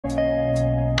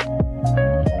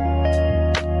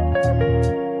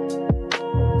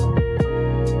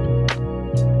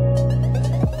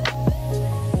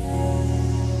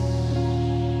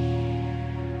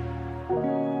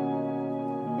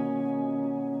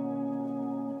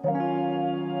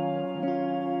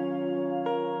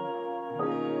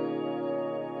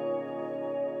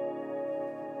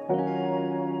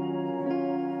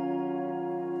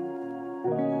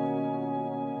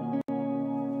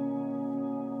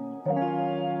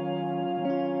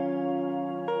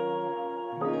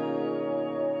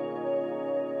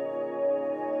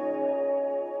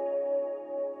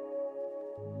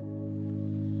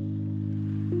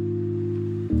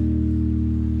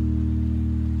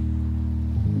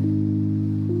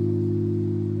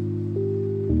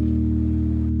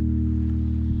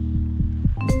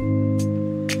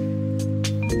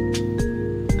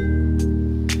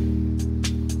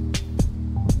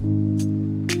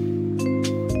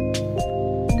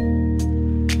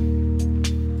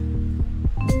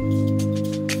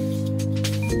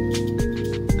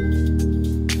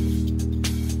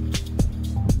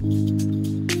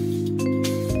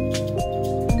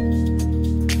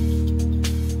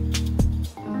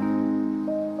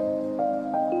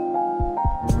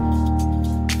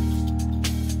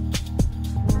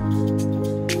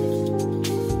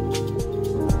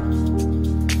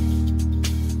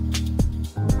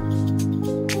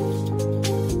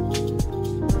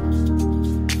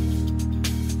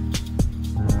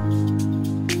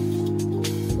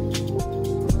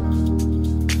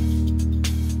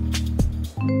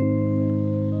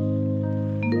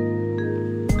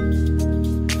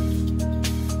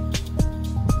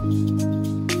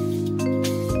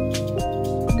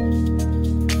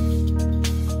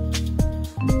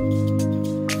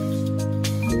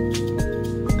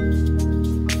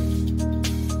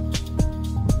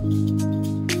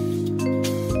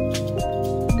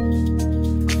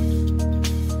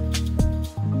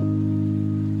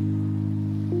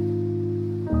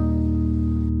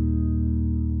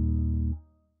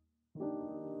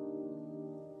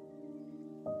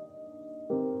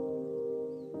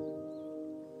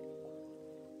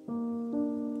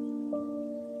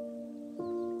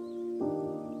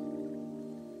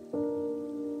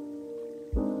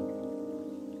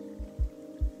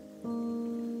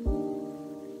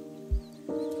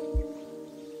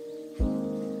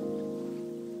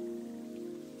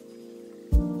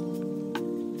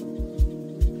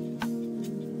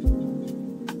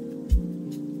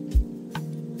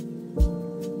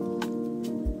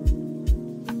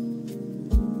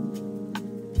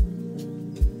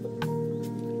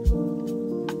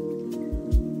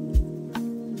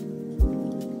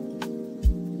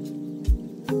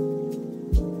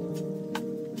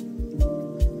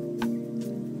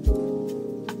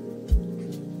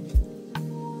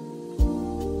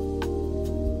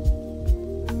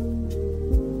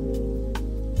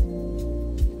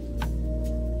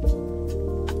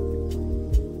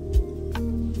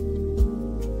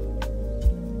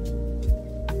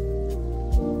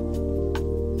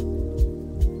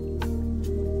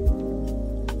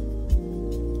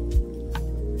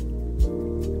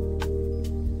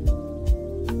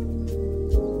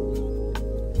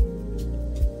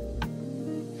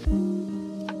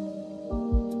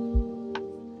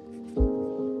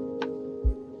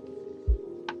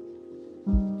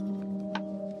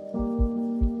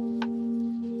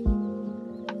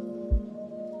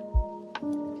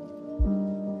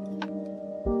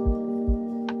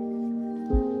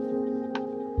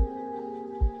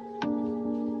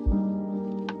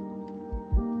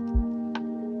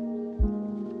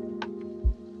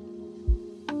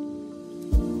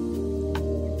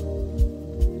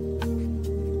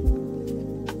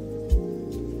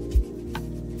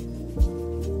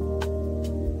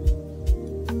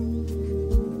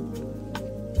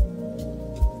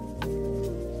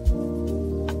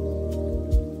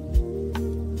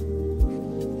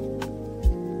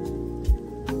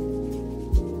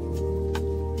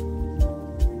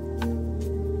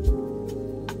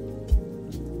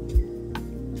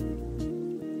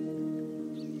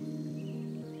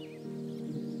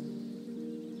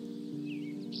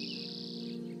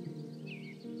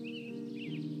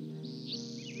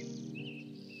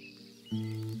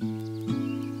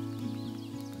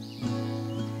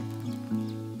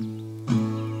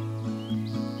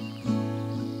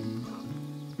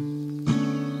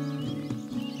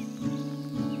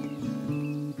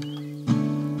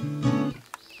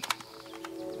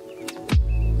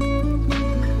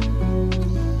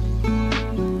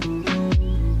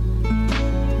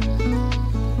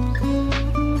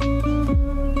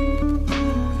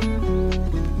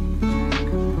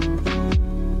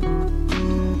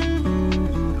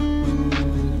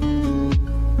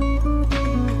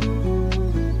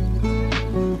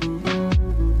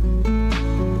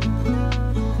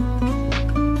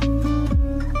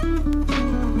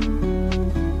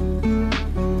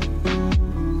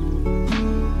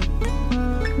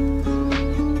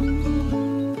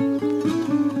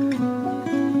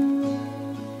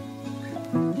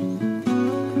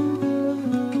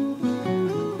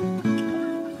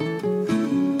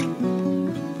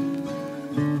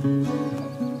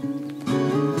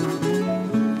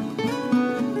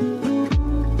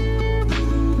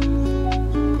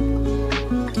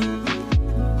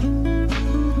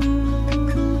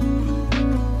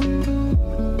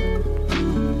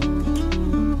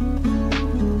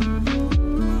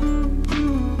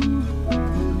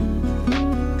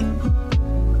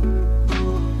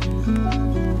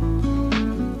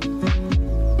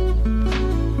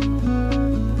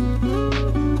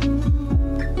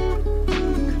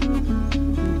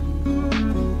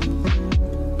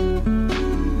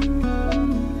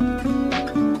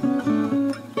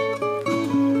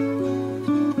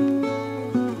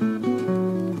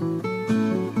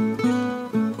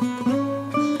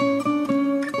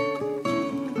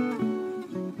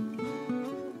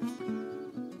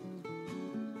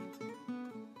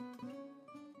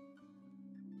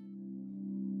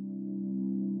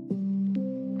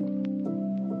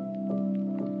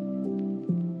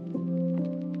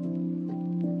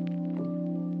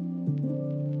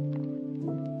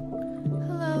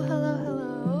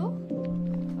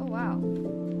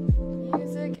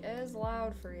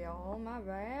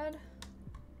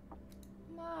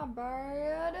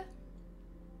god.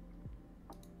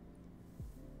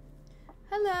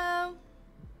 Hello.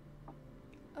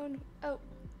 Oh no. Oh.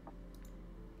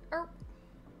 Oh.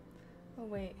 Oh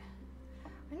wait.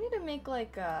 I need to make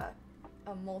like a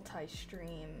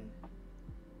multi-stream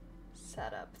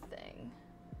setup thing.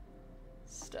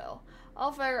 Still.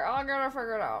 I'm gonna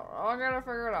figure it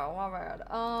out. My bad.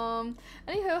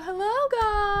 Anywho, hello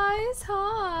guys.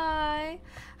 Hi.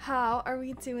 How are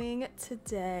we doing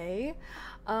today?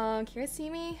 Can you guys see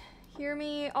me? Hear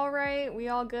me alright? We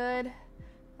all good?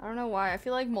 I don't know why. I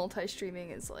feel like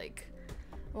multi-streaming is like,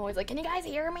 I'm always like, can you guys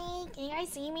hear me? Can you guys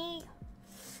see me?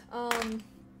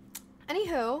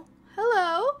 Anywho,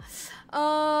 hello.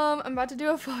 I'm about to do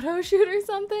a photo shoot or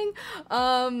something.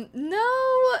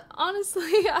 No,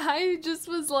 honestly, I just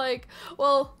was like,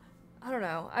 well, I don't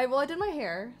know. I did my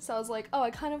hair, so I was like, oh, I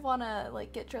kind of want to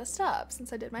like get dressed up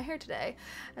since I did my hair today.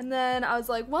 And then I was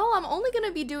like, well, I'm only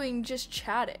gonna be doing just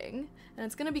chatting, and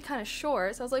it's gonna be kind of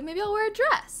short, so I was like, maybe I'll wear a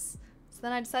dress. So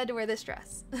then I decided to wear this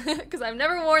dress because I've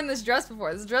never worn this dress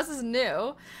before. This dress is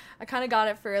new. I kind of got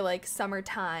it for like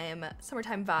summertime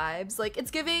vibes. Like it's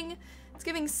giving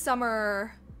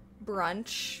summer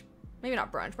brunch. Maybe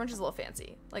not brunch. Brunch is a little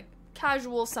fancy. Like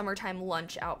casual summertime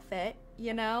lunch outfit,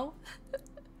 you know?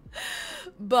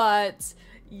 But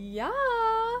yeah.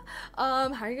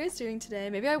 How are you guys doing today?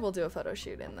 Maybe I will do a photo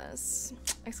shoot in this.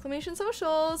 Exclamation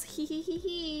socials. Hee hee hee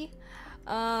hee.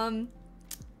 But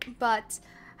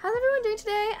how's everyone doing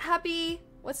today?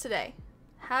 What's today?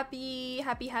 Happy,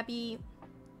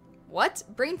 what?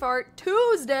 Brain fart.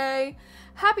 Tuesday.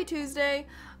 Happy Tuesday.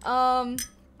 Hope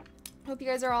you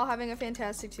guys are all having a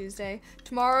fantastic Tuesday.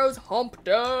 Tomorrow's hump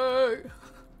day,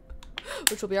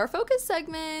 which will be our focus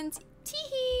segment.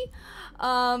 Teehee.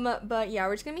 But yeah,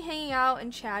 we're just gonna be hanging out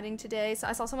and chatting today. So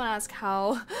I saw someone ask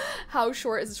how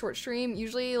short is a short stream?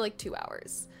 Usually like 2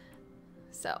 hours.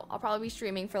 So I'll probably be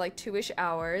streaming for like 2-ish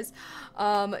hours,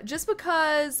 just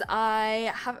because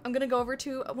I'm gonna go over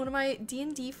to one of my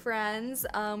D&D friends.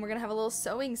 We're gonna have a little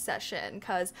sewing session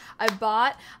because I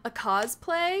bought a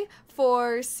cosplay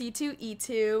for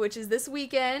C2E2, which is this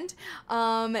weekend,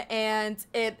 and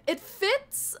it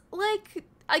fits, like,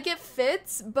 I get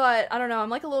fits, but I don't know, I'm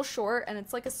like a little short and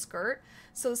it's like a skirt.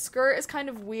 So the skirt is kind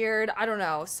of weird, I don't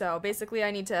know, so basically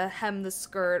I need to hem the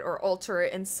skirt or alter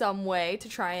it in some way to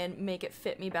try and make it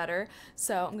fit me better.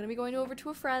 So I'm gonna be going over to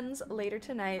a friend's later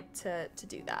tonight to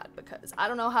do that because I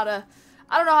don't know how to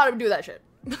do that shit.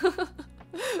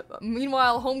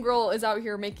 Meanwhile, homegirl is out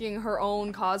here making her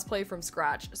own cosplay from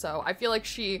scratch, so I feel like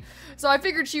I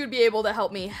figured she would be able to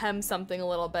help me hem something a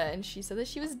little bit, and she said that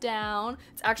she was down.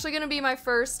 It's actually gonna be my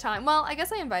first time, well, I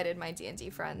guess I invited my D&D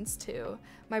friends to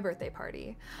my birthday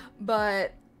party,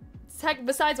 but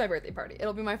besides my birthday party,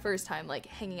 it'll be my first time like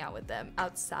hanging out with them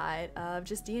outside of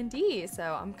just D&D, so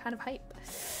I'm kind of hype.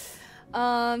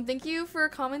 Thank you for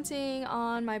commenting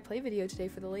on my play video today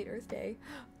for the late Earth Day.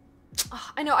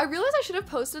 I know, I realized I should have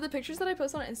posted the pictures that I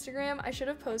post on Instagram. I should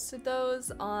have posted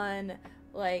those on,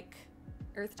 like,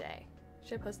 Earth Day.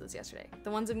 Should have posted those yesterday.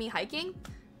 The ones of me hiking,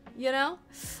 you know?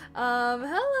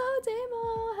 Hello,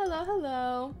 Damo.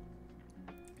 Hello.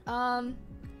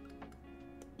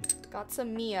 Got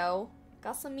some Mio.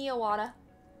 Got some Mio water.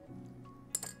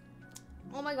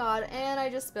 Oh my god, and I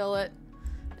just spilled it.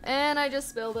 And I just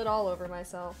spilled it all over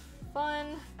myself.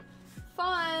 Fun.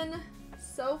 Fun.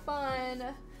 So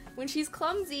fun. When she's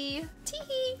clumsy.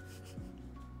 Teehee.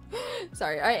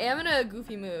 Sorry, I am in a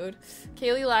goofy mood.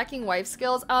 Kaylee lacking wife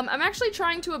skills. I'm actually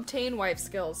trying to obtain wife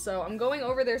skills, so I'm going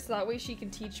over there so that way she can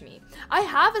teach me. I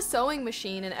have a sewing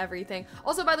machine and everything.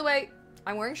 Also, by the way,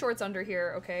 I'm wearing shorts under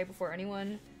here, okay, before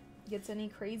anyone gets any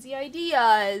crazy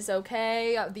ideas,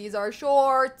 okay? These are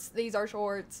shorts. But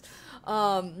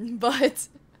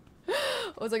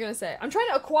what was I gonna say? I'm trying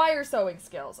to acquire sewing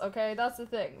skills, okay? That's the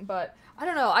thing, but I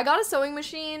don't know. I got a sewing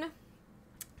machine.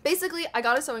 Basically, I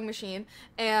got a sewing machine,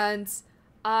 and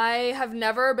I have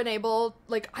never been able,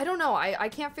 like, I don't know. I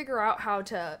can't figure out how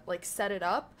to, like, set it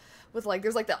up with, like,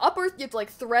 there's, like, the upper, you have to, like,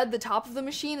 thread the top of the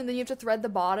machine, and then you have to thread the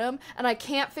bottom, and I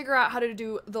can't figure out how to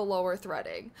do the lower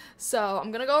threading. So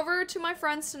I'm gonna go over to my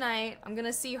friend's tonight. I'm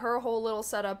gonna see her whole little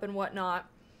setup and whatnot,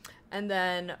 and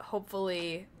then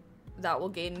hopefully that will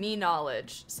gain me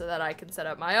knowledge so that I can set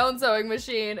up my own sewing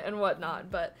machine and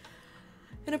whatnot. But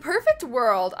in a perfect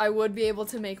world, I would be able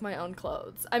to make my own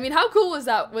clothes. I mean, how cool would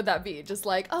that be? Just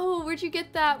like, oh, where'd you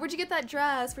get that? Where'd you get that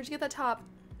dress? Where'd you get that top?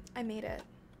 I made it.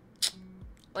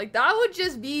 Like, that would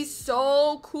just be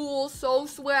so cool, so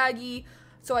swaggy.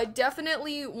 So I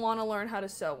definitely want to learn how to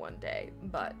sew one day,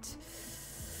 but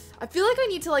I feel like I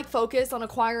need to like focus on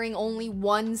acquiring only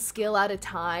one skill at a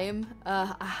time.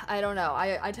 I don't know.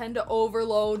 I tend to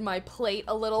overload my plate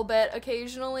a little bit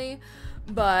occasionally,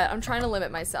 but I'm trying to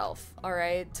limit myself, all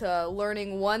right, to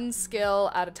learning one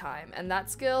skill at a time. And that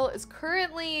skill is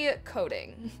currently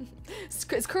coding.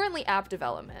 It's currently app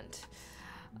development.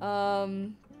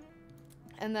 And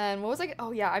then what was I,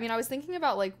 oh yeah, I mean, I was thinking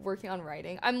about like working on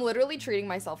writing. I'm literally treating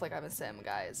myself like I'm a sim,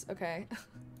 guys, okay?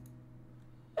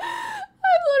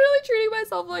 I'm literally treating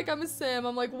myself like I'm a sim.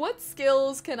 I'm like, what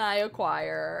skills can I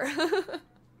acquire?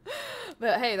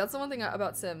 But hey, that's the one thing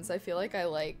about Sims. I feel like I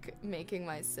like making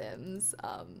my Sims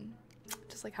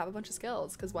just like have a bunch of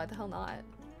skills, because why the hell not?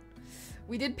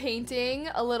 We did painting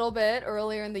a little bit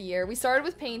earlier in the year. We started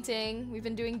with painting. We've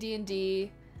been doing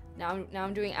D&D. Now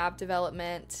I'm doing app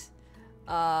development.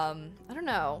 I don't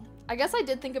know. I guess I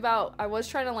did think about, I was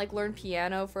trying to like learn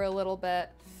piano for a little bit,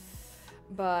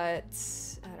 but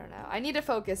I don't know. I need to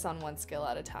focus on one skill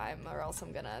at a time or else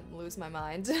I'm gonna lose my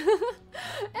mind. Hey,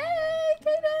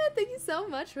 Kaden, thank you so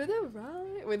much for the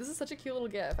ride. Wait, this is such a cute little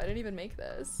gif. I didn't even make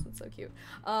this. It's so cute.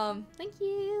 Thank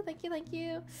you, thank you, thank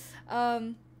you.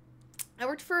 I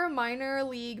worked for a minor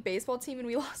league baseball team and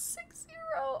we lost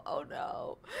 6-0. Oh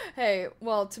no. Hey,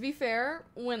 well, to be fair,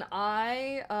 when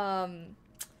I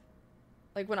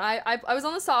was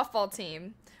on the softball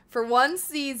team for one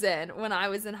season when I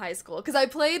was in high school, because I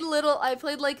played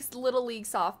like little league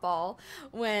softball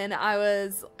when I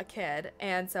was a kid,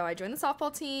 and so I joined the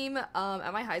softball team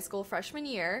at my high school freshman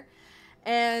year,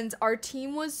 and our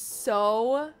team was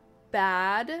so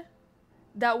bad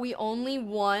that we only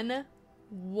won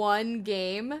one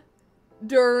game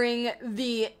during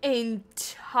the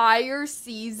entire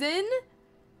season,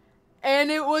 and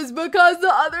it was because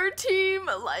the other team,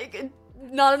 like,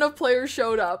 not enough players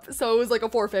showed up, so it was like a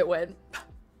forfeit win.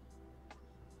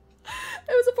 It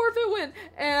was a forfeit win.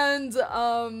 And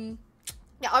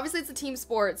yeah, obviously it's a team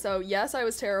sport, so yes, I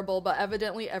was terrible, but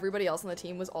evidently everybody else on the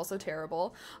team was also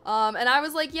terrible. And I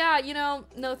was like, yeah, you know,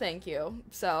 no thank you.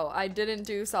 So I didn't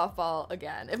do softball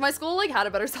again. If my school like had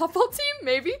a better softball team,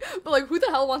 maybe, but like who the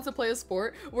hell wants to play a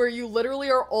sport where you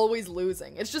literally are always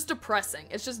losing? It's just depressing.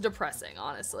 It's just depressing,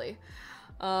 honestly.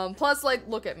 Plus, like,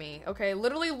 look at me, okay?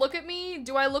 Literally, look at me.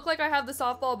 Do I look like I have the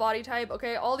softball body type?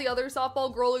 Okay, all the other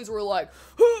softball girlies were like,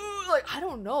 I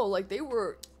don't know, like, they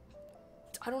were,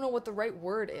 I don't know what the right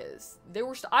word is. They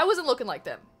were, I wasn't looking like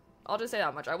them. I'll just say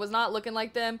that much. I was not looking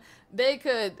like them. They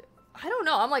could, I don't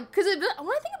know. I'm like, because when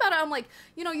I think about it, I'm like,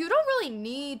 you know, you don't really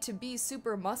need to be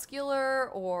super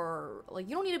muscular or, like,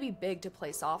 you don't need to be big to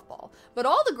play softball. But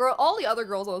all the other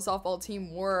girls on the softball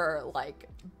team were, like,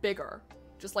 bigger.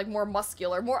 Just like more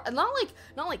muscular, more not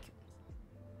like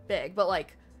big, but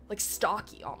like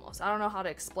stocky almost. I don't know how to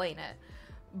explain it.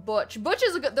 Butch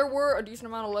is a good, there were a decent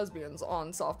amount of lesbians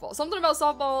on softball. Something about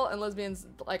softball and lesbians,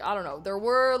 like, I don't know. There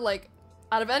were, like,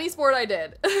 out of any sport I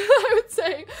did, I would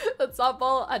say that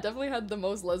softball, I definitely had the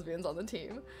most lesbians on the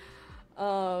team.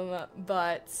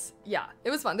 But yeah,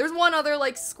 it was fun. There's one other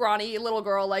like scrawny little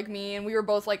girl like me, and we were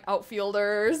both like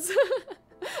outfielders.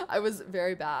 I was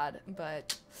very bad,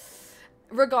 but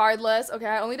regardless, okay,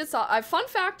 I only did fun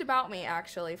fact about me,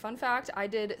 actually. Fun fact, I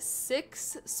did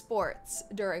 6 sports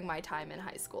during my time in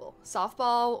high school.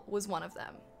 Softball was one of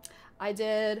them. I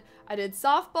did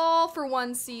softball for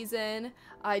one season.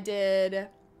 What else did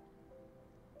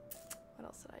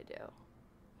I do?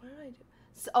 What did I do?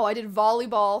 Oh, I did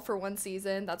volleyball for one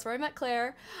season. That's where I met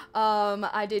Claire.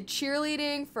 I did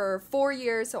cheerleading for 4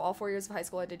 years. So all 4 years of high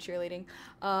school, I did cheerleading.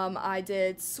 I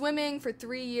did swimming for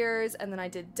 3 years, and then I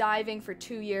did diving for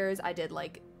 2 years. I did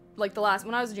like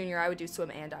when I was a junior, I would do swim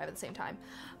and dive at the same time.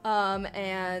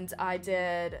 And I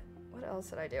did, what else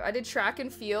did I do? I did track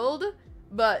and field,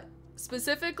 but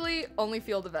specifically only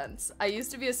field events. I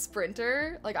used to be a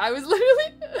sprinter. Like I was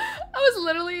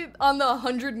literally on the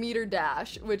 100-meter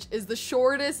dash, which is the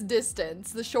shortest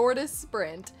distance, the shortest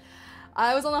sprint.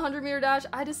 I was on the 100-meter dash.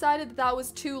 I decided that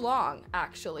was too long,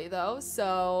 actually, though.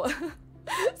 So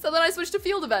then I switched to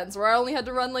field events where I only had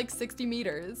to run like 60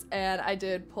 meters, and I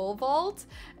did pole vault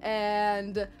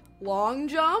and long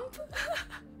jump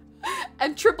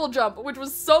and triple jump, which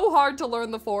was so hard to learn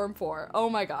the form for. Oh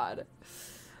my god.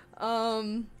 Oh,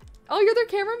 you're their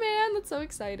cameraman. That's so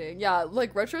exciting. Yeah,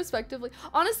 like retrospectively,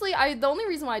 honestly, the only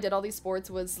reason why I did all these sports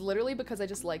was literally because I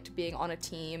just liked being on a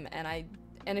team, and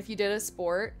if you did a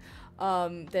sport,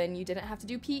 then you didn't have to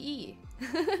do PE.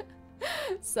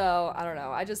 So I don't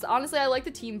know. Honestly, I like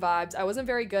the team vibes. I wasn't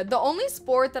very good. The only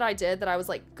sport that I did that I was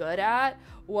like good at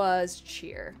was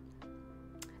cheer.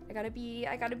 I gotta be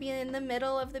in the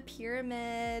middle of the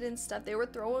pyramid and stuff. They were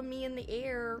throwing me in the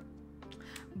air.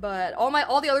 But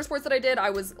all the other sports that I did, I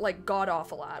was like god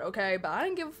awful at, okay? But I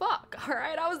didn't give a fuck, all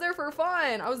right? I was there for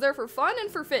fun. I was there for fun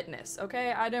and for fitness,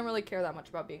 okay? I didn't really care that much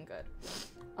about being good.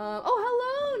 Oh,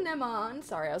 hello, Neman.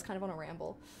 Sorry, I was kind of on a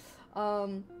ramble.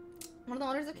 One of the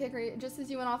owners of Kickery, just as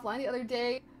you went offline the other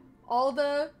day,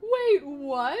 wait,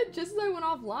 what? Just as I went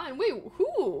offline. Wait,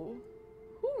 who?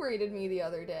 Who raided me the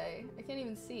other day? I can't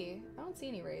even see. I don't see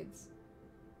any raids.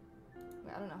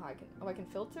 Wait, I don't know how I can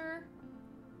filter?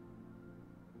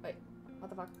 Wait, what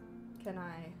the fuck? Can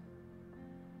I?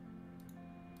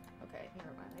 Okay,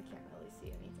 never mind. I can't really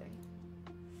see anything.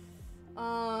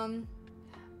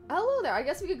 Hello there. I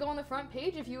guess we could go on the front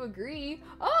page if you agree.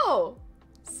 Oh,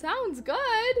 sounds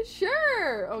good.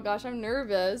 Sure. Oh gosh, I'm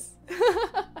nervous.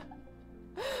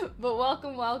 But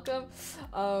welcome.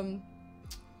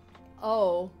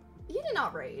 Oh, he did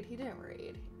not raid. He didn't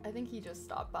raid. I think he just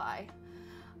stopped by.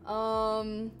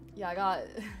 Yeah, I got.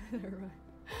 Never mind.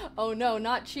 Oh no,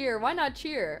 not cheer. Why not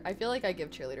cheer? I feel like I give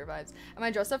cheerleader vibes. Am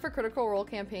I dressed up for Critical Role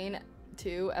Campaign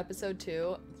 2, Episode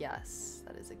 2? Yes,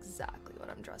 that is exactly what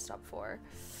I'm dressed up for.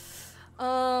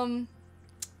 I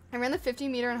ran the 50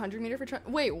 meter and 100 meter for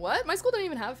wait, what? My school didn't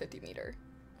even have a 50 meter.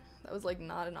 That was like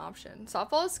not an option.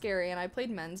 Softball is scary, and I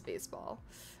played men's baseball.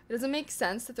 It doesn't make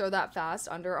sense to throw that fast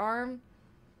underarm.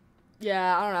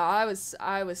 Yeah, I don't know.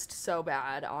 I was so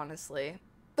bad, honestly.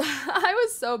 I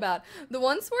was so bad. The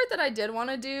one sport that I did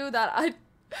want to do that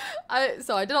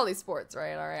so I did all these sports,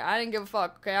 right? All right. I didn't give a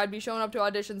fuck. Okay. I'd be showing up to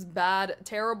auditions bad,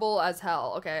 terrible as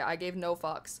hell. Okay. I gave no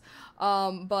fucks.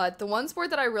 But the one sport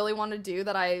that I really wanted to do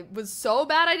that I was so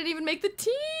bad I didn't even make the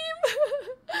team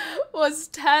was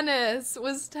tennis. I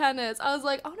was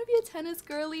like, I want to be a tennis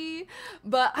girly.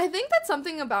 But I think that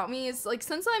something about me is like,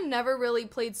 since I've never really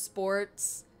played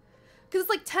sports, because it's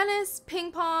like tennis,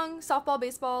 ping pong, softball,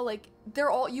 baseball, like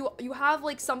they're all, you have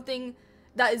like something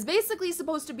that is basically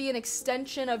supposed to be an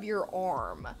extension of your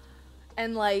arm.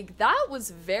 And like that was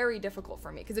very difficult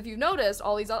for me, because if you've noticed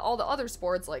all the other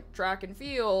sports like track and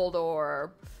field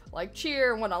or like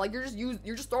cheer and whatnot, like you're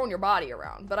just throwing your body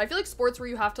around. But I feel like sports where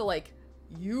you have to like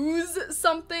use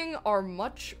something are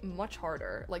much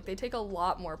harder. Like they take a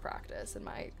lot more practice in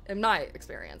my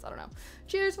experience. I don't know.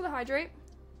 Cheers for the hydrate.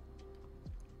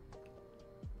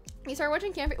 You started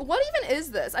watching camping. What even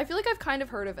is this? I feel like I've kind of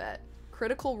heard of it.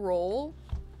 Critical Role.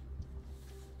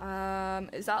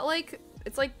 Is that like,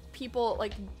 it's like people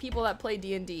that play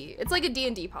D&D. It's like a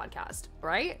D&D podcast,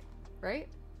 right?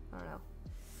 I don't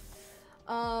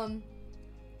know.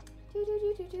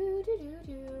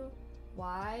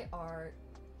 Why are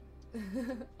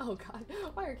oh god,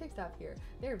 why are Kickstaff here?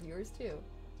 They're viewers too.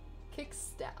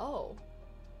 Kickstaff. Oh,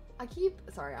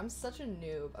 sorry, I'm such a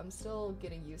noob. I'm still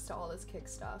getting used to all this Kick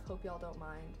stuff. Hope y'all don't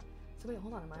mind. So wait,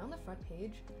 hold on. Am I on the front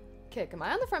page? Kick, am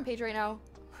I on the front page right now?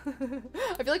 I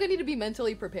feel like I need to be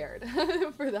mentally prepared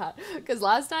for that. Because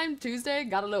last time, Tuesday,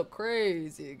 got a little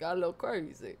crazy.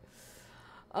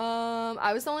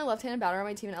 I was the only left-handed batter on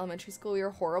my team in elementary school. We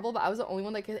were horrible, but I was the only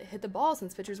one that could hit the ball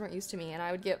since pitchers weren't used to me. And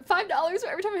I would get $5 for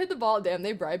every time I hit the ball. Damn,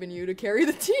 they bribing you to carry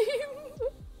the team.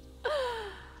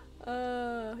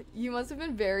 You must have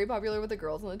been very popular with the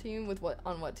girls on the team.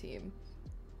 On what team?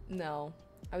 No,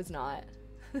 I was not.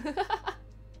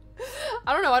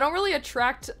 I don't know. I don't really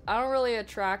attract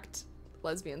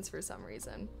lesbians for some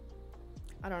reason.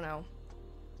 I don't know.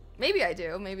 Maybe I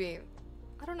do. Maybe.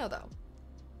 I don't know though.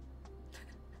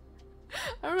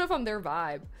 I don't know if I'm their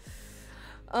vibe.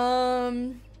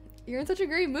 You're in such a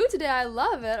great mood today. I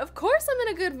love it. Of course I'm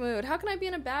in a good mood. How can I be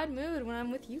in a bad mood when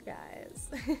I'm with you guys?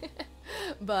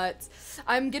 But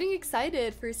I'm getting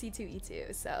excited for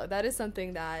C2E2, so that is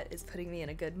something that is putting me in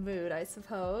a good mood, I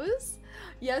suppose.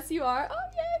 Yes, you are. Oh,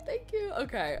 yay, thank you.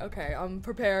 Okay, I'm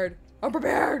prepared.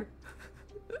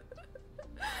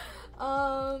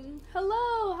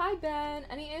 Hello, hi Ben.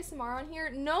 Any ASMR on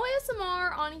here? No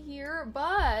ASMR on here,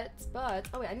 but,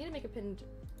 oh wait, I need to make a pinned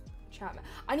chat.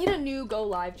 I need a new go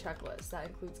live checklist that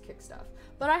includes Kick stuff.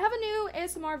 But I have a new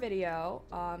ASMR video,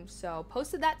 so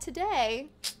posted that today.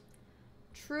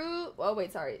 Oh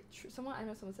wait, sorry. I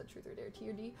know someone said truth or dare, T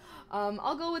or D.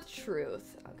 I'll go with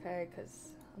truth, okay,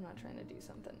 because I'm not trying to do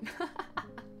something.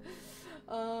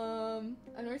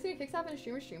 I've never seen a Kick stuff in a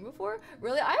streamer stream before.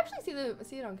 Really? I actually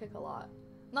see it on Kick a lot.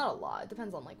 Not a lot. It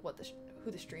depends on like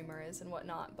who the streamer is and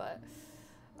whatnot, but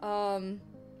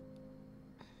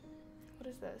what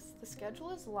is this? The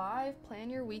schedule is live. Plan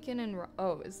your weekend and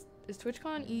is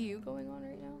TwitchCon EU going on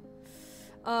right now?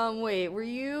 Wait, were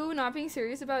you not being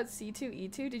serious about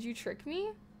C2E2? Did you trick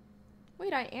me?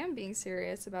 Wait, I am being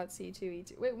serious about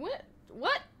C2E2. Wait,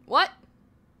 what?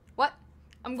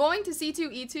 I'm going to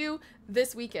C2E2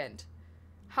 this weekend.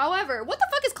 However, what the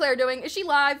fuck is Claire doing? Is she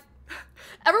live?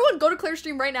 Everyone go to Claire's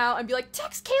stream right now and be like,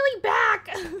 text Kaylee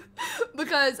back!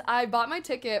 Because I bought my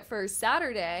ticket for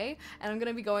Saturday, and I'm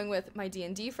gonna be going with my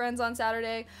D&D friends on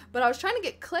Saturday, but I was trying to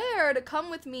get Claire to come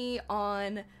with me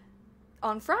on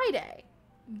Friday,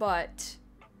 but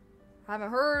I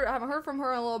haven't heard from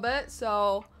her in a little bit,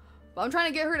 so I'm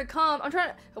trying to get her to come.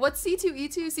 What's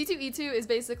C2E2? C2E2 is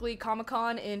basically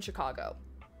Comic-Con in Chicago.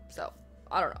 So,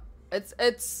 I don't know.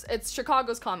 It's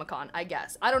Chicago's Comic-Con, I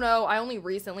guess. I don't know. I only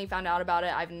recently found out about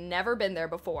it. I've never been there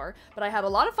before, but I had a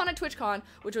lot of fun at TwitchCon,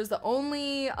 which was the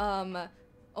only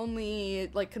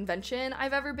like convention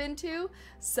I've ever been to.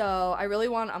 So I really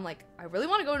want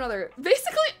to go another.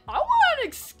 Basically, I want an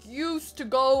excuse to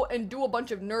go and do a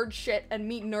bunch of nerd shit and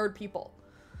meet nerd people.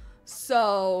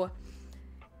 So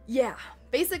yeah,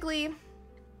 basically.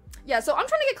 Yeah, so I'm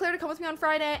trying to get Claire to come with me on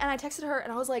Friday, and I texted her,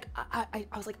 and I was like, I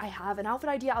have an outfit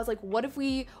idea. I was like, what if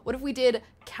we did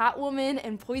Catwoman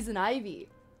and Poison Ivy?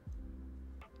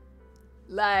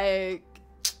 Like,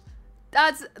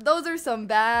 those are some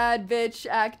bad bitch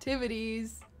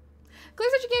activities. Claire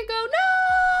said she can't go.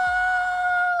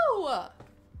 No!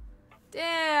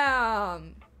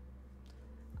 Damn.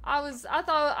 I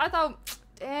thought,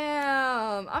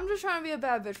 damn. I'm just trying to be a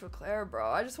bad bitch with Claire,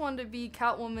 bro. I just wanted to be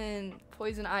Catwoman,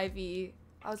 Poison Ivy.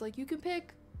 I was like, you can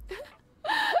pick. I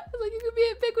was like, you can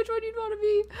pick which one you'd want to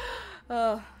be.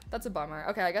 That's a bummer.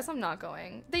 Okay, I guess I'm not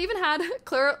going. They even had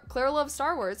Claire loves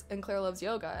Star Wars and Claire loves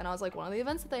yoga. And I was like, one of the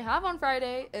events that they have on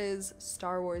Friday is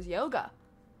Star Wars yoga.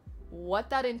 What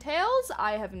that entails,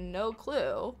 I have no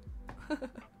clue. What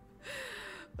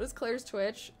is Claire's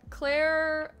Twitch?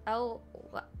 Claire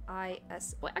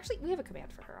L-I-S. Well, actually, we have a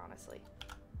command for her, honestly.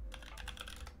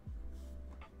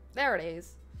 There it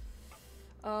is.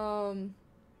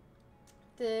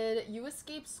 Did you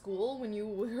escape school when you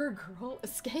were a girl?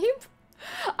 Escape?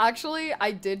 Actually,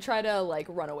 I did try to, like,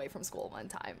 run away from school one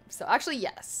time. So, actually,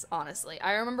 yes, honestly.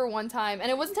 I remember one time, and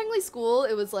it wasn't technically school.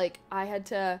 It was, like,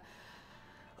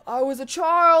 I was a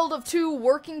child of 2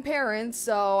 working parents,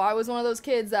 so I was one of those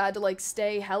kids that had to, like,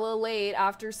 stay hella late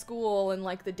after school in,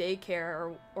 like, the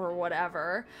daycare or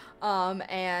whatever.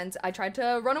 And I tried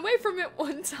to run away from it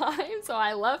one time, so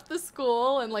I left the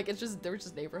school, and, like, there were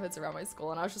just neighborhoods around my school,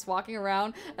 and I was just walking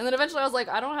around, and then eventually I was like,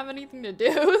 I don't have anything to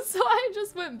do, so I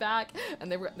just went back,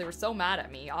 and they were so mad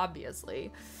at me,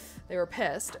 obviously. They were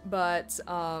pissed, but,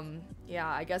 yeah,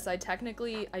 I guess I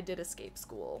did escape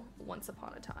school once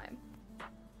upon a time.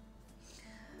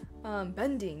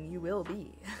 Bending you will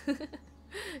be.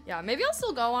 Yeah, maybe I'll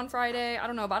still go on Friday. I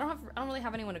don't know, but I don't really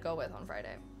have anyone to go with on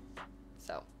Friday.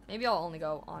 So, maybe I'll only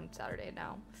go on Saturday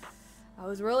now. I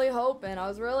was really hoping.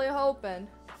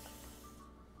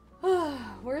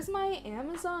 Where's my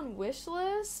Amazon wish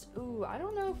list? Ooh, I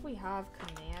don't know if we have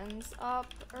commands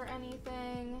up or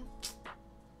anything.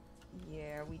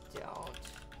 Yeah, we don't.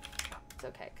 It's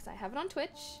okay, because I have it on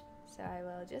Twitch. So I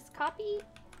will just copy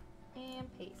and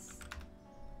paste.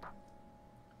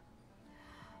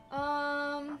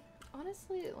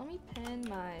 Honestly, let me pin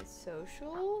my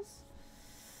socials.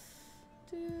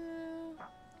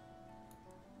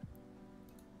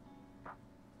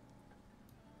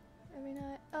 Every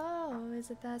night, oh, is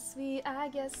it that sweet? I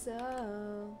guess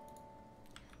so.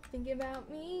 Thinking about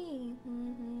me.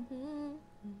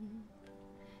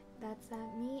 That's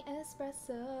that me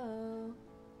espresso.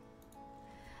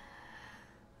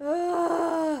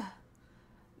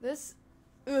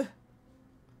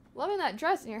 Loving that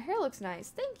dress, and your hair looks nice.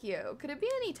 Thank you. Could it be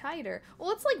any tighter?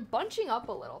 Well, it's like bunching up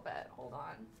a little bit. Hold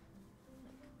on.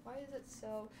 Why is it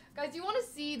so... Guys, you want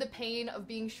to see the pain of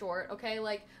being short, okay?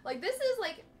 Like this is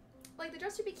like the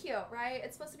dress should be cute, right?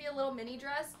 It's supposed to be a little mini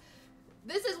dress.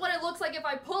 This is what it looks like if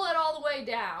I pull it all the way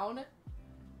down.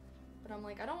 But I'm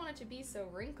like, I don't want it to be so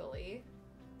wrinkly.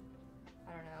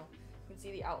 I don't know. You can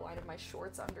see the outline of my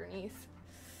shorts underneath.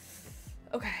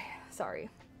 Okay, sorry.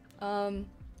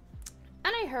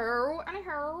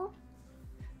 Anyhow.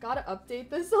 Gotta update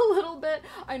this a little bit.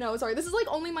 I know, sorry. This is like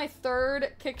only my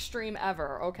 3rd kick stream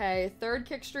ever, okay? 3rd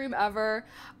kick stream ever,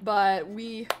 but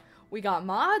we got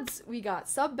mods, we got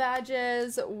sub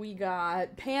badges, we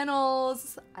got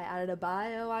panels. I added a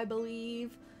bio, I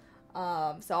believe.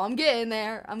 So I'm getting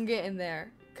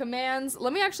there. Commands,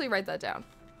 let me actually write that down.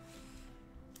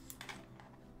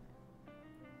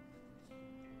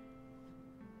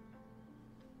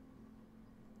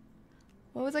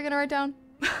 What was I gonna write down?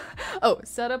 Oh,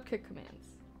 set up kick commands.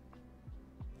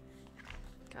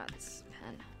 God, this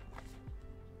pen.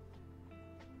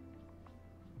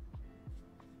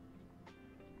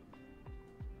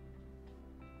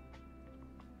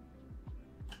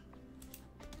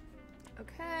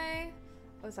 Okay.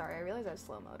 Oh, sorry, I realized I have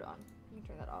slow mode on. Let me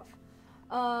turn that off.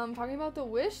 Talking about the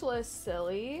wish list,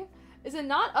 silly. Is it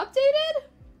not updated?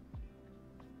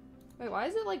 Wait, why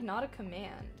is it like not a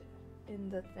command in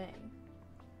the thing?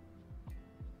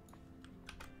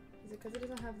 Is it because it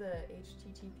doesn't have the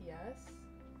HTTPS?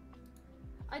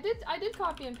 I did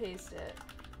copy and paste it.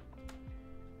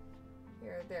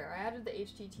 Here, there. I added the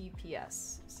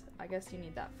HTTPS. So I guess you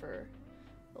need that for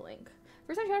the link.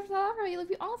 First time trying for South Africa, you look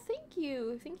beautiful. Oh, thank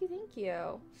you. Thank you, thank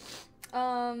you.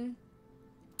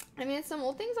 I mean, some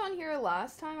old things on here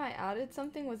last time I added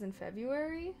something was in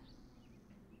February.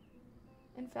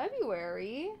 In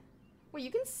February? Wait,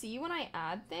 you can see when I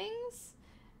add things?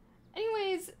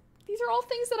 Anyways, these are all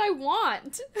things that I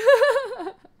want.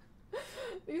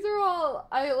 These are all,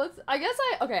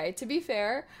 okay, to be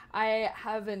fair, I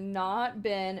have not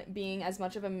been being as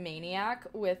much of a maniac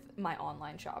with my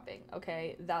online shopping,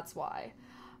 okay? That's why.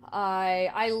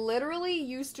 I literally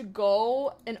used to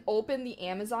go and open the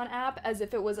Amazon app as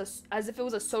if it was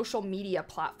a social media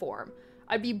platform.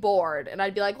 I'd be bored and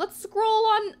I'd be like, let's scroll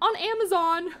on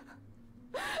Amazon.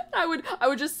 I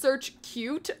would just search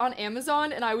cute on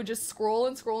Amazon and I would just scroll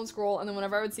and scroll and scroll, and then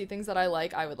whenever I would see things that I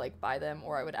would like buy them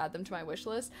or I would add them to my wish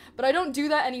list. But I don't do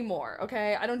that anymore,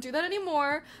 okay? I don't do that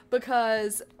anymore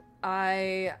because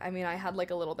I mean, I had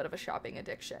like a little bit of a shopping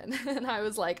addiction and I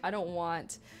was like, I don't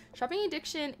want, shopping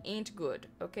addiction ain't good,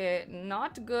 okay?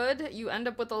 Not good. You end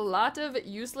up with a lot of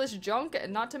useless junk,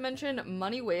 not to mention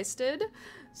money wasted.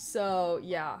 So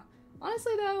yeah,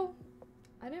 honestly though,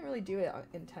 I didn't really do it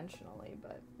intentionally,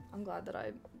 but I'm glad that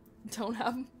I don't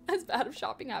have as bad of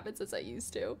shopping habits as I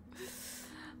used to.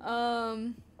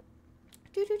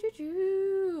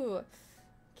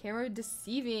 Camera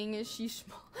deceiving, is she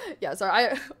small? Yeah,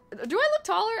 sorry, do I look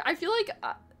taller? I feel like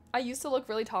I used to look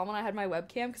really tall when I had my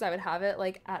webcam because I would have it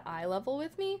like at eye level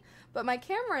with me, but my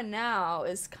camera now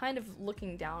is kind of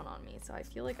looking down on me, so I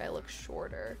feel like I look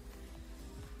shorter,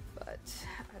 but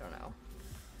I don't know.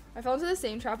 I fell into the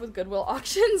same trap with Goodwill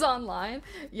auctions online.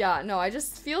 Yeah, no, I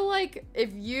just feel like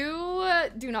if you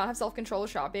do not have self-control with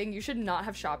shopping, you should not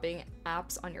have shopping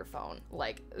apps on your phone.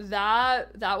 Like, that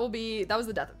was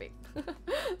the death of me.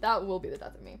 That will be the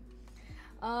death of me.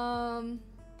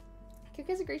 Kick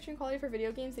has a great stream quality for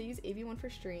video games. They use AV1 for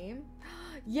stream.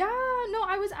 Yeah, no,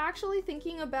 I was actually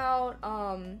thinking about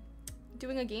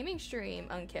doing a gaming stream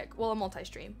on Kick. Well, a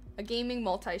multi-stream. A gaming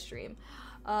multi-stream.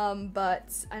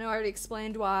 But I know I already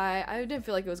explained why I didn't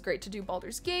feel like it was great to do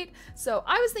Baldur's Gate, so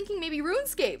I was thinking maybe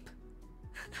RuneScape.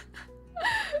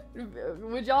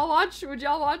 Would y'all watch a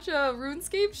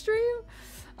RuneScape stream?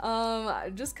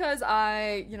 Just cause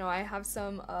I have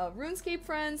some RuneScape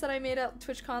friends that I made at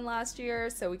TwitchCon last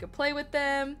year, so we could play with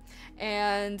them,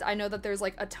 and I know that there's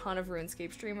like a ton of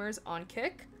RuneScape streamers on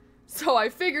Kick, so I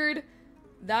figured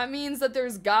that means that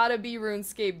there's gotta be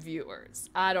RuneScape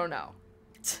viewers. I don't know.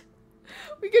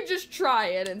 We could just try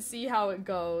it and see how it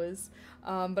goes.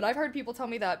 But I've heard people tell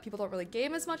me that people don't really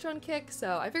game as much on Kick,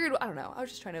 so I figured, I don't know, I was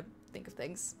just trying to think of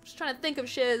things. Just trying to think of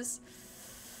shiz.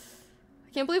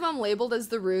 I can't believe I'm labeled as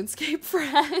the RuneScape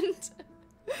friend.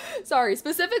 Sorry,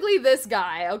 specifically this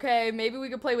guy, okay? Maybe we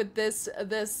could play with this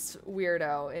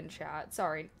weirdo in chat.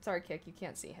 Sorry, Kick, you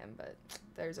can't see him, but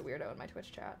there's a weirdo in my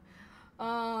Twitch chat.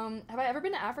 Have I ever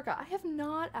been to Africa? I have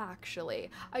not,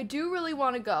 actually. I do really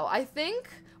want to go. I think,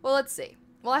 well, let's see.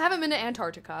 Well, I haven't been to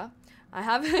Antarctica. I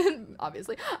haven't,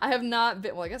 obviously. I have not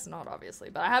been, well, I guess not obviously,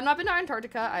 but I have not been to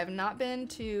Antarctica. I have not been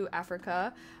to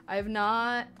Africa. I have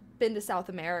not been to South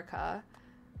America.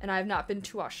 And I have not been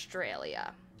to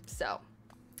Australia. So,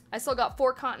 I still got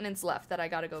 4 continents left that I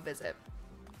gotta go visit.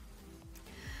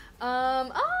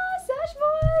 Sash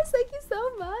Boys, thank you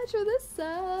so much for the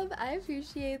sub. I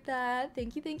appreciate that.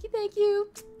 Thank you, thank you, thank you.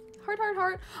 Heart, heart,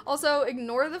 heart. Also,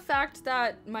 ignore the fact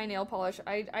that my nail polish,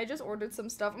 I just ordered some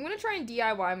stuff. I'm gonna try and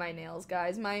DIY my nails,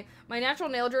 guys. My natural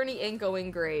nail journey ain't going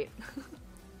great.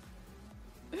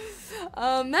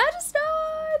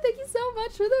 Magistar, thank you so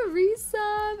much for the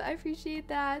resub. I appreciate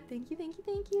that. Thank you, thank you,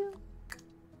 thank you.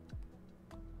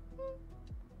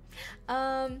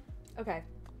 Okay.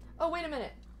 Oh, wait a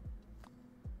minute.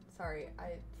 Sorry,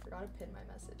 I forgot to pin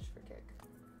my message for Kick.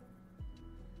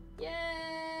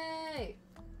 Yay!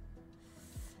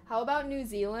 How about New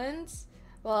Zealand?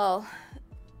 Well,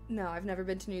 no, I've never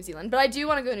been to New Zealand, but I do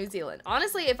want to go to New Zealand.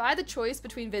 Honestly, if I had the choice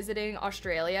between visiting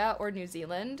Australia or New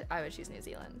Zealand, I would choose New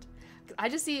Zealand. I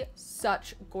just see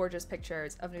such gorgeous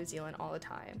pictures of New Zealand all the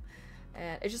time,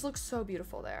 and it just looks so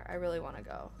beautiful there. I really want to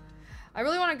go. I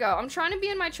really want to go. I'm trying to be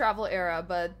in my travel era,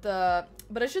 but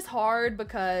it's just hard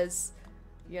because,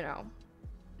 you know,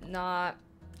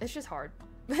 it's just hard.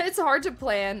 It's hard to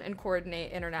plan and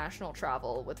coordinate international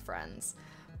travel with friends.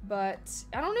 But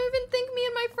I don't even think me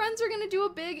and my friends are gonna do a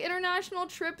big international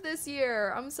trip this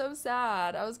year. I'm so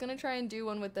sad. I was gonna try and do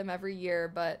one with them every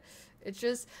year, but it's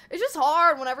just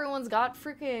hard when everyone's got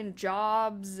freaking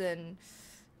jobs and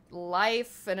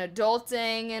life and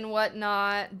adulting and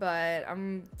whatnot. But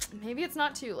maybe it's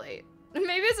not too late.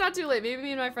 Maybe it's not too late. Maybe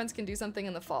me and my friends can do something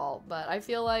in the fall. But I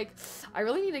feel like I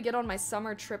really need to get on my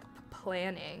summer trip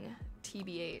planning.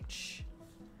 TBH.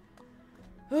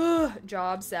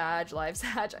 Job sag, life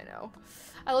sag, I know.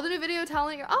 I love the new video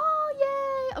telling you.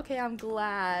 Oh, yay! Okay, I'm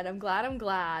glad.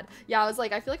 Yeah, I was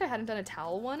like, I feel like I hadn't done a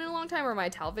towel one in a long time, or my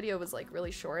towel video was like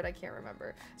really short. I can't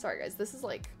remember. Sorry, guys. This is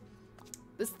like,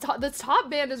 this top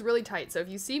band is really tight. So if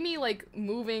you see me like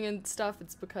moving and stuff,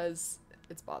 it's because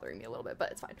it's bothering me a little bit,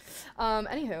 but it's fine.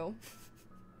 Anywho,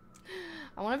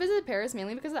 I want to visit Paris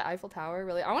mainly because of the Eiffel Tower.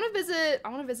 Really, I want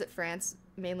to visit France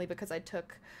mainly because I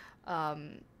took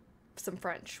some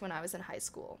French when I was in high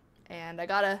school, and I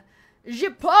got a je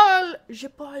parle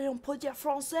un peu de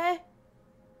français.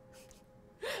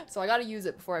 So I gotta use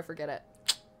it before I forget it.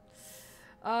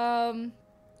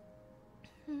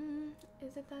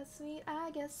 Is it that sweet?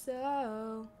 I guess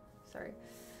so. Sorry.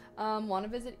 Want to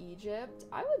visit Egypt?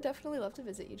 I would definitely love to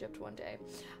visit Egypt one day.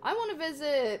 I want to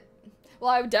visit,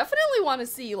 well, I would definitely want to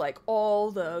see like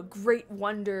all the great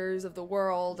wonders of the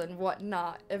world and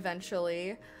whatnot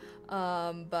eventually.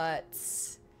 But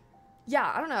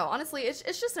yeah, I don't know. Honestly, it's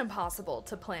just impossible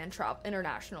to plan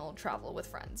international travel with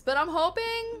friends. But I'm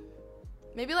hoping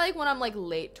maybe like when I'm like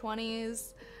late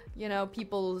 20s, you know,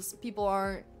 people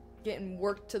aren't getting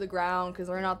worked to the ground because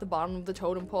they're not the bottom of the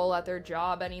totem pole at their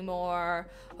job anymore.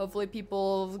 Hopefully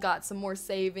people have got some more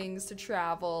savings to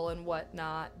travel and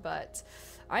whatnot. But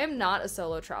I am not a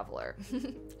solo traveler.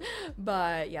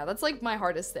 But yeah, that's like my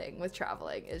hardest thing with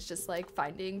traveling, is just like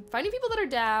finding people that are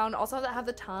down, also that have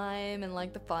the time and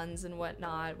like the funds and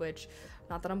whatnot, which,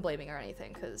 not that I'm blaming or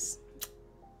anything, because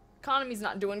economy's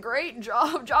not doing great,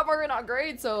 job market not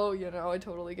great, so, you know, I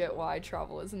totally get why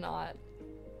travel is not,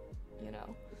 you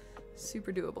know,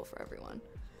 super doable for everyone.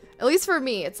 At least for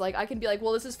me, it's like I can be like,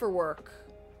 well, this is for work.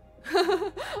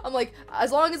 I'm like,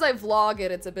 as long as I vlog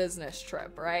it, it's a business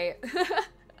trip, right?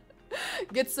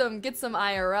 Get some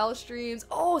IRL streams.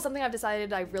 Oh, something I've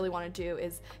decided I really want to do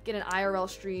is get an IRL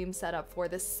stream set up for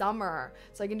this summer,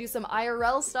 so I can do some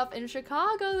IRL stuff in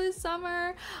Chicago this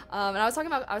summer. And I was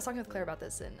talking with Claire about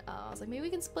this, and I was like, maybe we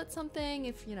can split something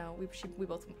if, you know, we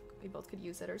both could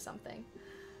use it or something.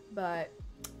 But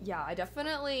yeah, I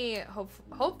definitely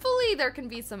hopefully there can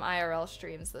be some IRL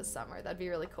streams this summer. That'd be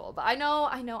really cool. But I know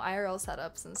IRL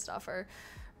setups and stuff are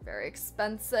very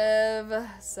expensive,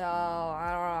 so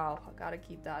I don't know. I gotta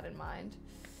keep that in mind.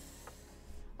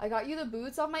 I got you the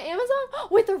boots off my Amazon.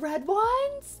 Wait, the red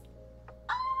ones?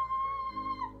 Ah!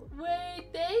 Wait,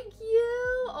 thank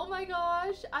you. Oh my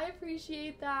gosh, I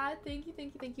appreciate that. Thank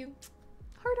you.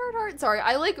 Heart. Sorry,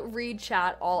 I like read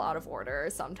chat all out of order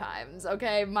sometimes.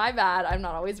 Okay, my bad. I'm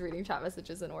not always reading chat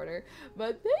messages in order,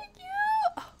 but thank you.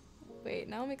 Wait,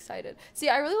 now I'm excited. See,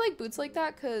 I really like boots like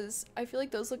that because I feel like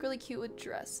those look really cute with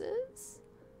dresses.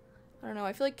 I don't know.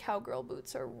 I feel like cowgirl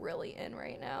boots are really in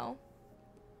right now.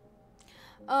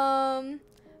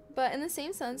 But in the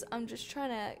same sense, I'm just trying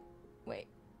to, wait,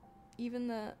 it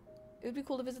would be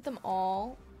cool to visit them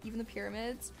all, even the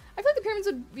pyramids. I feel like the pyramids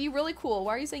would be really cool.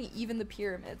 Why are you saying even the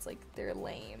pyramids? Like, they're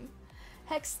lame.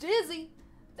 Hex Dizzy,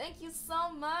 thank you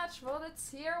so much for the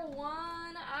tier 1.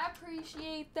 I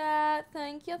appreciate that.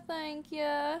 Thank you.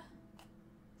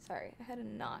 Sorry, I had a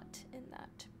knot in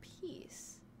that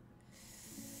piece.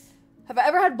 Have I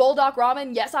ever had Bulldog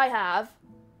ramen? Yes, I have.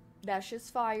 That's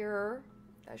just fire.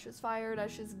 That's just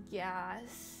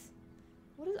gas.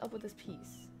 What is up with this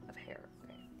piece of hair?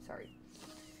 Okay, sorry.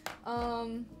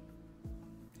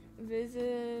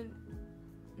 Visit.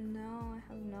 No, I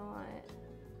have not.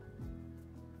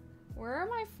 Where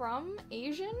am I from?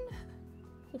 Asian?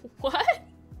 What?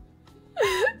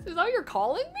 Is that what you're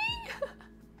calling me?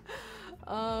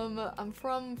 I'm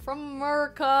from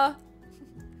America.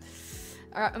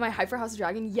 Am I hyped for House of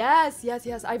Dragon? Yes.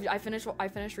 I finished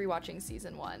rewatching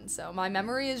season 1, so my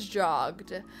memory is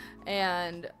jogged.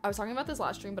 And I was talking about this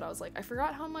last stream, but I was like, I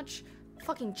forgot how much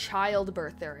fucking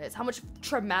childbirth there is. How much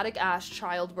traumatic ass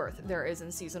childbirth there is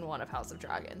in season 1 of House of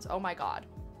Dragons. Oh my god.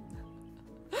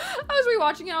 I was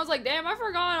rewatching it, I was like, damn, I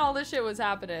forgot all this shit was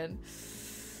happening.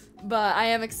 But I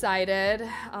am excited.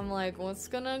 I'm like, what's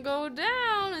gonna go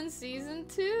down in season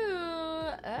 2?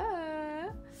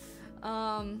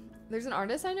 There's an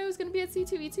artist I know who's gonna be at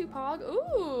C2E2 Pog.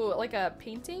 Ooh, like a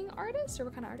painting artist? Or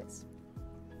what kind of artist?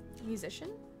 A musician?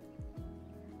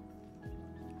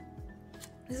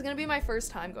 This is gonna be my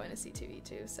first time going to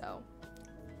C2E2, so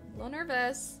a little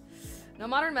nervous. No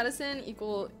modern medicine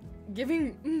equal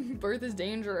giving birth is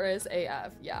dangerous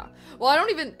AF. Yeah. Well, I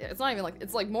don't even, it's not even like,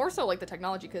 it's like more so like the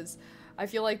technology, because I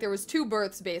feel like there was 2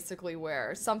 births basically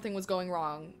where something was going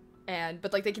wrong, and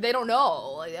but like they don't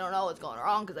know, like they don't know what's going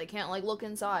wrong because they can't like look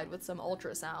inside with some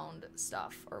ultrasound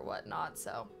stuff or whatnot.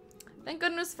 So thank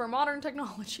goodness for modern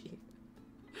technology.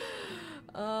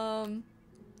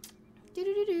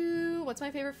 What's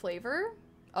my favorite flavor?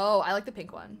 Oh, I like the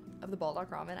pink one of the Baldock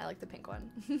ramen. I like the pink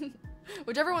one.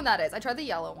 Whichever one that is. I tried the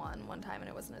yellow one time and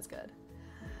it wasn't as good.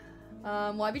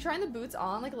 Will I be trying the boots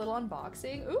on, like a little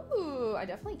unboxing? Ooh, I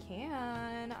definitely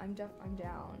can. I'm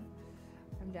down.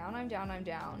 I'm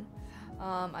down.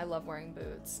 I love wearing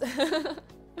boots.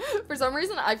 For some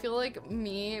reason, I feel like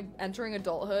me entering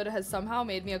adulthood has somehow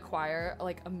made me acquire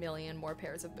like 1 million more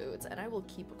pairs of boots, and I will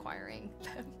keep acquiring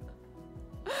them.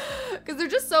 Because they're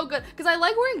just so good. Because I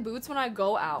like wearing boots when I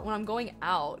go out, when I'm going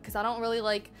out, because I don't really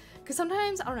like, because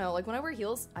sometimes, I don't know, like when I wear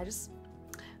heels, I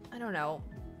don't know,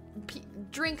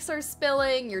 drinks are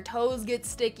spilling, your toes get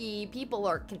sticky,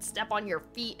 people can step on your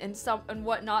feet and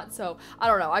whatnot. So I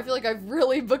don't know, I feel like I've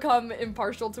really become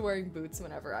impartial to wearing boots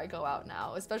whenever I go out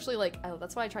now, especially like,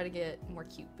 that's why I try to get more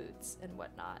cute boots and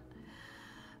whatnot.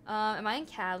 Am I in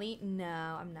Cali?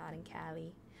 No, I'm not in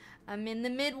Cali. I'm in the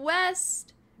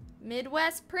Midwest.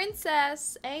 Midwest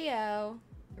princess. Ayo.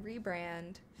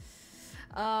 Rebrand.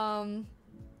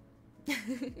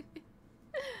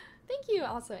 Thank you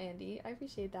also, Andy. I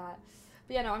appreciate that.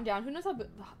 But yeah, no, I'm down. Who knows how,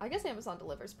 I guess Amazon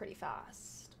delivers pretty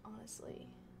fast, honestly.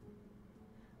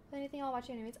 Anything, I'll watch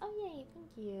you anyways. Oh, yay,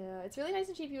 thank you. It's really nice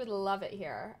and cheap. You would love it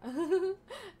here. I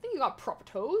think you got proper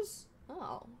toes.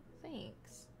 Oh,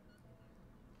 thanks.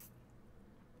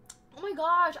 Oh my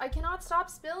gosh, I cannot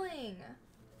stop spilling.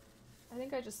 I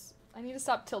think I need to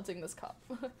stop tilting this cup.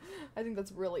 I think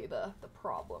that's really the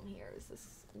problem here, is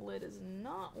this lid is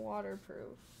not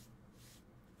waterproof.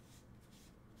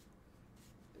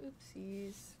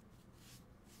 Oopsies.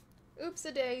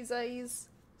 Oops-a-daisies.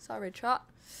 Sorry, chat.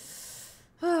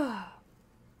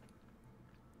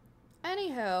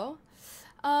 Anyhow,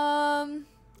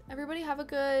 everybody have a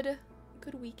good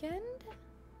weekend?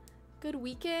 Good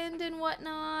weekend and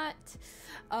whatnot.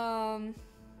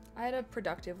 I had a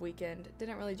productive weekend.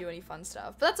 Didn't really do any fun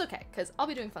stuff, but that's okay, because I'll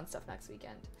be doing fun stuff next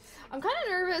weekend. I'm kind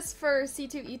of nervous for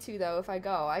C2E2 though if I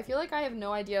go. I feel like I have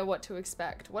no idea what to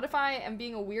expect. What if I am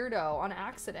being a weirdo on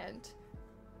accident?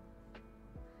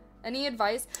 Any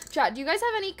advice? Chat, do you guys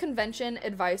have any convention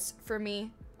advice for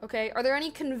me? Okay, are there any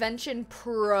convention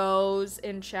pros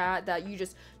in chat that you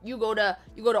go to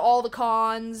all the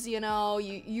cons, you know,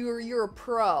 you're a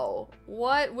pro.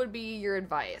 What would be your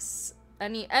advice?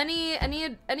 Any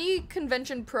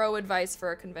convention pro advice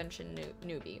for a convention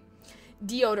newbie?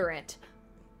 Deodorant.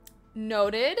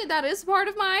 Noted. That is part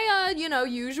of my, you know,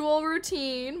 usual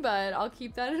routine, but I'll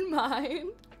keep that in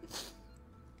mind.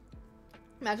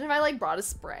 Imagine if I, like, brought a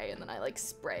spray and then I, like,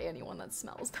 spray anyone that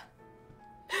smells bad.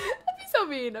 That'd be so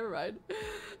mean. Never mind.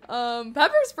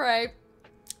 Pepper spray.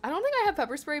 I don't think I have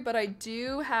pepper spray, but I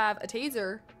do have a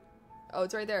taser. Oh,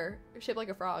 it's right there. Shaped like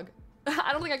a frog.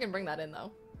 I don't think I can bring that in,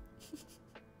 though.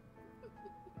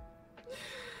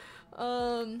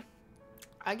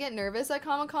 I get nervous at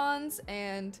Comic-Cons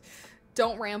and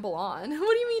don't ramble on.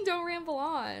 What do you mean don't ramble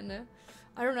on?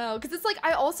 I don't know, because it's like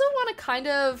I also want to kind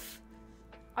of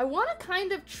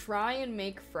try and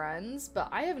make friends, but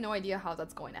I have no idea how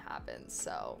that's going to happen,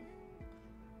 so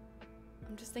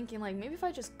I'm just thinking like maybe if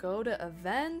I just go to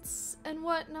events and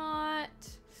whatnot.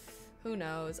 Who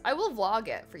knows? I will vlog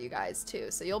it for you guys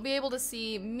too, so you'll be able to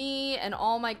see me and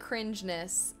all my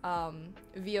cringeness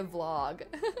via vlog.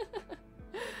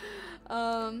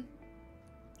 I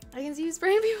can see you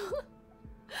spraying people.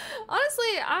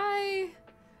 Honestly, I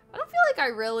don't feel like I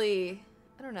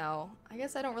don't know. I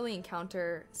guess I don't really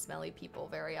encounter smelly people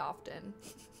very often.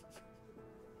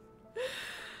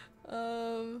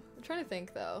 I'm trying to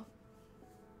think though.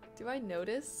 Do I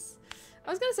notice? I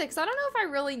was gonna say, because I don't know if I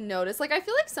really notice. Like, I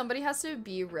feel like somebody has to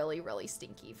be really, really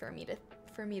stinky for me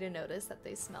to notice that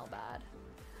they smell bad.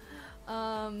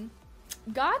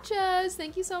 Gotchas!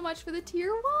 Thank you so much for the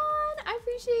tier 1. I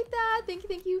appreciate that. Thank you,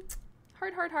 thank you.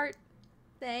 Heart, heart, heart.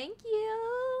 Thank you.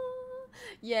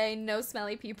 Yay, no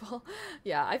smelly people.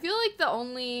 Yeah, I feel like the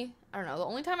only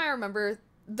time I remember,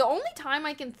 the only time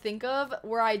I can think of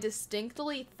where I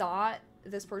distinctly thought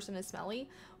this person is smelly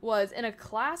was in a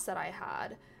class that I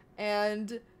had.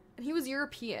 And he was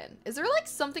European. Is there like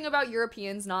something about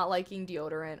Europeans not liking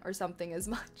deodorant or something as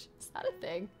much? Is that a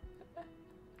thing?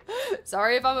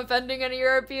 Sorry if I'm offending any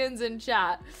Europeans in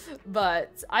chat,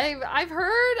 but I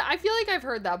feel like I've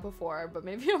heard that before, but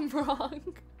maybe I'm wrong.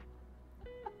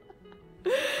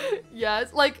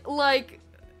 Yes, like,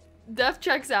 Def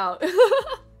checks out.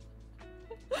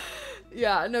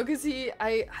 Yeah, no, because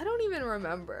I don't even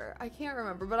remember. I can't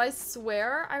remember, but I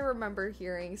swear I remember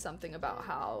hearing something about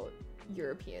how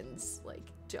Europeans, like,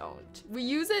 don't. We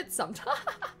use it sometimes.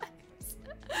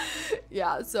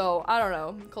 Yeah, so I don't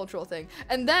know, cultural thing.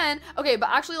 And then, okay, but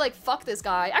actually, like, fuck this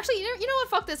guy. Actually, you know what?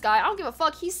 Fuck this guy. I don't give a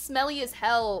fuck. He's smelly as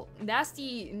hell,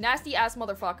 nasty ass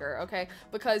motherfucker. Okay,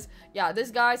 because yeah,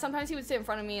 this guy, sometimes he would sit in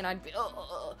front of me and I'd be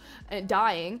and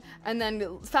dying. And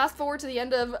then fast forward to the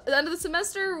end of the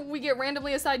semester, we get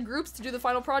randomly assigned groups to do the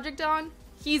final project on.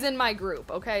 He's in my group.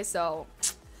 Okay, so,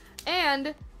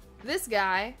 and this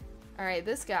guy, all right,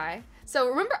 this guy. So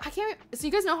remember, so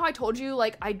you guys know how I told you,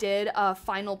 like, I did a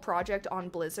final project on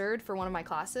Blizzard for one of my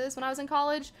classes when I was in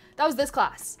college? That was this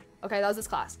class. Okay, that was this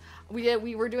class.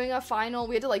 We were doing a final,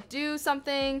 we had to, like, do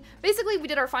something. Basically, we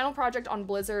did our final project on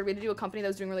Blizzard. We had to do a company that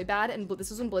was doing really bad, and this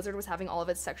was when Blizzard was having all of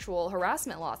its sexual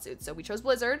harassment lawsuits. So we chose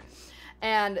Blizzard.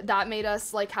 And that made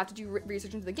us, like, have to do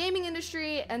research into the gaming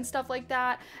industry and stuff like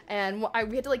that. And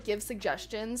we had to, like, give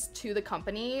suggestions to the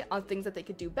company on things that they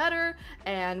could do better.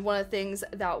 And one of the things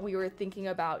that we were thinking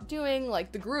about doing,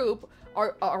 like, the group,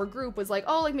 our group was like,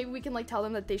 oh, like, maybe we can, like, tell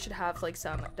them that they should have, like,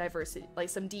 some diversity, like,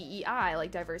 some DEI, like,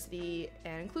 diversity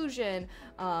and inclusion,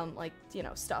 like, you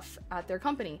know, stuff at their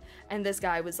company. And this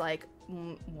guy was like,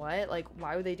 what? Like,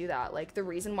 why would they do that? Like, the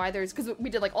reason why because we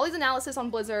did, like, all these analysis on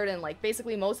Blizzard, and, like,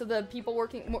 basically most of the people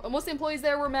most of the employees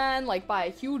there were men, like, by a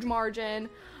huge margin.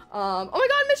 Oh my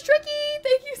god, Miss Tricky,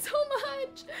 thank you so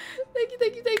much. Thank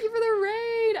you for the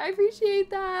raid. I appreciate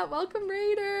that. Welcome,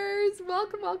 raiders.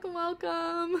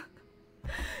 Welcome.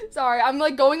 Sorry, I'm,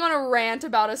 like, going on a rant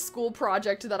about a school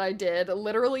project that I did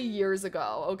literally years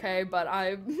ago, okay? But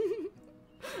I'm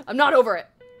not over it.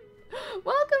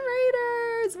 Welcome,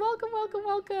 raiders.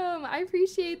 Welcome. I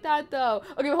appreciate that, though.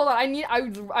 Okay, hold on.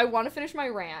 I want to finish my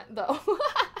rant, though.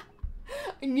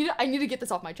 I need to get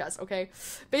this off my chest, okay?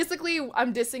 Basically,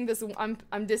 I'm dissing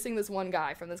this one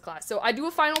guy from this class. So I do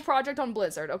a final project on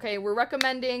Blizzard, okay? We're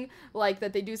recommending, like,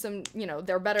 that they do some, you know,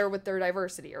 they're better with their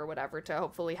diversity or whatever to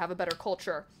hopefully have a better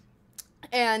culture.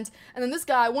 And then this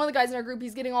guy, one of the guys in our group,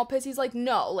 he's getting all pissed. He's like,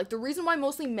 no, like, the reason why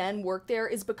mostly men work there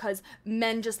is because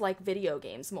men just like video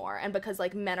games more, and because,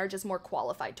 like, men are just more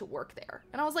qualified to work there.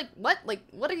 And I was like, what? Like,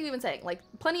 what are you even saying? Like,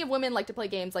 plenty of women like to play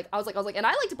games. Like, I was like, and I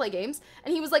like to play games.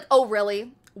 And he was like, oh,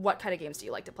 really? What kind of games do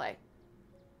you like to play?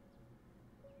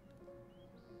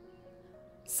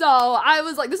 So I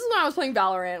was like, this is when I was playing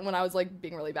Valorant, when I was, like,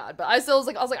 being really bad. But I still was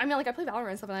like, I mean, like, I play Valorant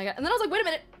and stuff like that. And then I was like, wait a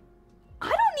minute. I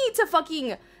don't need to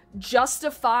fucking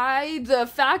justify the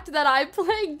fact that I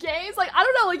play games. Like, I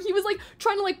don't know, like, he was, like,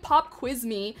 trying to, like, pop quiz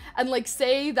me and, like,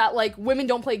 say that, like, women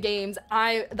don't play games.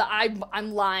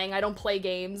 I'm lying. I don't play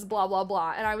games, blah, blah,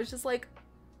 blah. And I was just like...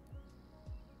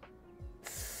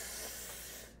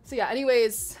 So yeah,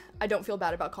 anyways, I don't feel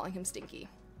bad about calling him stinky.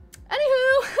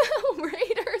 Anywho,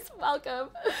 raiders, welcome.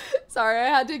 Sorry, I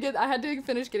had to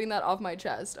finish getting that off my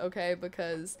chest, okay?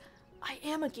 Because I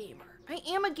am a gamer.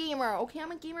 Okay?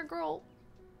 I'm a gamer girl.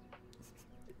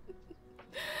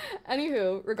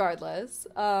 Anywho, regardless,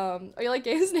 are you like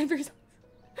games named for yourself?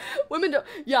 Women don't,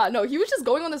 yeah, no, he was just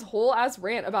going on this whole ass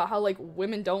rant about how, like,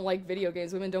 women don't like video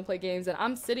games, women don't play games, and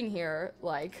I'm sitting here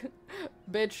like,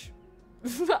 bitch,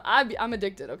 I'm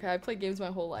addicted, okay? I played games my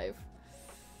whole life.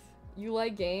 You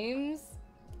like games?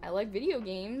 I like video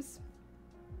games.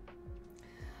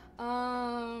 What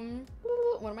am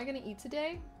I gonna eat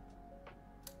today?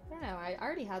 I don't know, I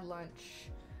already had lunch.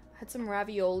 Had some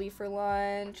ravioli for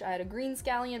lunch. I had a green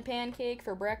scallion pancake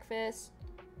for breakfast.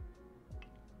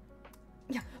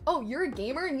 Yeah. Oh, you're a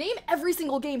gamer? Name every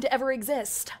single game to ever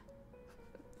exist.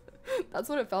 That's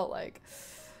what it felt like.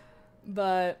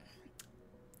 But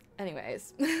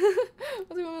anyways. What's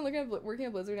the woman working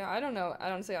at Blizzard now? I don't know. I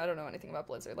don't know anything about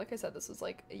Blizzard. Like I said, this was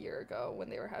like a year ago when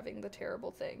they were having the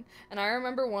terrible thing. And I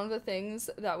remember one of the things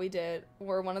that we did,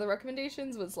 where one of the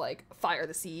recommendations was like, fire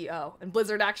the CEO. And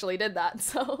Blizzard actually did that,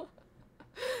 so...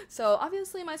 So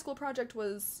obviously my school project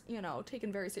was, you know,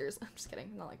 taken very seriously. I'm just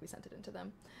kidding. Not like we sent it into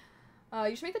them.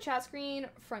 You should make the chat screen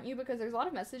front you because there's a lot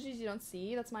of messages you don't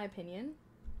see. That's my opinion.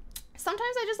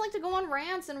 Sometimes I just like to go on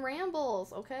rants and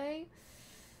rambles, okay?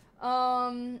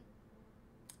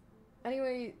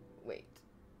 Anyway, wait.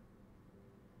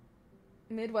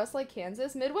 Midwest like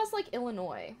Kansas? Midwest like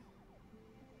Illinois.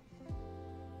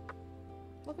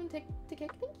 Welcome to Kick. Thank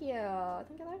you.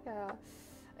 Thank you.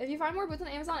 If you find more boots on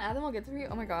Amazon, add them, I'll get them for you.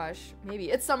 Oh my gosh.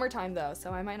 Maybe. It's summertime though,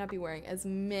 so I might not be wearing as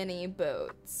many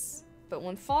boots. But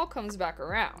when fall comes back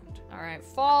around, alright,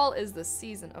 fall is the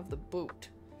season of the boot.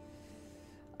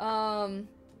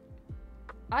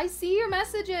 I see your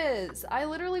messages. I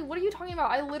literally, what are you talking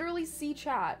about? I literally see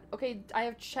chat. Okay, I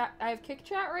have chat, I have Kick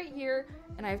chat right here,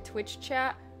 and I have Twitch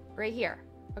chat right here.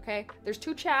 Okay, there's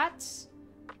 2 chats,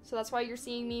 so that's why you're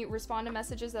seeing me respond to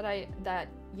messages that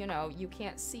you know, you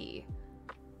can't see.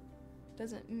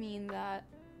 Doesn't mean that.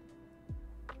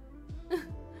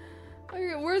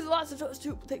 Okay, where's the Last of Us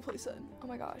 2 take place in? Oh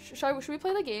my gosh, should we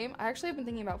play the game? I actually have been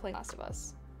thinking about playing Last of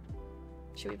Us.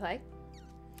 Should we play?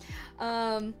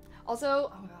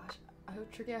 Also, oh my gosh, I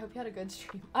hope Tricky, I hope you had a good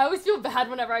stream. I always feel bad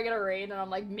whenever I get a raid and I'm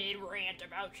like mid-rant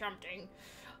about something.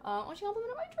 Oh, she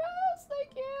complimented my dress,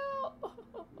 thank you.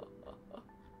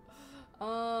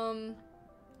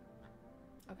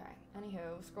 Okay,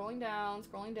 anywho, scrolling down.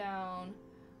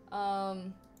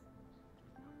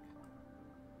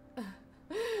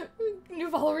 New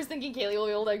followers thinking Kaylee will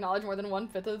be able to acknowledge more than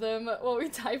 1/5 of them while we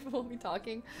type and we'll be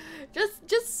talking.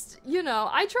 Just, you know,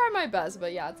 I try my best,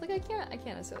 but yeah, it's like I can't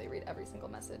necessarily read every single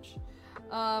message.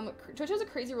 Twitch has a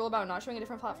crazy rule about not showing a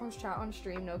different platform's chat on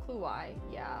stream, no clue why.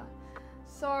 Yeah.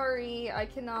 Sorry, I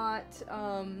cannot,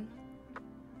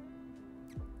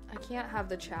 I can't have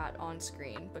the chat on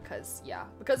screen because, yeah,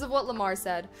 because of what Lamar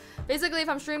said. Basically, if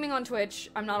I'm streaming on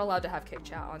Twitch, I'm not allowed to have Kick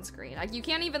chat on screen. You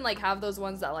can't even, like, have those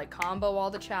ones that, like, combo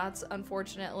all the chats,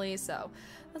 unfortunately, so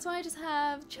that's why I just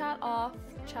have chat off,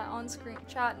 chat on screen,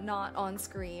 chat not on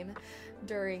screen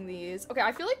during these. Okay,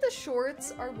 I feel like the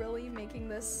shorts are really making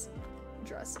this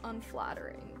dress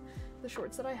unflattering. The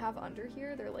shorts that I have under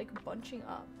here, they're, like, bunching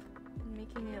up and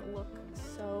making it look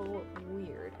so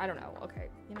weird. I don't know. Okay,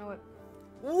 you know what?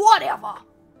 Whatever.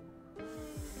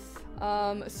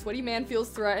 Sweaty man feels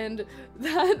threatened.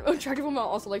 That attractive woman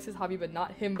also likes his hobby, but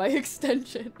not him by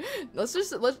extension. Let's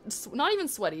not even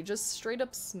sweaty, just straight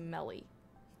up smelly.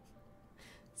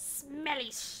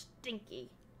 Smelly, stinky.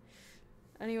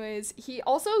 Anyways,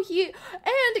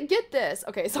 and get this.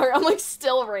 Okay, sorry, I'm like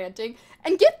still ranting.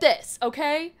 And get this,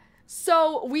 okay?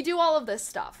 So we do all of this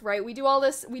stuff, right? We do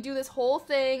this whole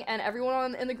thing, and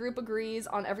everyone in the group agrees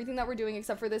on everything that we're doing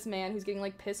except for this man who's getting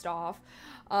like pissed off.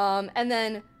 And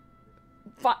then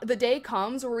the day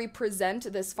comes where we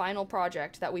present this final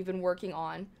project that we've been working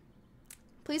on.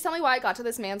 Please tell me why it got to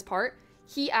this man's part.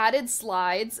 He added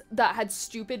slides that had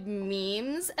stupid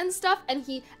memes and stuff, and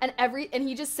he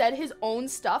just said his own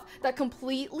stuff that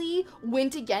completely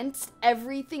went against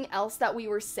everything else that we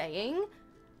were saying.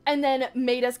 And then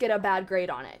made us get a bad grade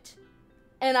on it.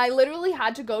 And I literally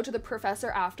had to go to the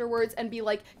professor afterwards and be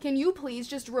like, can you please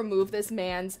just remove this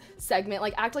man's segment?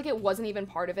 Like, act like it wasn't even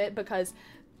part of it, because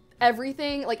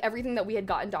everything that we had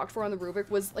gotten docked for on the rubric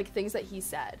was, like, things that he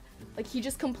said. Like, he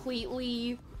just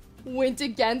completely went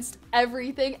against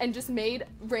everything and just made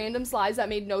random slides that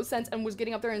made no sense and was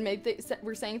getting up there and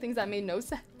were saying things that made no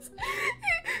sense.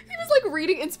 He was, like,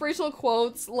 reading inspirational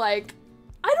quotes, like,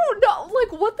 I don't know,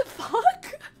 like, what the fuck?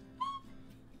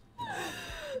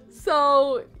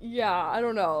 So, yeah, I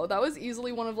don't know. That was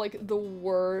easily one of, like, the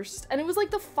worst. And it was, like,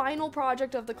 the final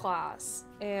project of the class.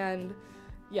 And,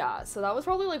 yeah, so that was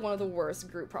probably, like, one of the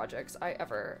worst group projects I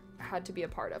ever had to be a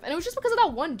part of. And it was just because of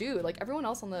that one dude. Like, everyone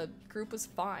else on the group was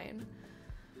fine.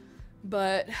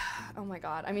 But, oh my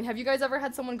god. I mean, have you guys ever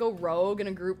had someone go rogue in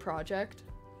a group project?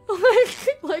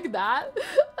 like that?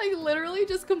 Like, literally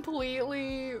just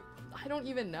completely... I don't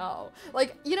even know.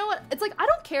 Like, you know what? It's like, I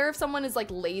don't care if someone is like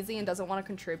lazy and doesn't want to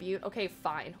contribute. Okay,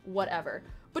 fine, whatever.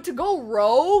 But to go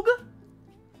rogue?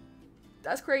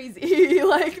 That's crazy.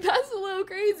 Like, that's a little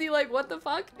crazy. Like, what the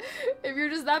fuck? If you're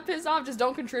just that pissed off, just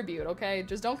don't contribute, okay?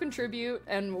 Just don't contribute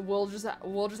and we'll just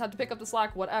have to pick up the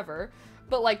slack, whatever.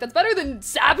 But like, that's better than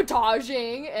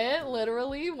sabotaging it,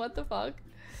 literally. What the fuck?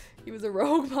 He was a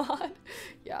rogue mod.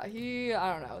 Yeah,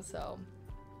 I don't know, so.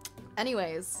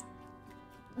 Anyways,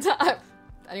 it's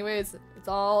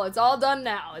all done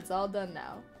now. It's all done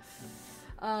now.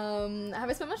 Have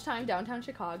I spent much time downtown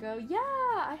Chicago? Yeah,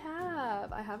 I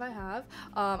have.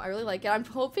 I really like it. I'm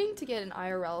hoping to get an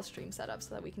IRL stream set up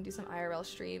so that we can do some IRL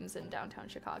streams in downtown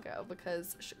Chicago,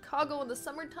 because Chicago in the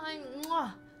summertime,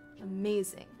 mwah,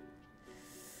 amazing.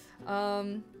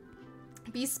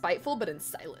 Be spiteful, but in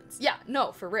silence. Yeah,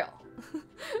 no, for real.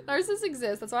 Narcissists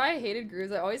exist. That's why I hated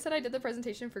groups. I always said I did the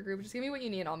presentation for group. Just give me what you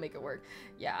need and I'll make it work.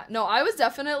 Yeah, no, I was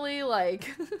definitely like,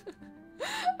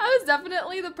 I was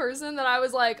definitely the person that I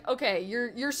was like, okay,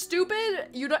 you're stupid.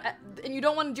 You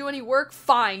don't want to do any work.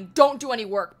 Fine, don't do any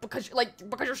work because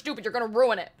you're stupid. You're gonna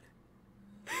ruin it.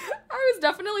 I was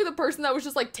definitely the person that was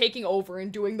just like taking over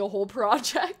and doing the whole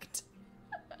project.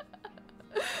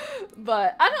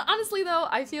 But I don't, honestly though,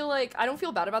 I feel like I don't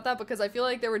feel bad about that because I feel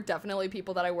like there were definitely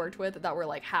people that I worked with that were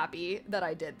like happy that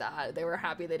I did that. They were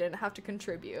happy they didn't have to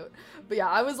contribute. But yeah,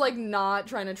 I was like not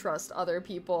trying to trust other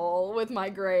people with my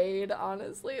grade,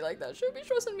 honestly. Like that should be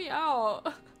stressing me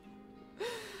out.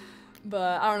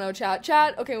 But I don't know,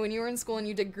 chat, okay, when you were in school and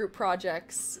you did group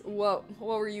projects, what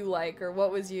were you like, or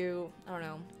what was you, I don't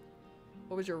know,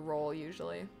 what was your role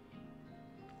usually?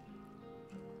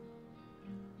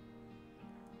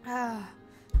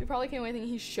 You probably can't wait thinking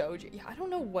he showed you. Yeah, I don't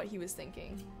know what he was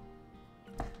thinking.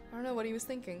 I don't know what he was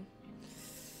thinking.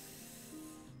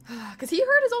 Cause he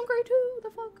heard his own grade too,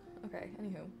 the fuck? Okay,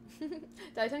 anywho. Did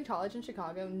I attend college in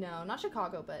Chicago? No, not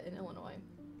Chicago, but in Illinois.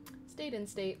 Stayed in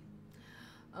state.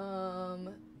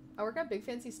 I work at Big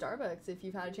Fancy Starbucks if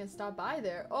you've had a chance to stop by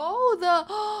there. Oh,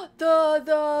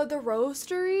 the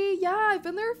roastery. Yeah, I've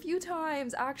been there a few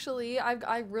times actually.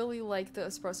 I really like the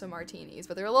espresso martinis,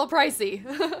 but they're a little pricey.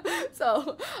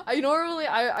 So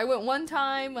I went one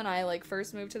time when I like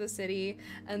first moved to the city,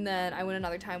 and then I went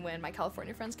another time when my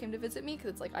California friends came to visit me because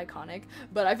it's like iconic.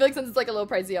 But I feel like since it's like a little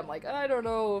pricey, I'm like, I don't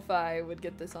know if I would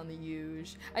get this on the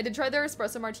huge. I did try their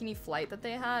espresso martini flight that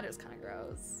they had. It was kind of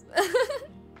gross.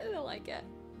 I didn't like it.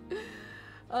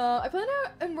 I plan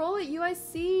to enroll at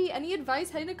UIC. Any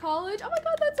advice heading to college? Oh my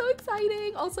god, that's so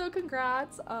exciting. Also,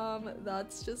 congrats.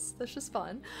 That's just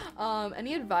fun.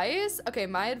 Any advice? Okay,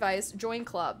 my advice, join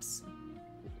clubs.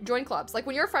 Join clubs. Like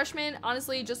when you're a freshman,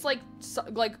 honestly, just like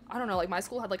I don't know, like my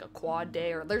school had like a quad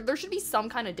day, or there should be some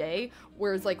kind of day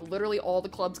where it's like literally all the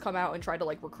clubs come out and try to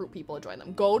like recruit people to join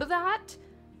them. Go to that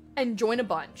and join a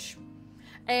bunch.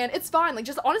 And it's fine, like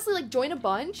just honestly like join a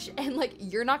bunch, and like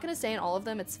you're not gonna stay in all of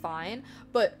them, it's fine,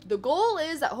 but the goal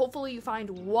is that hopefully you find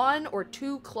 1 or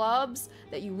 2 clubs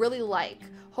that you really like,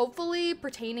 hopefully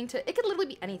pertaining to, it could literally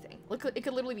be anything, it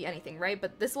could literally be anything, right?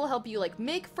 But this will help you like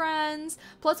make friends,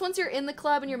 plus once you're in the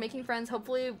club and you're making friends,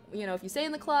 hopefully, you know, if you stay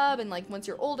in the club and like once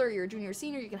you're older, you're a junior or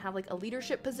senior, you can have like a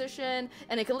leadership position,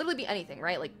 and it could literally be anything,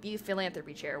 right? Like be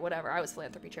philanthropy chair, whatever. I was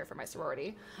philanthropy chair for my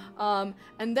sorority.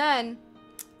 And then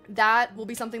that will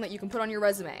be something that you can put on your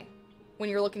resume when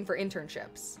you're looking for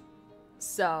internships.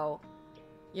 So,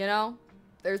 you know,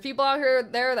 there's people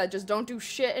out there that just don't do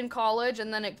shit in college,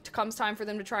 and then it comes time for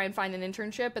them to try and find an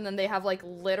internship, and then they have like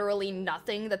literally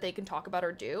nothing that they can talk about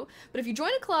or do. But if you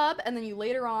join a club and then you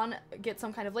later on get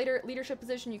some kind of leadership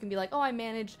position, you can be like, oh, I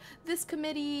managed this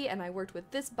committee and I worked with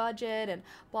this budget and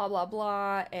blah blah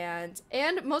blah. And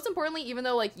most importantly, even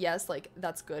though like yes, like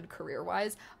that's good career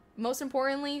wise, most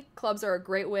importantly, clubs are a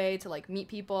great way to like meet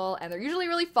people, and they're usually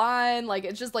really fun. Like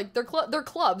it's just like they're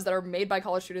clubs that are made by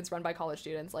college students, run by college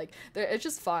students. Like it's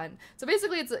just fun. So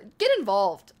basically, it's get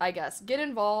involved, I guess. Get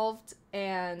involved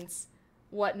and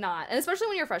whatnot, and especially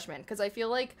when you're a freshman, because I feel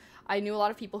like I knew a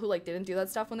lot of people who like didn't do that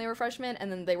stuff when they were freshmen, and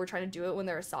then they were trying to do it when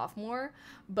they're a sophomore.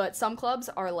 But some clubs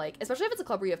are like, especially if it's a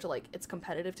club where you have to like, it's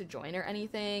competitive to join or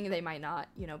anything, they might not,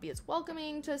 you know, be as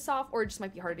welcoming to or it just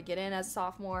might be harder to get in as a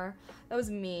sophomore. That was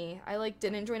me. I like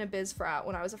didn't join a biz frat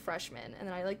when I was a freshman, and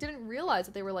then I like didn't realize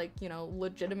that they were like, you know,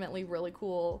 legitimately really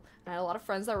cool. And I had a lot of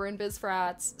friends that were in biz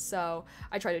frats, so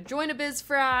I tried to join a biz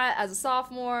frat as a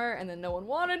sophomore, and then no one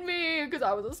wanted me because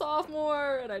I was a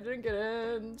sophomore and I didn't get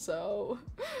in. So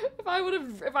if I would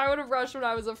have rushed when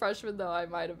I was a freshman, though, I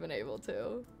might have been able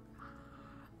to.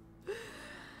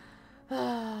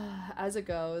 As it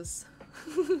goes.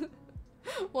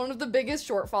 One of the biggest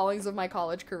shortfallings of my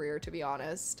college career, to be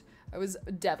honest. I was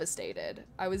devastated.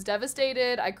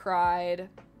 I cried.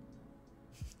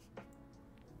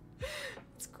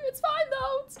 It's fine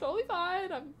though. It's totally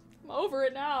fine. I'm over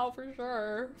it now for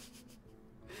sure.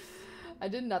 I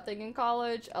did nothing in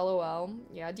college. LOL.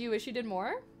 Yeah, do you wish you did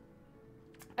more?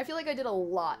 I feel like I did a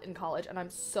lot in college, and I'm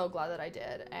so glad that I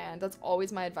did, and that's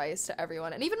always my advice to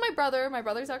everyone. And even my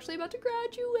brother's actually about to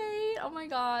graduate, oh my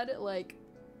god, like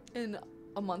in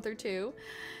a month or two,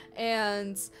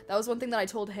 and that was one thing that I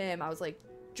told him. I was like,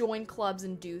 join clubs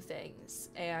and do things,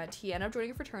 and he ended up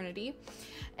joining a fraternity,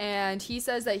 and he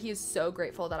says that he is so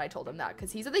grateful that I told him that,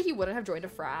 because he said that he wouldn't have joined a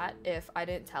frat if I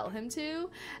didn't tell him to.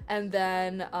 And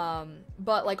then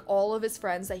but like all of his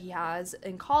friends that he has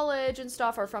in college and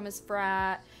stuff are from his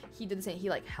frat. He did the same, he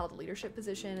like held a leadership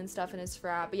position and stuff in his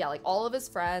frat, but yeah, like all of his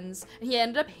friends, and he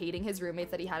ended up hating his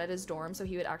roommates that he had at his dorm, so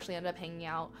he would actually end up hanging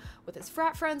out with his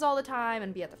frat friends all the time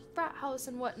and be at the frat house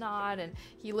and whatnot. And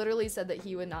he literally said that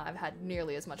he would not have had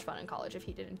nearly as much fun in college if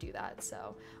he didn't do that.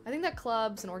 So I think that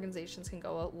clubs and organizations can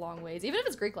go a long ways, even if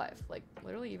it's Greek life, like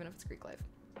literally even if it's Greek life.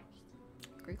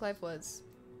 Greek life was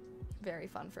very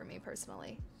fun for me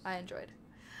personally. I enjoyed.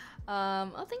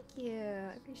 Oh, thank you.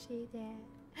 I appreciate that.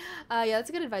 Yeah, that's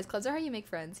a good advice. Clubs are how you make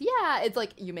friends. Yeah, it's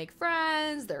like you make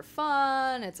friends, they're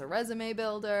fun, it's a resume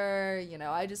builder. You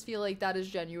know, I just feel like that is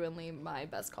genuinely my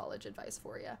best college advice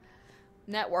for you.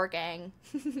 Networking.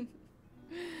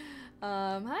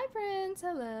 Hi Prince,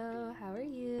 hello, how are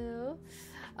you?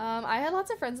 I had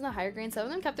lots of friends in the higher grade. Some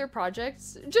of them kept their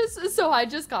projects just so I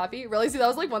just copy. Really, see, that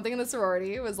was like one thing in the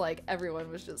sorority was like everyone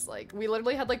was just like, we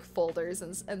literally had like folders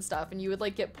and stuff, and you would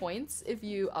like get points if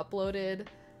you uploaded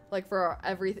like for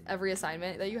every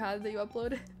assignment that you had that you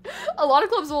uploaded. A lot of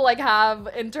clubs will like have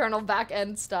internal back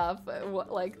end stuff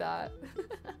like that.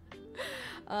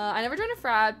 I never joined a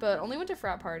frat, but only went to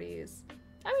frat parties.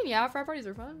 I mean, yeah, frat parties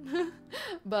are fun,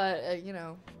 but you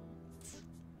know,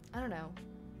 I don't know.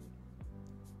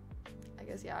 I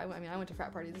guess, yeah, I mean, I went to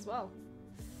frat parties as well.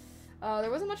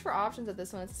 There wasn't much for options at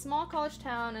this one. It's a small college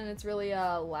town and it's really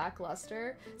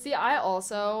lackluster. See, I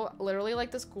also literally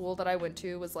like the school that I went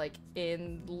to was like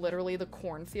in literally the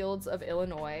cornfields of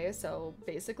Illinois. So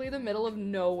basically the middle of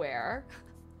nowhere.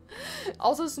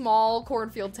 Also small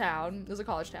cornfield town. It was a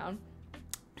college town.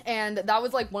 And that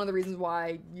was like one of the reasons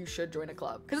why you should join a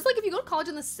club. Because it's like if you go to college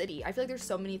in the city, I feel like there's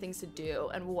so many things to do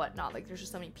and whatnot. Like there's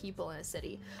just so many people in a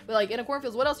city. But like in a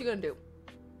cornfields, what else are you gonna do?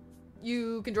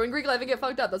 You can join Greek life and get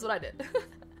fucked up. That's what I did.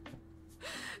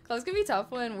 Clubs can be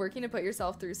tough when working to put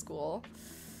yourself through school.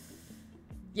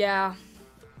 Yeah.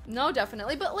 No,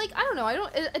 definitely. But like, I don't know.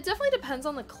 It definitely depends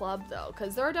on the club though.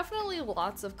 Because there are definitely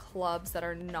lots of clubs that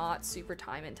are not super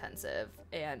time intensive.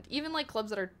 And even like clubs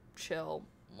that are chill.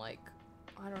 Like,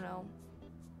 I don't know.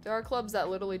 There are clubs that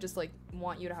literally just like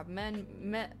want you to have men,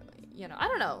 you know, I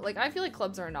don't know. Like, I feel like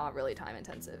clubs are not really time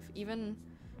intensive. Even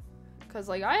because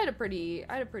like I had a pretty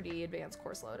advanced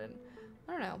course load, and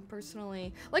I don't know,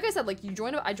 personally, like I said, like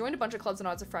I joined a bunch of clubs when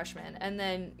I was a freshman, and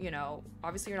then, you know,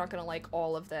 obviously you're not gonna like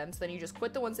all of them, so then you just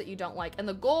quit the ones that you don't like, and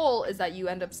the goal is that you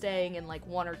end up staying in like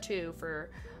one or two for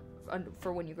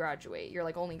when you graduate. You're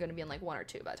like only gonna be in like one or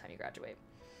two by the time you graduate.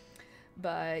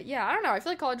 But yeah, I don't know, I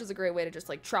feel like college is a great way to just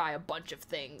like try a bunch of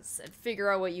things and figure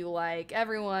out what you like.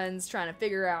 Everyone's trying to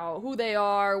figure out who they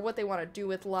are, what they want to do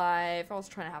with life. Everyone's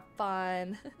trying to have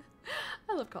fun.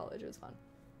 I love college, it was fun.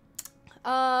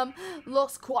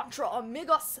 Los Cuatro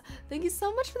Amigos, thank you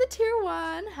so much for the tier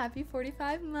 1. Happy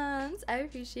 45 months. I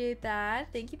appreciate that.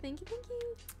 Thank you, thank you, thank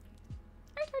you.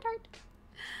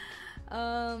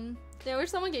 Yeah, I wish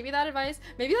someone gave me that advice.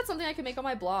 Maybe that's something I can make on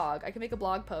my blog. I can make a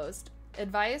blog post.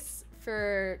 Advice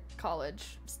for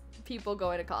college people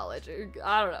going to college.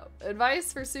 I don't know.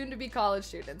 Advice for soon-to-be college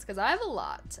students, because I have a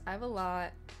lot.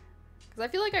 Because I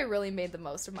feel like I really made the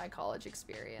most of my college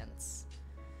experience.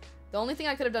 The only thing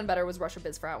I could have done better was rush a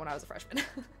biz frat when I was a freshman.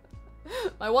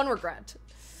 My one regret.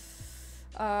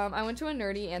 I went to a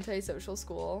nerdy antisocial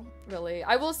school, really.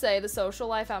 I will say the social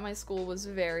life at my school was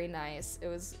very nice. It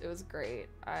was great.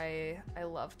 I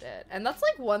loved it. And that's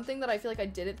like one thing that I feel like I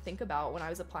didn't think about when I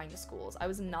was applying to schools. I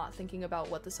was not thinking about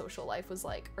what the social life was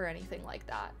like or anything like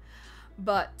that.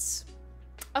 But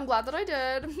I'm glad that I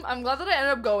did. I'm glad that I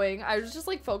ended up going. I was just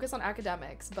like focused on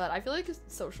academics, but I feel like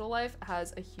social life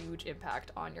has a huge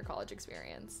impact on your college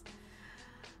experience.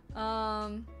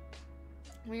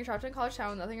 When you're trapped in a college town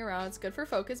with nothing around, it's good for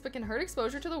focus, but can hurt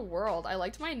exposure to the world. I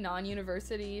liked my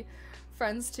non-university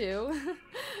friends too.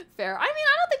 Fair. I mean,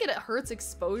 I don't think it hurts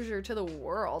exposure to the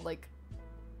world. Like,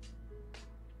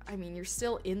 I mean, you're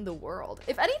still in the world.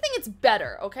 If anything, it's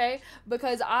better, okay?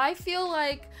 Because I feel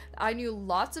like I knew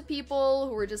lots of people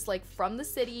who were just like from the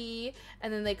city,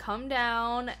 and then they come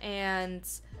down, and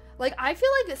like I feel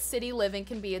like the city living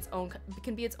can be its own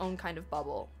kind of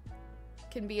bubble.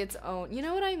 Can be its own, you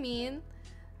know what I mean?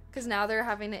 Because now they're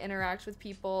having to interact with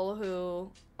people who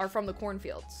are from the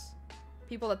cornfields.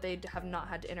 People that they have not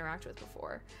had to interact with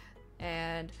before.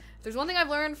 And if there's one thing I've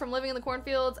learned from living in the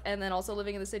cornfields and then also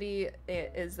living in the city,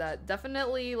 it is that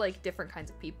definitely like different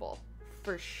kinds of people.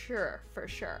 For sure, for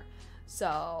sure.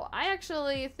 So I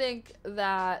actually think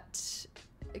that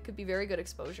it could be very good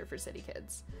exposure for city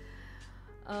kids.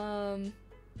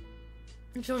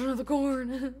 Children of the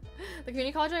Corn. The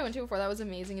community college I went to before that was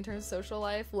amazing in terms of social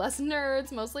life. Less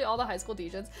nerds, mostly all the high school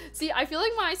degens. See, I feel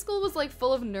like my school was like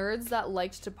full of nerds that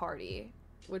liked to party,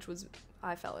 which was,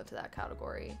 I fell into that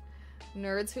category.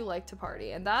 Nerds who like to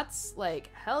party, and that's like,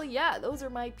 hell yeah, those are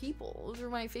my people. Those are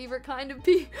my favorite kind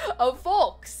of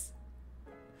folks.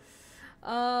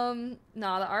 Nah,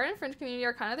 the art and fringe community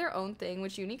are kind of their own thing,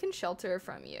 which uni can shelter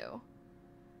from you.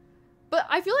 But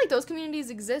I feel like those communities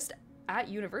exist at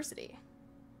university.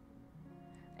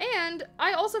 And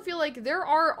I also feel like there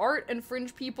are art and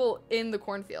fringe people in the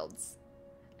cornfields.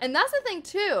 And that's the thing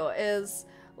too, is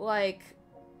like,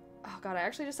 oh god, I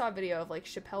actually just saw a video of like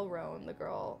Chappelle Roan, the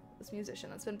girl this musician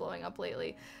that's been blowing up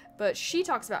lately, but she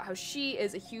talks about how she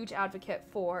is a huge advocate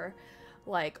for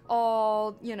like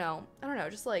all, you know, I don't know,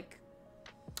 just like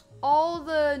all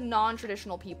the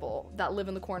non-traditional people that live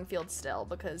in the cornfields still,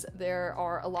 because there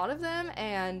are a lot of them,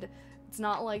 and it's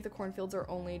not like the cornfields are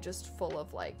only just full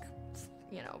of like,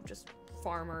 you know, just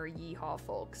farmer yeehaw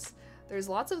folks. There's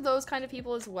lots of those kind of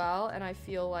people as well, and I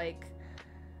feel like,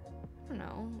 I don't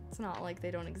know, it's not like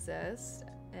they don't exist,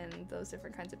 and those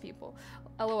different kinds of people.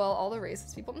 LOL, all the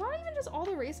racist people. Not even just all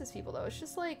the racist people though, it's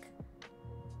just like,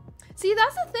 see,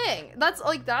 that's the thing.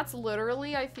 That's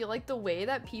literally, I feel like the way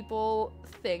that people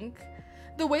think,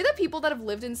 the way that people that have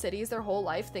lived in cities their whole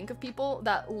life think of people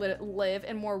that live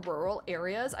in more rural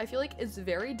areas, I feel like is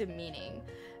very demeaning.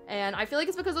 And I feel like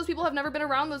it's because those people have never been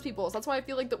around those people. So that's why I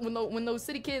feel like that when those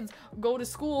city kids go to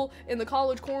school in the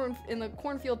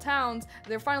cornfield towns,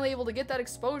 they're finally able to get that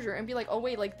exposure and be like, oh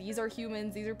wait, like these are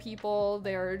humans, these are people,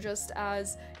 they're just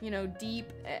as, you know,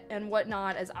 deep and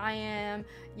whatnot as I am,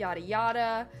 yada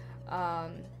yada.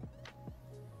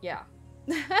 Yeah.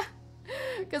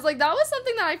 Because like that was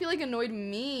something that I feel like annoyed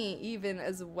me even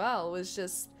as well, was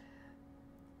just,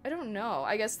 I don't know,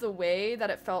 I guess the way that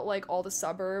it felt like all the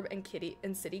suburb and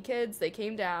city kids, they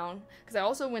came down, because I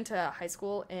also went to high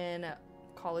school in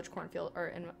college cornfield,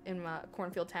 or in my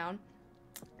cornfield town,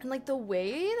 and like the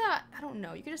way that, I don't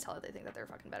know, you can just tell that they think that they're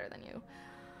fucking better than you.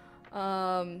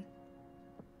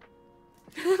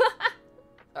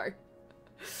 Sorry.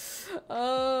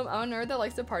 I'm a nerd that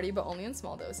likes to party, but only in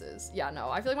small doses. Yeah, no,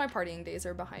 I feel like my partying days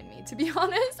are behind me, to be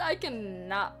honest. I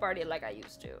cannot party like I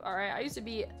used to, alright? I used to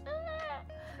be,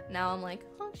 now I'm like,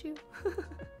 aren't you?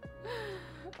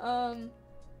 I'm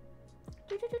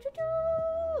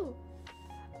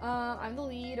the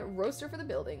lead roaster for the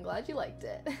building. Glad you liked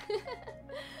it.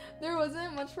 There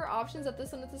wasn't much for options at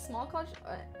this one. It's a small college.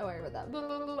 Oh, I read that.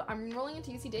 I'm enrolling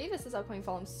into UC Davis this upcoming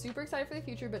fall. I'm super excited for the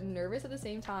future, but nervous at the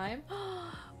same time.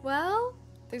 Well,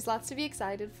 there's lots to be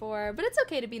excited for, but it's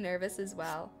okay to be nervous as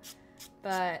well.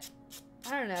 But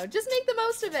I don't know. Just make the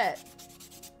most of it.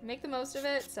 Make the most of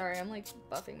it. Sorry, I'm like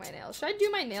buffing my nails. Should I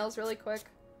do my nails really quick?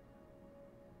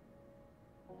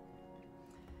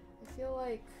 I feel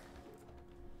like,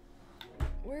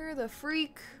 where the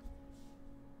freak?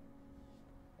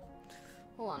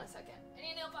 Hold on a second. I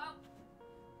need a nail file.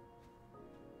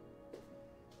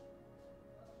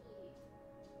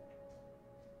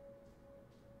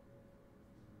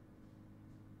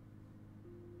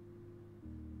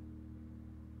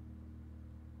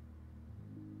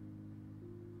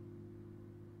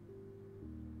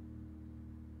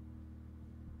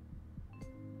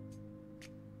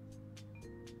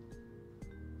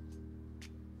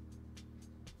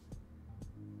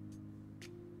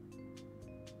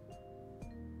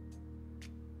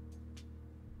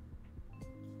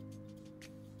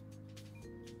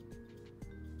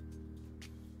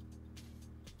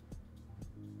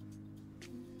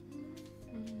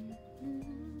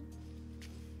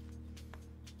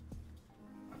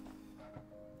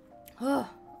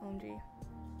 OMG.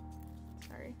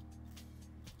 Sorry.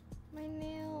 My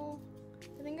nail.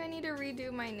 I think I need to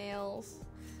redo my nails.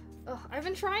 Ugh, I've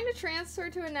been trying to transfer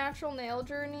to a natural nail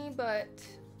journey, but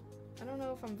I don't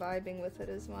know if I'm vibing with it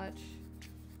as much.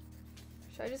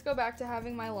 Should I just go back to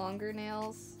having my longer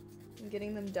nails and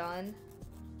getting them done?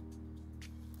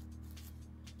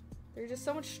 They're just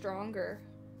so much stronger.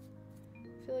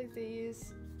 I feel like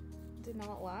these did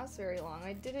not last very long.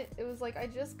 I didn't, it was like I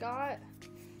just got,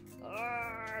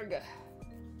 argh.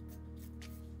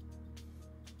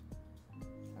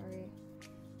 Sorry.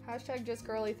 Hashtag just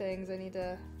girly things. I need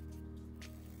to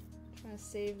try to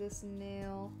save this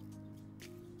nail.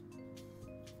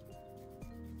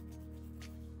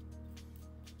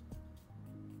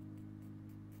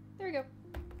 There we go.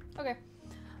 Okay.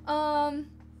 I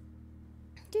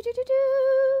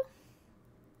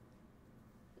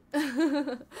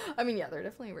mean, yeah, there are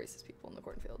definitely racist people in the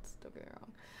cornfields. Don't get me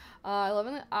wrong. I live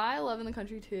in the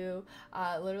country too.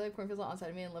 Literally, cornfields on the side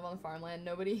of me and live on the farmland.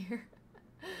 Nobody here.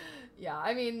 Yeah,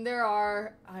 I mean, there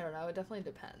are. I don't know. It definitely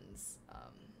depends.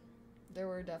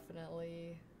 There's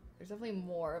definitely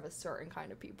more of a certain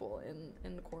kind of people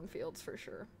in the cornfields for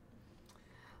sure.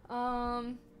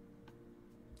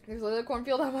 There's literally a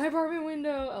cornfield out my apartment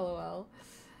window. LOL.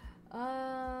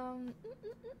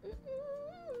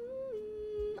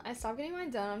 I stopped getting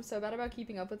mine done. I'm so bad about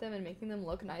keeping up with them and making them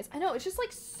look nice. I know, it's just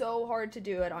like so hard to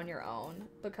do it on your own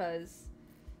because,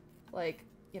 like,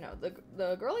 you know, the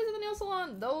girlies at the nail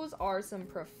salon, those are some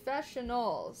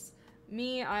professionals.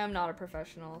 Me, I am not a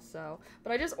professional, so.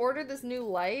 But I just ordered this new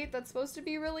light that's supposed to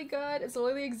be really good. It's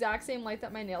literally the exact same light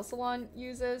that my nail salon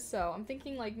uses, so I'm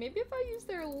thinking, like, maybe if I use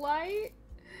their light,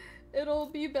 it'll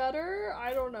be better.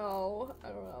 I don't know. I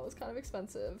don't know. It's kind of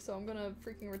expensive, so I'm gonna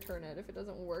freaking return it if it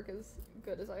doesn't work as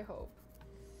good as I hope.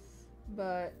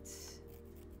 But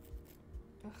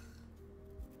ugh.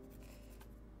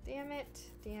 Damn it,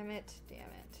 damn it, damn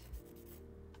it.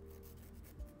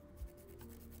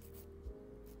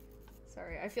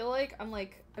 Sorry, I feel like I'm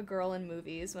like a girl in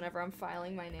movies whenever I'm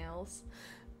filing my nails.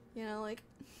 You know, like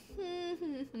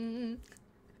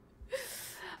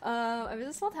I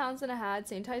visit small towns and I had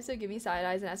same types that give me side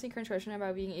eyes and ask me cringe question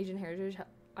about being Asian heritage.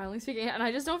 I only speak and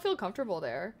I just don't feel comfortable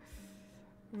there.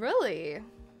 Really?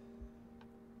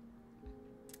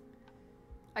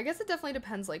 I guess it definitely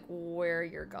depends like where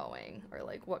you're going or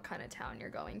like what kind of town you're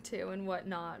going to and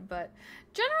whatnot. But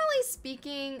generally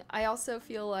speaking, I also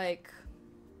feel like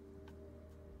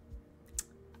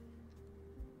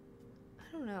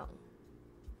I don't know.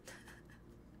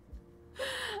 I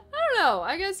don't know.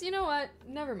 I guess, you know what?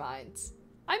 Never mind.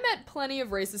 I met plenty of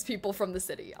racist people from the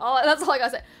city. That's all I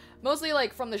gotta say. Mostly,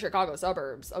 like, from the Chicago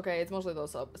suburbs, okay? It's mostly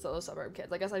those suburb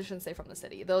kids. I guess I shouldn't say from the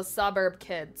city. Those suburb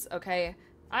kids, okay?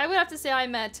 I would have to say I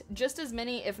met just as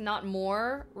many, if not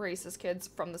more, racist kids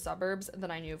from the suburbs than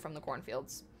I knew from the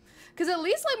cornfields. Because at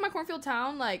least, like, my cornfield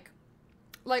town, like,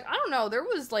 I don't know, there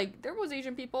was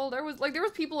Asian people, there was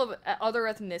people of other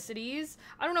ethnicities.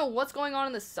 I don't know what's going on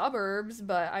in the suburbs,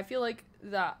 but I feel like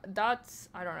that's,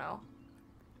 I don't know.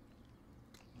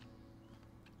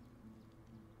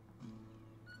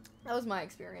 That was my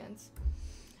experience.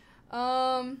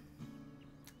 I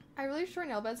really short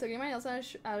nail beds, so getting my nails at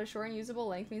a short and usable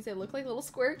length means they look like little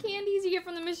square candies you get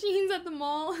from the machines at the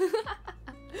mall.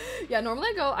 Yeah, normally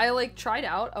I like tried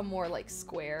out a more like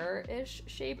square-ish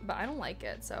shape, but I don't like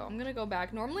it, so I'm gonna go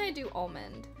back. Normally I do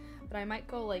almond, but I might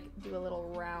go like do a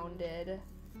little rounded,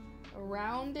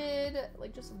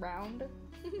 like just round.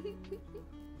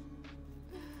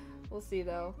 We'll see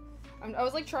though. I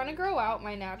was like trying to grow out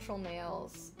my natural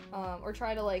nails, or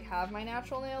try to like have my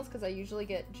natural nails because I usually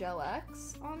get Gel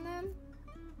X on them,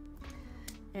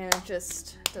 and it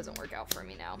just doesn't work out for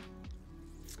me now.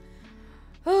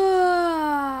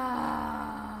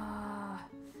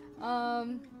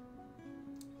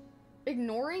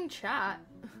 Ignoring chat.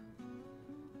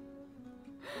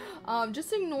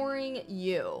 Just ignoring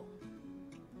you,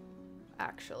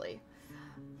 actually.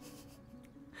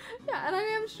 Yeah, and I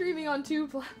am streaming on 2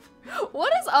 platforms.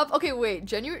 What is up? Okay, wait,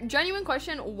 genuine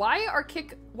question. Why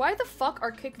the fuck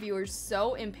are Kick viewers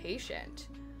so impatient?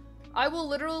 I will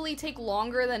literally take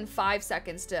longer than 5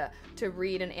 seconds to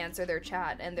read and answer their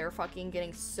chat, and they're fucking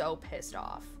getting so pissed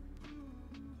off.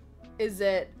 Is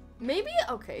it, maybe,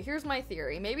 okay, here's my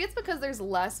theory. Maybe it's because there's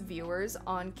less viewers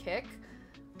on Kick,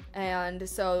 and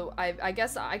so I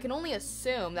guess I can only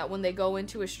assume that when they go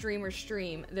into a streamer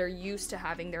stream, they're used to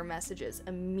having their messages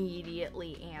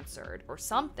immediately answered or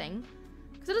something,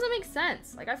 because it doesn't make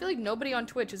sense. Like, I feel like nobody on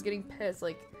Twitch is getting pissed,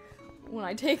 like, when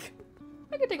I could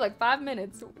take like 5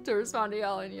 minutes to respond to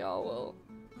y'all, and y'all will,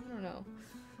 I don't know.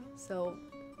 So,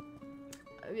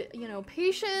 you know,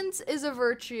 patience is a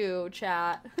virtue,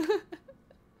 chat.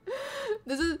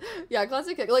 This is, yeah,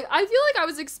 classic Kick. Like, I feel like I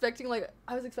was expecting,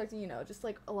 you know, just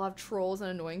like a lot of trolls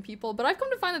and annoying people, but I've come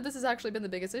to find that this has actually been the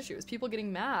biggest issue, is people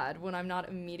getting mad when I'm not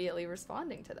immediately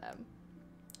responding to them.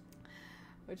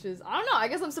 Which is, I don't know, I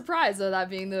guess I'm surprised at that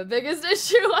being the biggest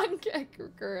issue on Kick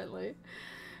currently.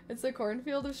 It's the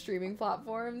cornfield of streaming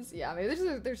platforms. Yeah, maybe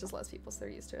there's just less people, so they're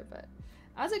used to it, but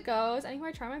as it goes, anyway,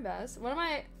 I try my best. What am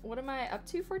I up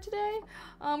to for today?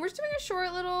 We're just doing a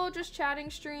short little just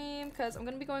chatting stream, because I'm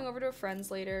going to be going over to a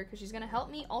friend's later, because she's going to help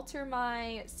me alter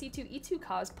my C2E2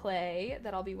 cosplay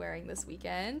that I'll be wearing this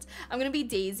weekend. I'm going to be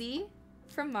Daisy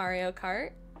from Mario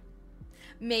Kart.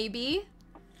 Maybe.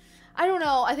 I don't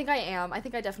know. I think I am. I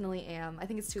think I definitely am. I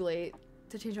think it's too late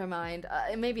to change my mind.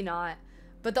 Maybe not.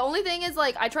 But the only thing is,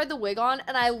 like, I tried the wig on,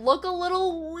 and I look a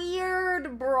little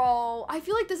weird, bro. I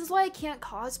feel like this is why I can't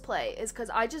cosplay, is because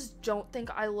I just don't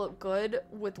think I look good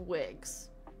with wigs.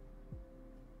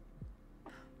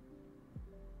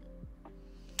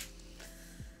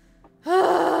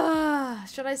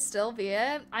 Should I still be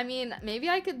it? I mean, maybe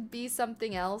I could be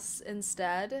something else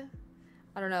instead.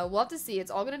 I don't know. We'll have to see. It's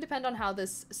all going to depend on how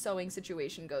this sewing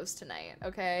situation goes tonight,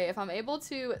 okay? If I'm able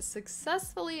to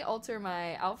successfully alter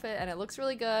my outfit and it looks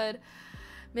really good,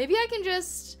 maybe I can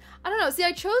just, I don't know. See,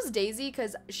 I chose Daisy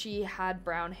because she had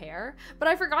brown hair, but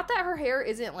I forgot that her hair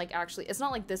isn't like actually, it's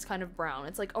not like this kind of brown.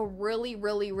 It's like a really,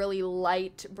 really, really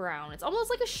light brown. It's almost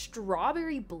like a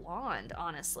strawberry blonde,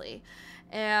 honestly.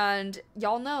 And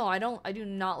y'all know I do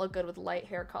not look good with light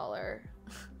hair color.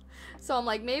 So I'm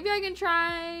like, maybe I can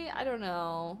try, I don't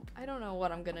know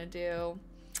what I'm gonna do.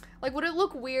 Like, would it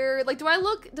look weird? Like,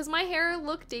 does my hair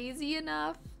look Daisy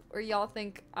enough? Or y'all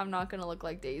think I'm not gonna look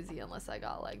like Daisy unless I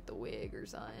got like the wig or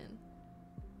something?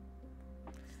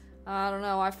 I don't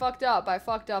know. I fucked up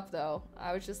though.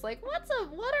 I was just like, what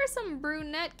are some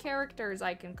brunette characters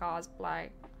I can cosplay?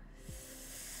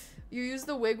 You use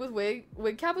the wig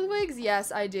cap with wigs?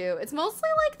 Yes, I do. It's mostly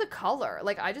like the color.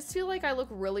 Like I just feel like I look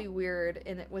really weird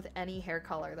in it with any hair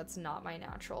color that's not my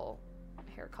natural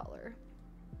hair color.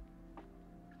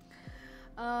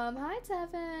 Hi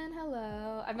Tevin,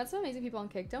 hello. I've met some amazing people on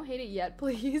Kick. Don't hate it yet,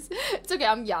 please. It's okay.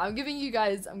 I'm giving you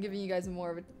guys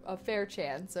more of a fair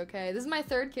chance. Okay, this is my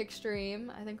 3rd Kick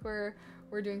stream. I think we're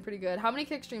doing pretty good. How many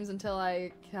Kick streams until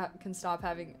I can stop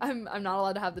having? I'm not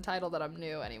allowed to have the title that I'm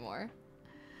new anymore.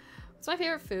 What's my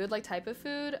favorite food? Like type of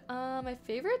food? My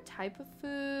favorite type of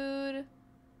food.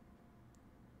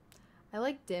 I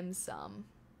like dim sum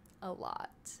a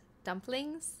lot.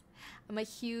 Dumplings. I'm a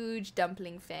huge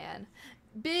dumpling fan.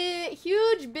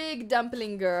 Huge big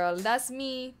dumpling girl. That's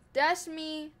me. That's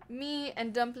me. Me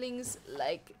and dumplings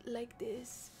like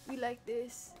this. We like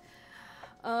this.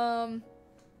 I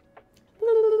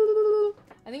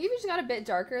think if you just got a bit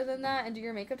darker than that and do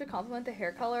your makeup to complement the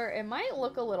hair color, it might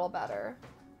look a little better.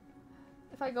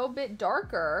 If I go a bit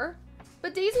darker.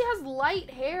 But Daisy has light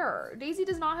hair. Daisy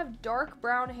does not have dark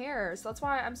brown hair, so that's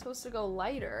why I'm supposed to go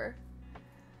lighter.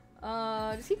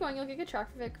 Just keep going, you'll get good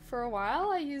traffic for a while.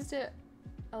 I used it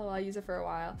for a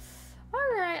while.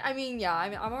 Alright, I mean, yeah,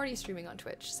 I'm already streaming on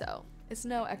Twitch, so it's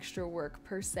no extra work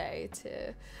per se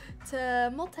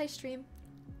to multi-stream.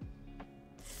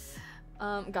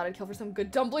 Gotta kill for some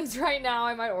good dumplings right now.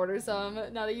 I might order some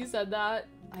now that you said that.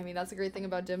 I mean, that's a great thing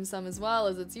about dim sum as well,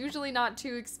 is it's usually not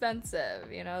too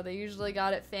expensive. You know, they usually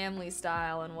got it family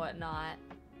style and whatnot.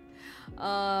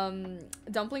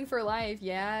 Dumpling for life.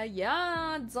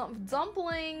 Yeah.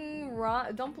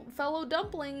 Fellow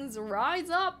dumplings, rise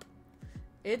up.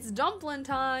 It's dumpling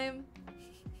time.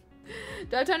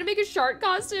 Do I have time to make a shark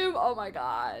costume? Oh my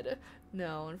god.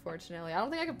 No, unfortunately. I don't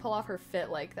think I could pull off her fit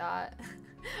like that.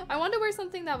 I wanted to wear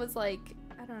something that was like,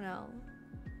 I don't know,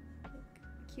 like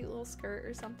a cute little skirt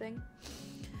or something.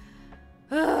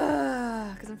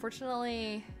 Because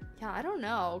unfortunately, yeah, I don't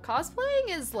know. Cosplaying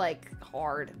is like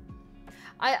hard.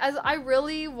 I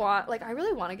really want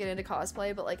to get into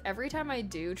cosplay, but like every time I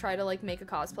do try to like make a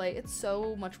cosplay, it's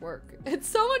so much work. It's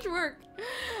so much work.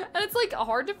 And it's like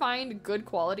hard to find good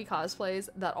quality cosplays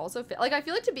that also fit. Like I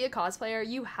feel like to be a cosplayer,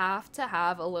 you have to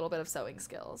have a little bit of sewing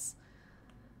skills.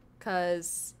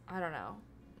 Cause I don't know.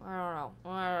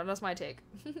 That's my take.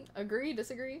 Agree,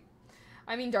 disagree?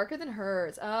 I mean, darker than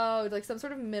hers. Oh, like some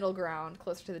sort of middle ground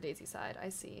closer to the Daisy side. I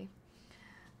see.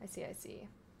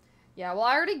 Yeah, well,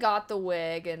 I already got the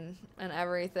wig and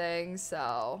everything,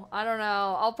 so I don't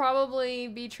know. I'll probably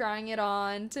be trying it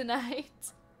on tonight.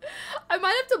 I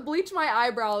might have to bleach my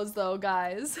eyebrows, though,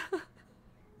 guys.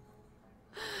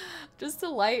 Just to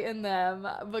lighten them,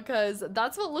 because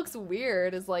that's what looks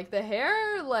weird, is like the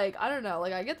hair, like, I don't know,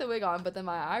 like I get the wig on, but then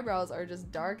my eyebrows are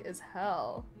just dark as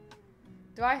hell.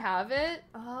 Do I have it?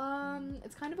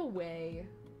 It's kind of a way.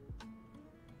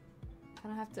 I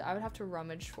would have to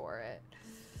rummage for it.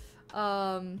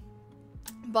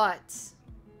 But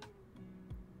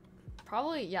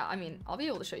probably, yeah, I mean, I'll be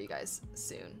able to show you guys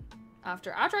soon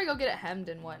after I go get it hemmed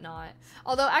and whatnot.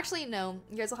 Although actually, no,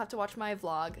 you guys will have to watch my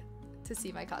vlog to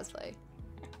see my cosplay.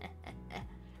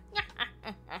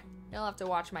 You'll have to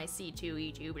watch my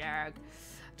C2E2 vlog.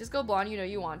 Just go blonde, you know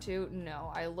you want to.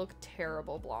 No, I look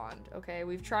terrible blonde, okay?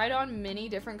 We've tried on many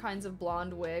different kinds of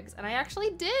blonde wigs, and I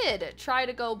actually did try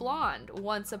to go blonde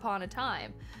once upon a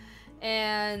time.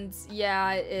 And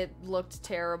yeah, it looked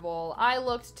terrible. I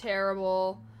looked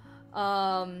terrible.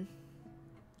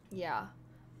 Yeah.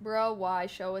 Bro, why?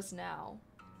 Show us now.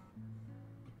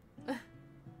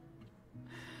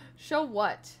 Show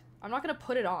what? I'm not gonna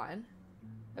put it on.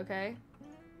 Okay?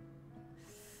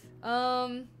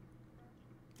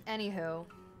 Anywho.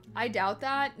 I doubt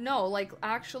that. No, like,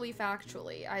 actually,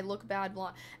 factually, I look bad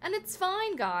blonde. And it's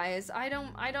fine, guys.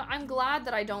 I'm glad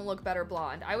that I don't look better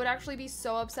blonde. I would actually be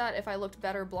so upset if I looked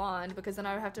better blonde, because then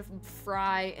I would have to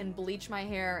fry and bleach my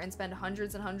hair and spend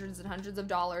hundreds and hundreds and hundreds of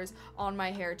dollars on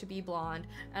my hair to be blonde.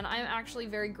 And I'm actually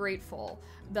very grateful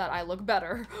that I look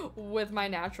better with my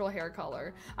natural hair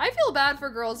color. I feel bad for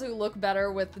girls who look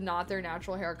better with not their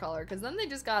natural hair color, because then they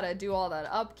just gotta do all that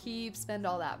upkeep, spend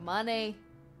all that money.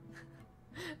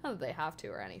 Not that they have to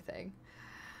or anything.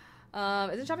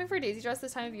 Isn't shopping for a Daisy dress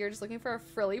this time of year, just looking for a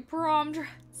frilly prom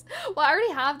dress? Well, I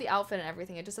already have the outfit and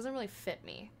everything. It just doesn't really fit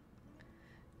me.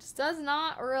 Just does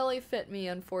not really fit me,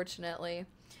 unfortunately.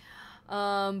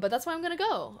 But that's why I'm gonna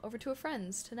go over to a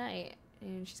friend's tonight,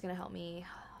 and she's gonna help me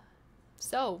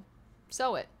sew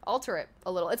sew it, alter it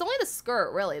a little. It's only the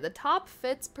skirt, really. The top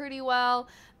fits pretty well.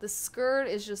 The skirt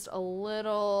is just a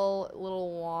little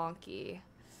wonky.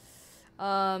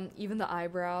 Even the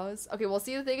eyebrows. Okay, well,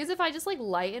 see, the thing is, if I just, like,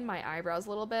 lighten my eyebrows a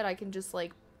little bit, I can just,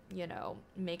 like, you know,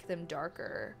 make them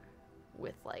darker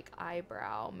with, like,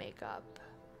 eyebrow makeup.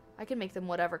 I can make them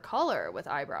whatever color with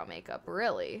eyebrow makeup,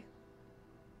 really.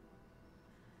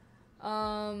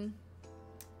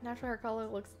 Natural hair color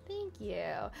looks, thank you.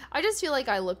 I just feel like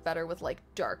I look better with, like,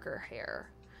 darker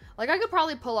hair. Like, I could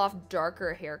probably pull off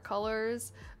darker hair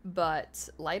colors, but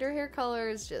lighter hair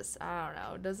colors just, I don't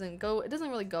know, it doesn't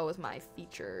really go with my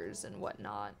features and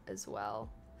whatnot as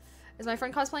well. Is my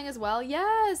friend cosplaying as well?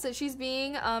 Yes, she's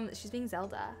being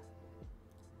Zelda.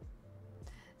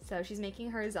 So she's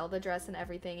making her Zelda dress and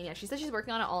everything, and yeah, she said she's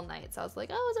working on it all night, so I was like,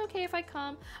 oh, it's okay if I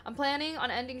come. I'm planning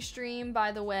on ending stream,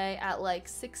 by the way, at like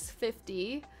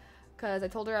 6:50, because I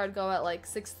told her I would go at like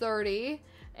 6:30,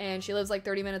 and she lives like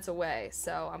 30 minutes away,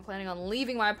 so I'm planning on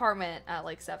leaving my apartment at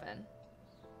like 7.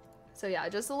 So yeah,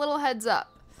 just a little heads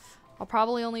up. I'll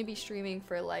probably only be streaming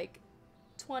for like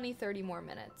 20-30 more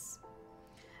minutes.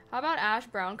 How about ash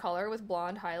brown color with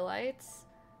blonde highlights?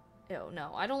 Ew,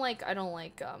 no, I don't like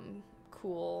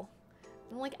cool.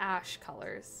 I don't like ash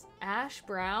colors. Ash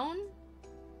brown?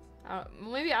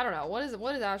 Maybe, I don't know. What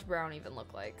does ash brown even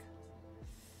look like?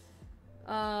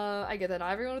 I get that.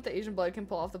 Not everyone with the Asian blood can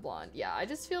pull off the blonde. Yeah, I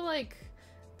just feel like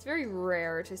it's very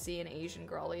rare to see an Asian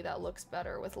girly that looks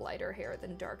better with lighter hair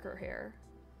than darker hair.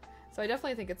 So I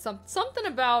definitely think it's something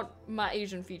about my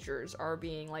Asian features are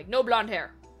being like, no blonde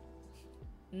hair.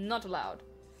 Not allowed.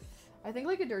 I think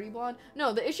like a dirty blonde.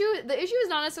 No, the issue is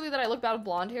not necessarily that I look bad with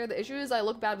blonde hair. The issue is I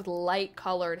look bad with light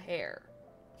colored hair.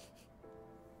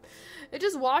 It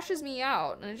just washes me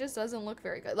out and it just doesn't look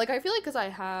very good. Like, I feel like because I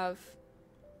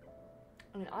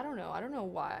mean, I don't know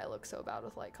why I look so bad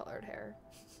with light colored hair.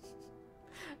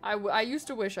 I used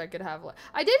to wish I could have,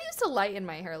 I did used to lighten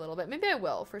my hair a little bit. Maybe I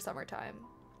will for summertime.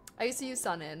 I used to use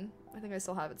Sun In. I think I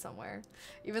still have it somewhere.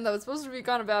 Even though it's supposed to be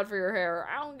kind of bad for your hair.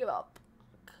 I don't give up.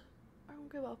 I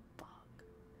don't give a fuck.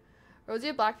 Rosie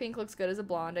at Blackpink looks good as a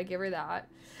blonde. I give her that.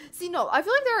 See, no, I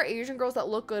feel like there are Asian girls that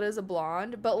look good as a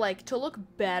blonde, but like to look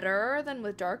better than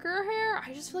with darker hair,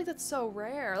 I just feel like that's so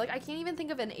rare. Like, I can't even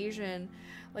think of an Asian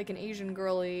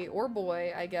girly or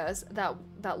boy, I guess,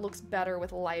 that looks better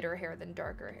with lighter hair than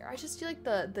darker hair. I just feel like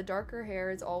the darker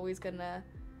hair is always gonna,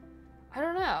 I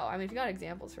don't know. I mean, if you got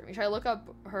examples for me, should I look up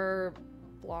her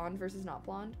blonde versus not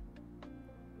blonde?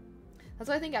 That's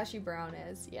what I think Ashy Brown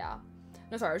is. Yeah.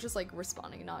 No, sorry, I was just like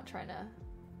responding, not trying to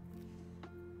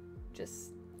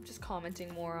just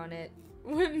commenting more on it.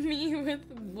 With me with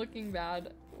looking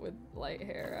bad with light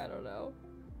hair, I don't know.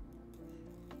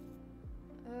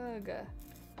 Ugh.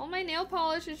 All my nail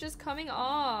polish is just coming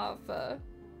off. I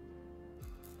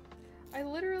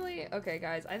literally, okay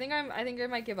guys, I think I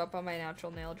might give up on my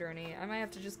natural nail journey. I might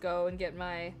have to just go and get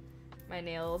my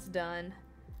nails done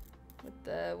with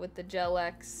the Gel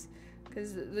X.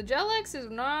 Because the Gel X is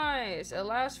nice. It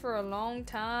lasts for a long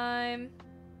time.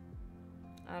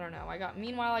 I don't know.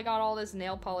 Meanwhile, I got all this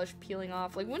nail polish peeling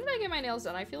off. Like, when did I get my nails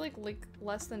done? I feel like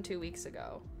less than 2 weeks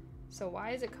ago. So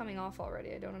why is it coming off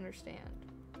already? I don't understand.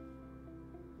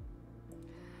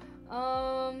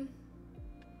 Are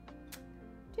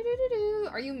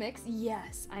you mixed?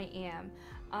 Yes, I am.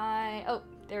 Oh,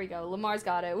 there we go. Lamar's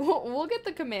got it. We'll get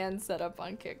the command set up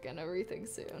on Kik and everything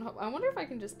soon. I wonder if I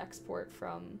can just export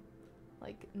from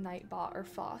like Nightbot or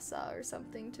Fossa or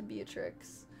something to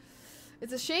Beatrix.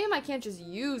 It's a shame I can't just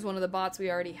use one of the bots we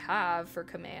already have for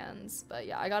commands, but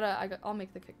yeah, I'll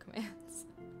make the Kik commands.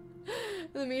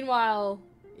 In the meanwhile,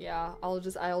 yeah, I'll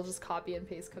just copy and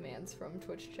paste commands from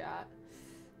Twitch chat.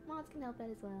 Mods can help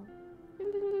that as well.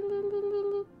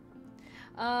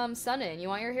 Sun In, you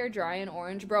want your hair dry and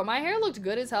orange? Bro, my hair looked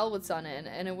good as hell with Sun In,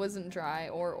 and it wasn't dry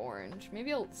or orange.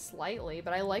 Maybe slightly,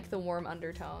 but I like the warm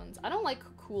undertones. I don't like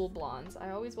cool blondes. I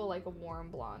always will like a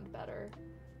warm blonde better.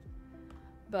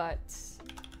 But,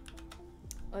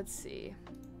 let's see.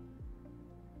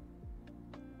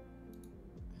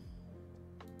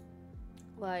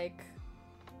 Like,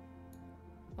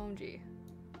 OMG.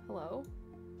 Hello?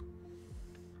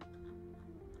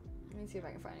 Let me see if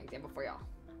I can find an example for y'all.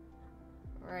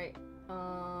 Right.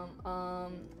 I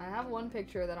have one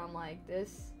picture that I'm like,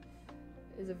 this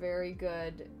is a very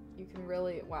good, you can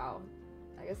really, wow.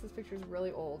 I guess this picture is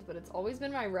really old, but it's always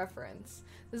been my reference.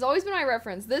 This has always been my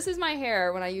reference. This is my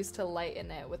hair when I used to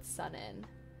lighten it with Sun In.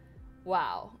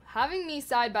 Wow. Having me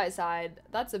side by side,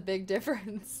 that's a big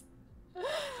difference.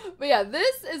 But yeah,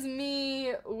 this is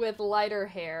me with lighter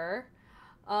hair.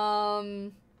 I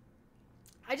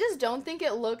just don't think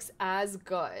it looks as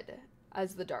good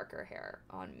as the darker hair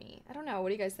on me. I don't know. What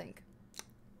do you guys think?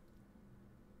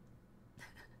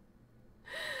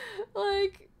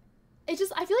 Like, it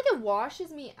just, I feel like it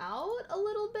washes me out a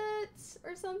little bit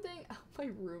or something. Oh, my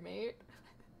roommate.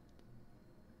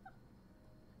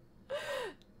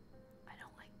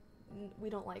 We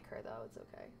don't like her though, it's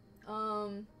okay.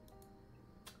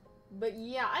 But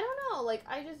yeah, I don't know, like,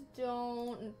 I just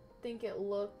don't think it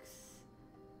looks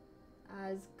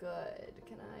as good.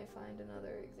 Can I find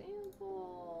another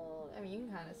example? I mean, you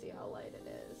can kind of see how light it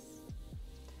is.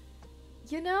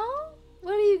 You know?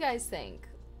 What do you guys think?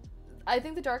 I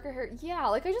think the darker hair, yeah,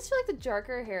 like, I just feel like the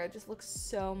darker hair just looks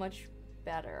so much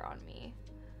better on me.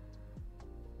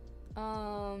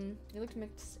 You looked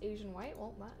mixed Asian white?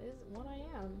 Well, that is what I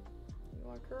am. You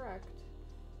are correct.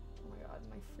 Oh my god,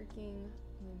 my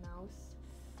mouse.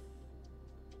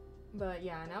 But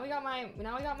yeah, now we got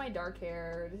my dark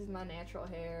hair. This is my natural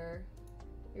hair.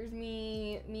 Here's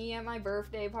me at my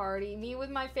birthday party. Me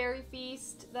with my fairy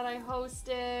feast that I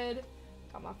hosted.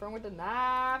 Got my friend with the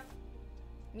knife.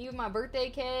 Me with my birthday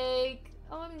cake.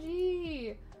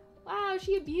 OMG. Wow,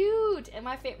 she a beaut. And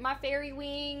my fairy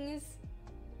wings.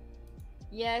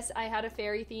 Yes, I had a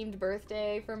fairy themed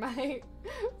birthday for my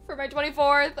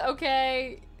 24th.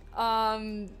 Okay.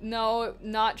 No,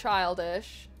 not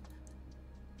childish.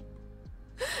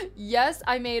 Yes,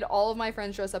 I made all of my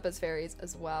friends dress up as fairies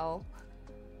as well.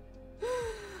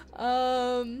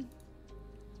 Okay.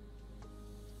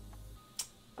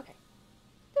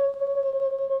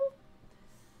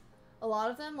 A lot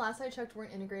of them, last I checked,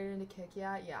 weren't integrated into Kik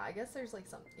yet. Yeah, I guess there's like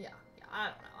some, yeah,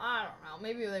 I don't know.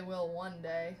 Maybe they will one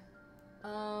day.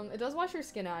 It does wash your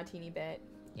skin out a teeny bit.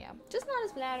 Yeah, just not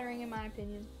as flattering in my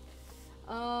opinion.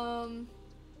 I'm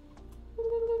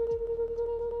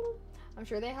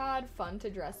sure they had fun to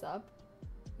dress up.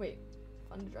 Wait,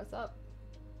 fun to dress up?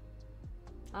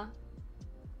 Huh?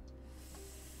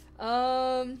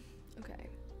 Okay.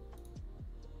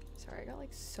 Sorry, I got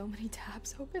like so many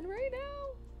tabs open right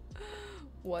now.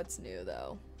 What's new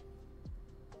though?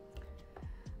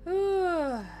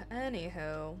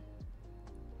 Anywho.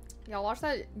 Y'all watch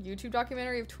that YouTube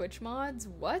documentary of Twitch mods?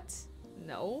 What?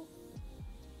 No.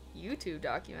 YouTube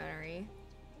documentary.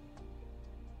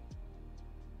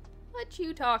 What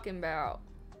you talking about?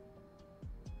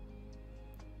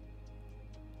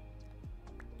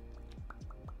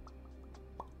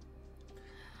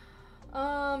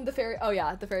 The fairy, oh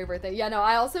yeah, the fairy birthday. Yeah, no,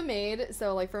 I also made,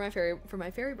 so like for my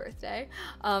fairy birthday,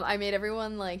 I made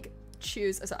everyone like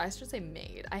choose, so I should say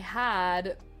made. I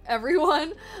had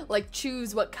everyone like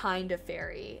choose what kind of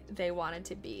fairy they wanted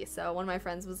to be. So one of my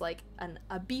friends was like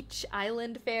a beach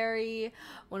island fairy.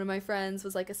 One of my friends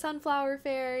was like a sunflower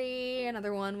fairy.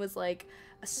 Another one was like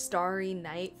a starry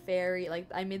night fairy. Like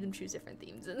I made them choose different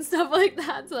themes and stuff like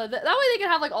that, so that way they could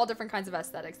have like all different kinds of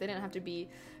aesthetics. They didn't have to be,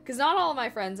 because not all of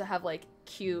my friends have like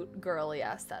cute girly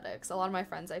aesthetics. A lot of my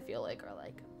friends I feel like are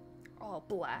like all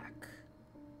black.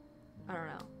 I don't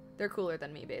know, they're cooler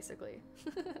than me basically.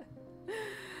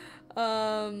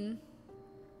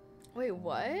 Wait,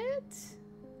 what?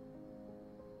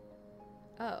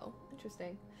 Oh,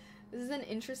 interesting. This is an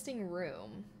interesting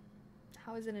room.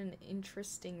 How is it an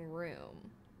interesting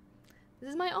room? This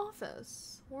is my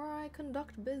office, where I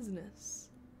conduct business.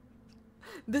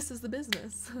 This is the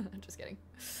business. I'm just kidding.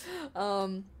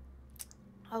 Oh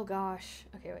gosh.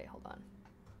 Okay, wait, hold on.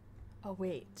 Oh,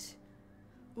 wait.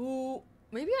 Ooh,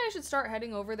 maybe I should start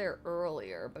heading over there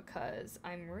earlier, because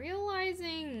I'm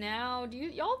realizing now, do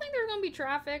y'all think there's gonna be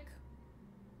traffic?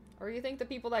 Or do you think the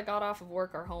people that got off of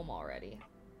work are home already?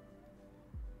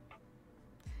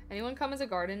 Anyone come as a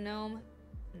garden gnome?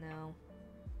 No.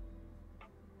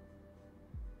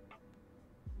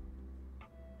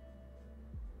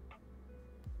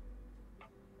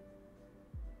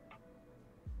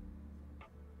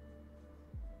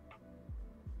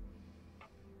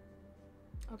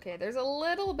 Okay, there's a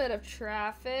little bit of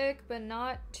traffic, but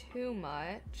not too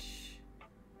much.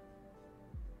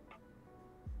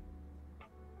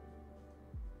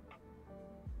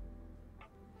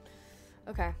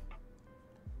 Okay.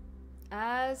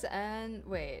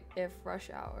 Wait, if rush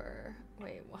hour.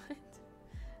 Wait, what?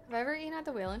 Have I ever eaten at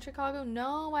the Whale in Chicago?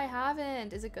 No, I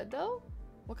haven't. Is it good though?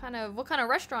 What kind of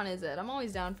restaurant is it? I'm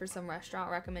always down for some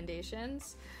restaurant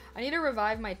recommendations. I need to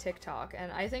revive my TikTok,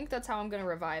 and I think that's how I'm gonna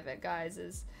revive it, guys,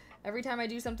 is every time I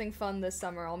do something fun this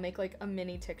summer, I'll make like a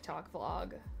mini TikTok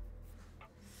vlog.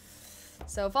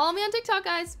 So follow me on TikTok,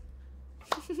 guys.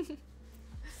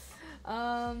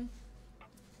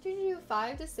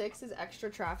 5 to 6 is extra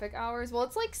traffic hours. Well,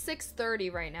 it's like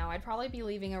 6:30 right now. I'd probably be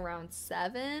leaving around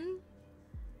 7,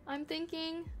 I'm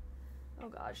thinking. Oh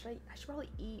gosh, I should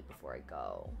probably eat before I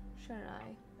go, shouldn't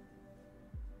I?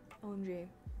 OMG.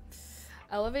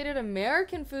 Elevated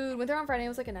American food. Went there on Friday. It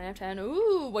was like a 9 out of 10.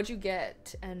 Ooh, what'd you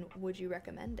get? And would you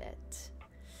recommend it?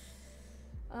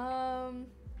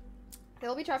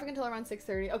 There'll be traffic until around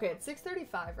 6:30. Okay, it's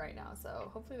 6:35 right now,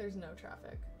 so hopefully there's no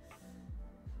traffic.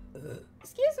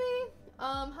 Excuse me.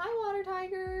 Hi, Water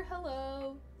Tiger.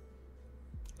 Hello.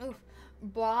 Oof.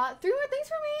 Bought 3 more things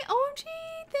for me. OMG.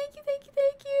 Thank you, thank you,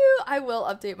 thank you. I will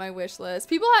update my wish list.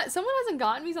 Someone hasn't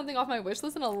gotten me something off my wish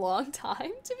list in a long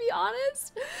time, to be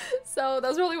honest. So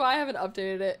that's really why I haven't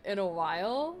updated it in a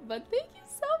while. But thank you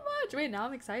so much. Wait, now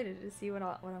I'm excited to see what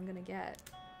I'm gonna get.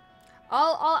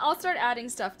 I'll start adding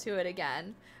stuff to it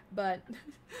again, but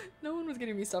no one was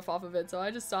getting me stuff off of it, so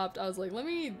I just stopped. I was like, let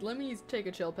me take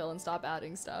a chill pill and stop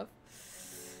adding stuff.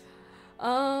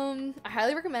 I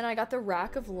highly recommend. I got the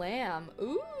rack of lamb.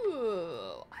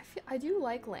 Ooh, I do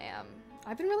like lamb.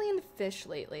 I've been really into fish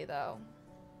lately, though.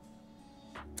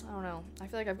 I don't know. I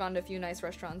feel like I've gone to a few nice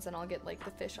restaurants and I'll get like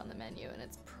the fish on the menu, and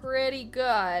it's pretty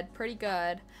good. Pretty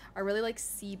good. I really like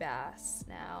sea bass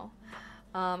now.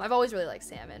 I've always really liked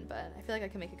salmon, but I feel like I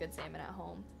can make a good salmon at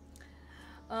home.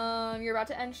 You're about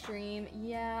to end stream.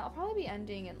 Yeah, I'll probably be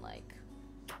ending in like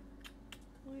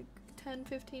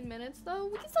 10-15 minutes though.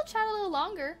 We can still chat a little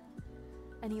longer.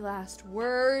 Any last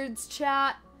words,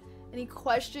 chat? Any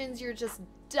questions you're just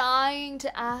dying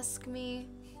to ask me?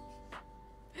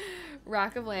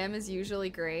 Rack of lamb is usually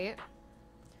great.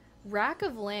 Rack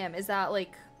of lamb, is that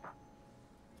like,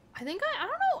 I don't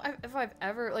know if I've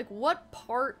ever, like, what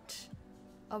part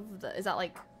of is that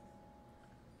like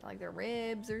their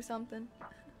ribs or something?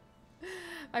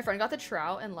 My friend got the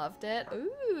trout and loved it.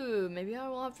 Ooh, maybe I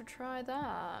will have to try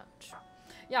that.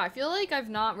 Yeah, I feel like I've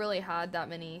not really had that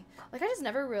many, like I just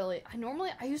never really,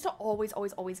 I used to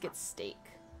always get steak.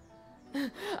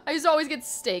 I used to always get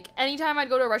steak. Anytime I'd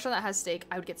go to a restaurant that has steak,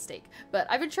 I would get steak. But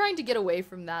I've been trying to get away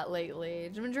from that lately.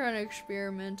 I've been trying to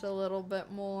experiment a little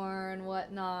bit more and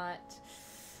whatnot.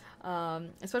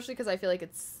 Especially because I feel like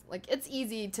it's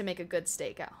easy to make a good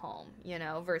steak at home, you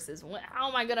know, versus how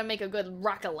am I gonna make a good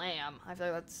rack of lamb? I feel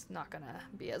like that's not gonna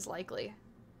be as likely.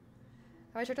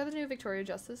 Have I checked out the new Victoria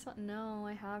Justice song? No,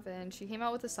 I haven't. She came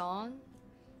out with a song.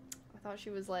 I thought she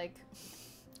was like,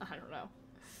 I don't know.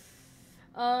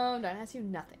 Don't ask you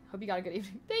nothing. Hope you got a good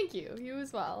evening. Thank you. You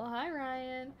as well. Hi,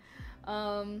 Ryan.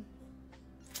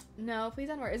 No, please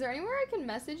don't worry. Is there anywhere I can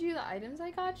message you the items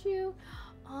I got you?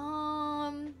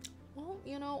 Well,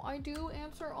 you know, I do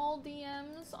answer all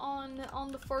DMs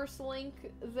on the first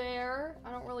link there.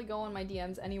 I don't really go on my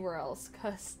DMs anywhere else,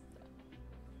 cause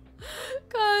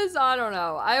I don't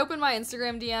know. I open my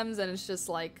Instagram DMs and it's just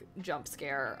like jump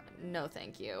scare. No,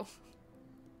 thank you.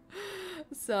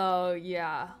 So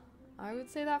yeah, I would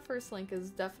say that first link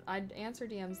is I'd answer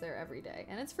DMs there every day,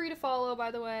 and it's free to follow,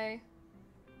 by the way.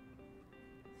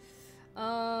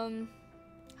 How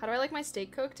do I like my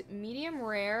steak cooked? Medium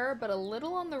rare, but a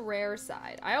little on the rare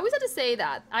side. I always have to say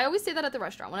that. I always say that at the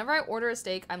restaurant. Whenever I order a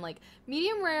steak, I'm like,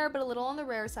 medium rare, but a little on the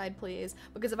rare side, please.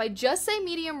 Because if I just say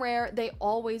medium rare, they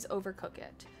always overcook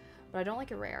it. But I don't like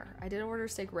it rare. I did order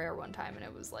steak rare one time, and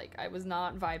it was like, I was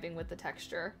not vibing with the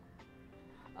texture.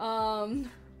 I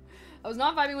was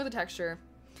not vibing with the texture.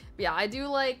 But yeah, I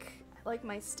like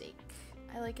my steak.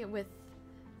 I like it with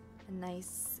a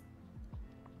nice,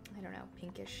 I don't know,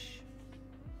 pinkish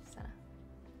senna.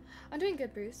 I'm doing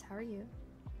good, Bruce. How are you?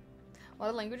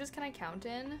 What languages can I count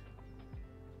in?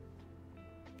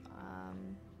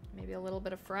 Maybe a little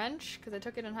bit of French, because I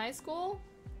took it in high school.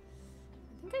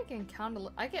 I think I can count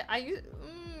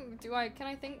can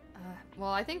I think?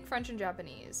 Well, I think French and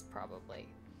Japanese, probably.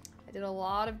 I did a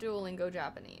lot of Duolingo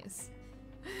Japanese,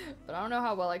 but I don't know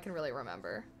how well I can really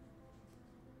remember.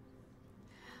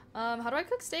 How do I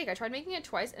cook steak? I tried making it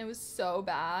twice and it was so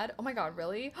bad. Oh my god,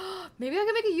 really? Maybe I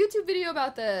can make a YouTube video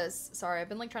about this. Sorry, I've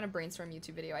been like trying to brainstorm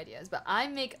YouTube video ideas, but I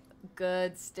make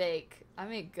good steak. I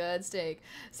make good steak.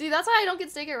 See, that's why I don't get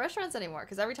steak at restaurants anymore,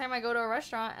 because every time I go to a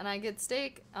restaurant and I get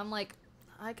steak, I'm like,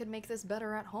 I could make this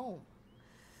better at home.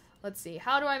 Let's see,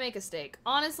 how do I make a steak?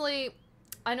 Honestly,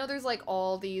 I know there's like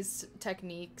all these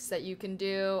techniques that you can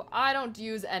do. I don't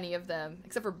use any of them,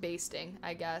 except for basting,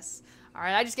 I guess. All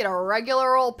right, I just get a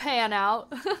regular old pan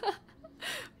out.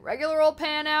 Regular old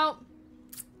pan out.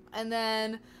 And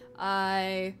then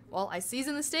I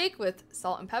season the steak with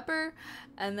salt and pepper.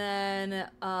 And then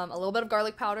a little bit of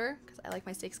garlic powder, because I like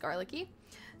my steaks garlicky.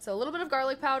 So a little bit of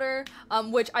garlic powder,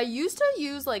 which I used to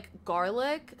use like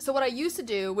garlic. So what I used to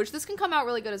do, which this can come out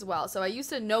really good as well. So I used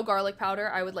to, no garlic powder,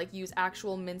 I would like use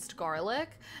actual minced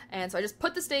garlic. And so I just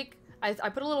put the steak, I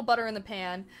put a little butter in the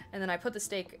pan, and then I put the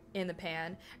steak in the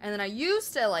pan, and then I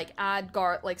used to like add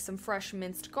like some fresh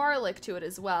minced garlic to it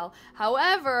as well.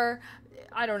 However,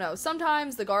 I don't know,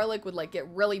 sometimes the garlic would like get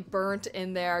really burnt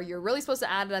in there. You're really supposed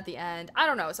to add it at the end. I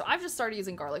don't know, so I've just started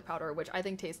using garlic powder, which I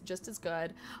think tastes just as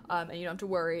good, and you don't have to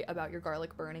worry about your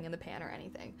garlic burning in the pan or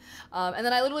anything. And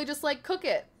then I literally just like cook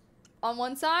it on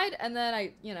one side, and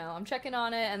then I'm checking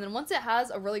on it, and then once it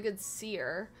has a really good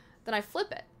sear, then I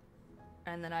flip it,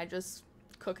 and then I just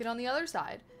cook it on the other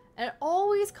side, and it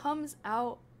always comes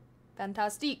out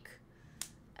fantastique.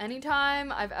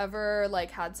 Anytime I've ever like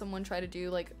had someone try to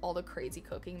do like all the crazy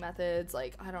cooking methods,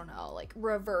 like I don't know, like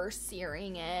reverse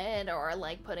searing it or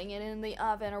like putting it in the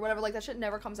oven or whatever, like that shit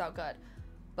never comes out good.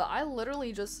 But I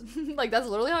literally just like, that's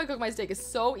literally how I cook my steak. It's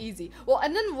so easy. Well,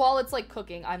 and then while it's like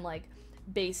cooking, I'm like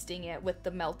basting it with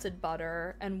the melted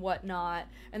butter and whatnot,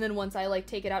 and then once I like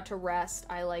take it out to rest,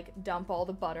 I like dump all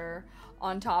the butter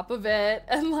on top of it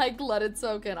and like let it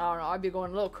soak in. I don't know, I'd be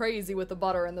going a little crazy with the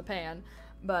butter in the pan,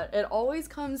 but it always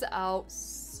comes out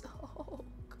so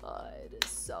good,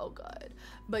 so good.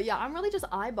 But yeah, I'm really just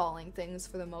eyeballing things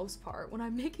for the most part when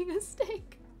I'm making a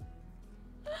steak.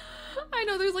 I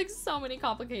know there's like so many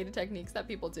complicated techniques that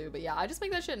people do, but yeah, I just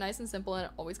make that shit nice and simple, and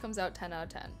it always comes out 10 out of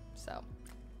 10. So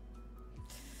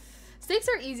steaks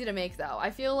are easy to make though.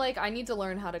 I feel like I need to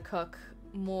learn how to cook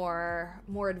more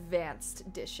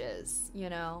advanced dishes, you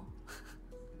know?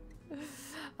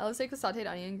 I love steak with sauteed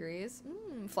onion and grease.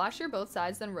 Flash your both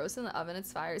sides, then roast in the oven.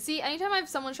 It's fire. See, anytime I have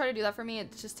someone try to do that for me,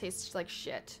 it just tastes like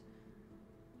shit.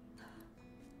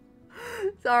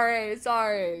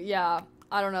 Sorry. Yeah,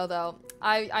 I don't know though.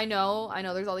 I know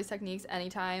there's all these techniques.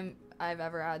 Anytime I've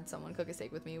ever had someone cook a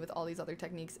steak with me with all these other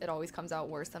techniques, it always comes out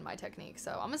worse than my technique.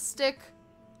 So I'm gonna stick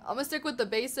with the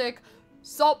basic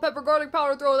salt, pepper, garlic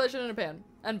powder, throw that shit in a pan,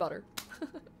 and butter.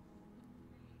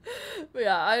 But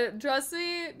yeah, trust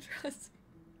me.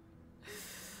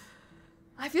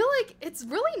 I feel like it's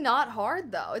really not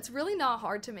hard though. It's really not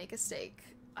hard to make a steak.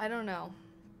 I don't know.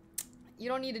 You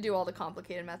don't need to do all the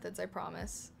complicated methods, I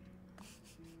promise.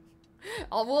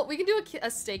 Well, we can do a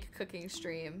steak cooking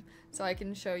stream so I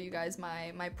can show you guys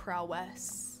my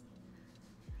prowess.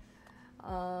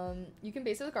 You can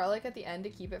baste it with garlic at the end to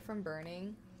keep it from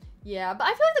burning. Yeah, but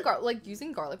I feel like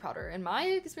using garlic powder, in my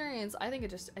experience, I think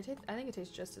it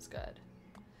tastes just as good.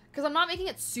 Because I'm not making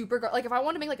it super like if I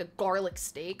wanted to make like a garlic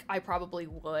steak, I probably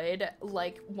would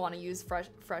like want to use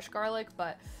fresh garlic,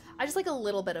 but I just like a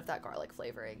little bit of that garlic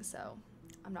flavoring, so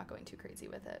I'm not going too crazy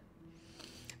with it.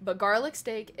 But garlic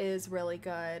steak is really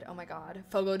good. Oh my god.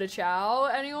 Fogo de Chao?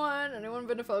 Anyone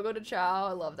been to Fogo de Chao?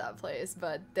 I love that place,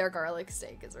 but their garlic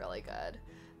steak is really good.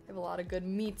 They have a lot of good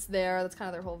meats there. That's kind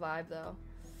of their whole vibe though.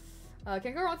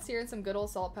 Can go wrong with searing some good old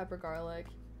salt, pepper, garlic.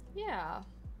 Yeah.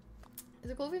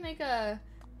 Is it cool if we make a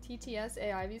TTS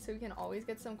AIV so we can always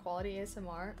get some quality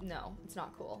ASMR? No, it's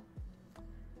not cool.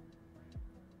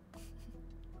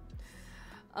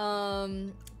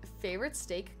 Favorite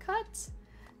steak cut?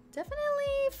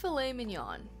 Definitely filet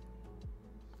mignon.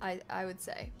 I would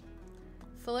say.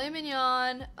 Filet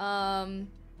mignon, cause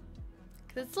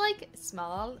it's like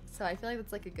small, so I feel like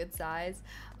that's like a good size.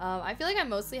 I feel like I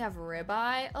mostly have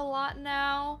ribeye a lot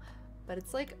now, but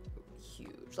it's like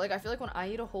huge. Like I feel like when I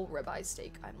eat a whole ribeye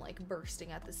steak, I'm like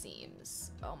bursting at the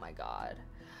seams. Oh my god.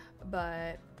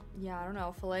 But yeah, I don't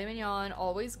know. Filet mignon,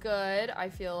 always good, I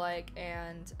feel like,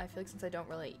 and I feel like since I don't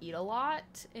really eat a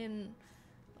lot in,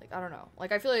 like, I don't know.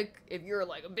 Like, I feel like if you're,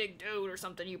 like, a big dude or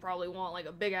something, you probably want, like,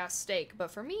 a big-ass steak.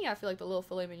 But for me, I feel like the little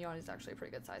filet mignon is actually a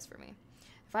pretty good size for me.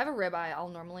 If I have a ribeye, I'll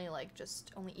normally, like,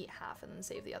 just only eat half and then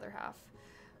save the other half.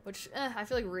 Which, I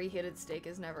feel like reheated steak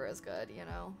is never as good, you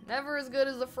know? Never as good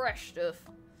as the fresh stuff.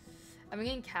 I've been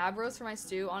getting cab roast for my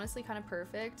stew. Honestly, kind of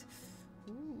perfect.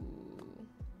 Ooh.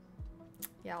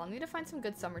 Yeah, I'll need to find some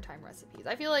good summertime recipes.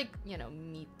 I feel like, you know,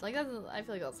 meat. Like, I feel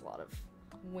like that's a lot of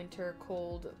winter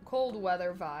cold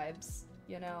weather vibes,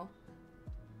 you know.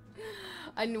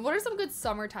 What are some good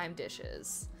summertime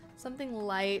dishes? Something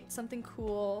light, something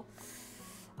cool.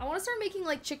 I want to start making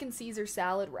like chicken Caesar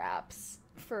salad wraps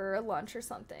for lunch or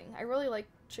something. I really like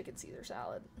chicken Caesar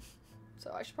salad,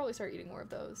 so I should probably start eating more of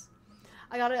those.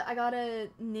 I got a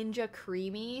Ninja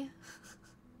Creamy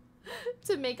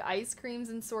to make ice creams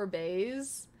and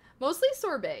sorbets. Mostly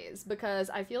sorbets,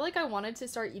 because I feel like I wanted to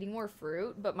start eating more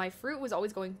fruit, but my fruit was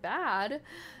always going bad.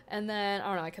 And then, I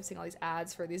don't know, I kept seeing all these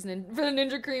ads for these for the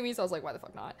Ninja Creamy, so I was like, why the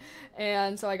fuck not?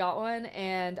 And so I got one,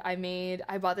 and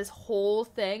I bought this whole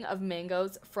thing of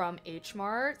mangoes from H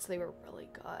Mart, so they were really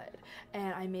good.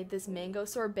 And I made this mango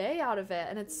sorbet out of it,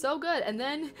 and it's so good. And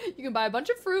then you can buy a bunch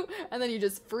of fruit, and then you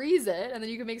just freeze it, and then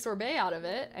you can make sorbet out of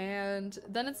it. And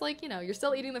then it's like, you know, you're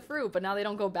still eating the fruit, but now they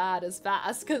don't go bad as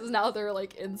fast because now they're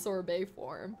like in sorbet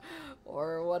form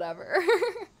or whatever.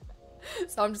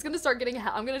 So I'm just gonna start getting,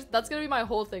 that's gonna be my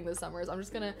whole thing this summer, is I'm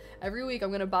just gonna, every week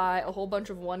I'm gonna buy a whole bunch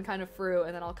of one kind of fruit,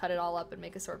 and then I'll cut it all up and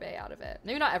make a sorbet out of it.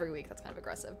 Maybe not every week, that's kind of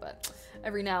aggressive, but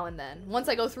every now and then. Once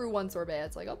I go through one sorbet,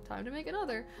 it's like, oh, time to make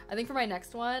another. I think for my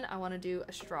next one, I wanna do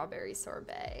a strawberry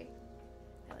sorbet.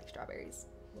 I like strawberries.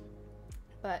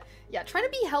 But yeah, trying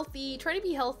to be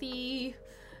healthy,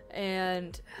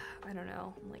 and I don't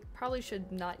know, like probably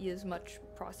should not use much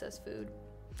processed food.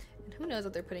 And who knows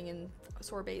what they're putting in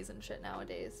sorbets and shit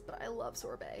nowadays, but I love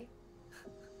sorbet.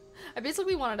 I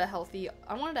basically wanted a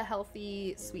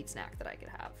healthy sweet snack that I could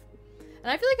have.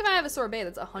 And I feel like if I have a sorbet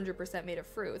that's 100% made of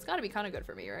fruit, it's gotta be kind of good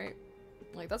for me, right?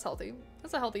 Like, that's healthy.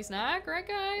 That's a healthy snack, right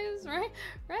guys? Right?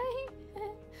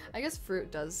 I guess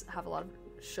fruit does have a lot of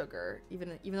sugar,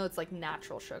 even though it's like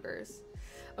natural sugars.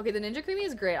 Okay, the Ninja Creamy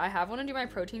is great. I have one to do my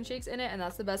protein shakes in it, and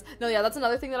that's the best. No, yeah, that's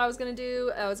another thing that I was gonna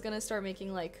do. I was gonna start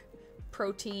making like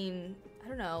protein, I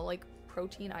don't know, like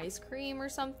protein ice cream or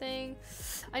something.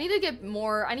 I need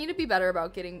to be better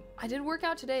about getting, I did work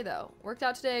out today though. Worked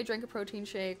out today, drank a protein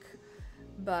shake,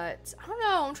 but I don't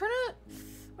know, I'm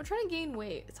trying to gain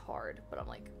weight. It's hard, but I'm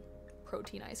like,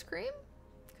 protein ice cream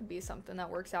could be something that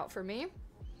works out for me.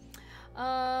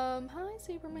 Hi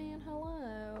Superman,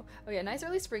 hello. Oh yeah, nice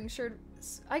early spring shirt.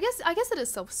 I guess it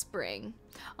is so spring.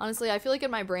 Honestly, I feel like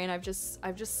in my brain I've just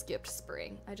skipped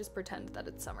spring. I just pretend that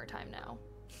it's summertime now.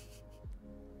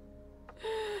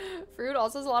 Fruit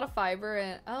also has a lot of fiber,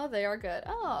 and oh, they are good.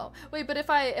 Oh wait, but if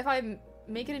I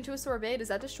make it into a sorbet, does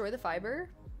that destroy the fiber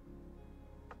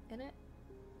in it?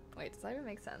 Wait, does that even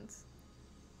make sense?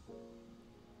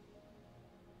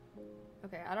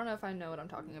 Okay, I don't know if I know what I'm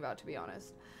talking about, to be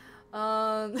honest.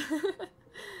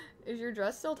 Is your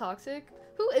dress still toxic?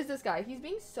 Who is this guy? He's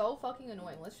being so fucking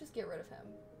annoying. Let's just get rid of him.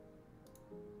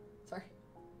 Sorry.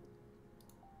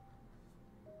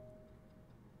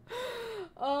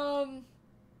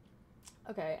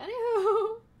 Okay,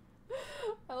 anywho.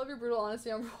 I love your brutal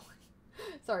honesty on rolling.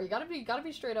 Sorry, you gotta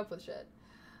be straight up with shit.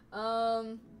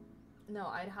 No,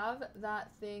 I'd have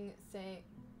that thing saying,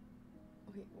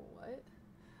 wait, what?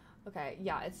 Okay,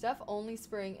 yeah, it's only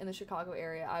spring in the Chicago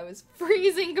area. I was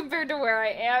freezing compared to where I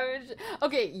am.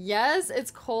 Okay, yes, it's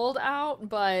cold out,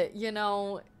 but, you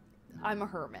know, I'm a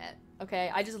hermit, okay?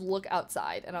 I just look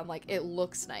outside, and I'm like, it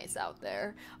looks nice out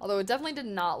there. Although it definitely did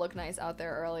not look nice out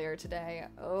there earlier today.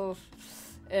 Oh,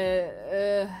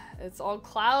 it's all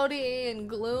cloudy and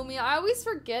gloomy. I always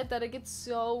forget that it gets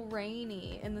so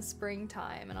rainy in the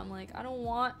springtime, and I'm like, I don't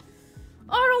want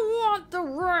the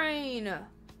rain.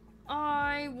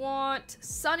 I want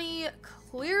sunny,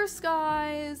 clear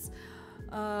skies,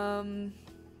 the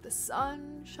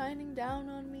sun shining down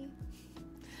on me.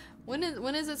 When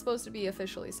is it supposed to be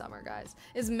officially summer, guys?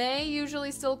 Is May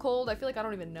usually still cold? I feel like I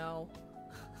don't even know.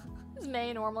 Is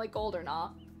May normally cold or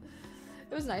not?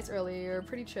 It was nice earlier,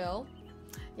 pretty chill.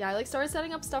 Yeah, I like started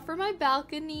setting up stuff for my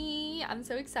balcony. I'm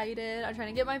so excited. I'm trying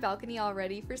to get my balcony all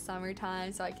ready for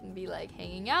summertime so I can be like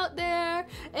hanging out there.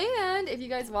 And if you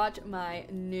guys watch my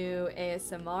new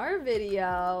ASMR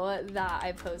video that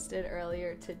I posted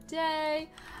earlier today,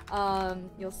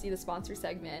 you'll see the sponsor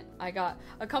segment.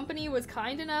 A company was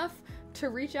kind enough to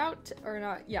reach out,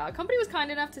 a company was kind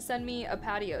enough to send me a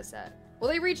patio set. Well,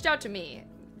 they reached out to me,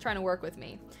 trying to work with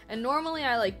me. And normally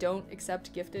I like don't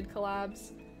accept gifted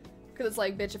collabs. Because it's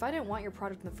like, bitch, if I didn't want your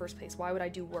product in the first place, why would I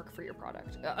do work for your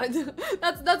product?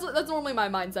 That's normally my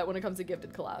mindset when it comes to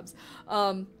gifted collabs.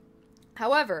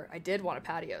 However, I did want a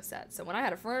patio set. So when I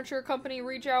had a furniture company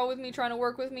reach out with me, trying to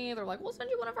work with me, they're like, we'll send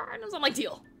you one of our items. I'm like,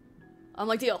 deal.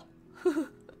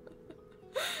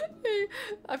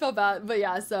 I felt bad, but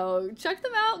yeah, so check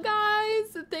them out,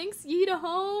 guys. Thanks Yeeta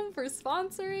Home for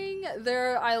sponsoring.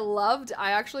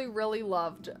 I actually really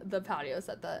loved the patio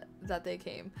set that they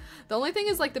came. The only thing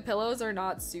is like the pillows are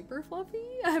not super fluffy.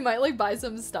 I might like buy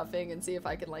some stuffing and see if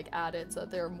I can like add it so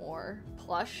that they're more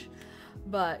plush,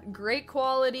 but great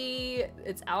quality.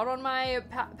 It's out on my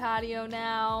patio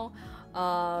now.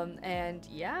 And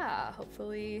yeah,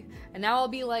 hopefully, and now I'll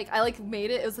be like, I like made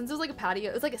it, since it was like a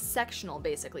patio, it's like a sectional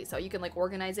basically, so you can like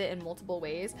organize it in multiple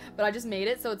ways, but I just made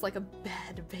it so it's like a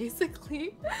bed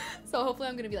basically. So hopefully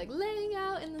I'm gonna be like laying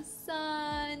out in the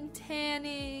sun,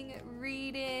 tanning,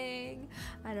 reading.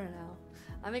 I don't know.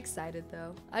 I'm excited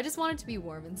though. I just want it to be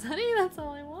warm and sunny. That's all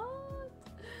I want.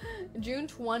 June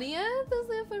 20th is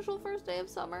the official first day of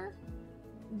summer.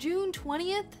 June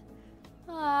 20th?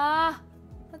 Ah.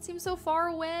 That seems so far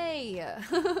away.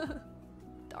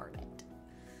 Darn it.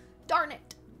 Darn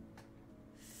it.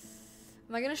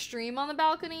 Am I gonna stream on the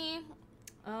balcony?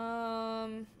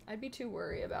 I'd be too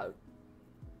worried about,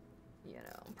 you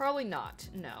know, probably not.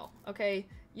 No. Okay.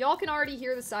 Y'all can already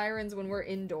hear the sirens when we're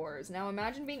indoors. Now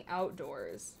imagine being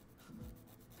outdoors.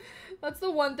 That's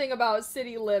the one thing about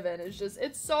city living. It's just,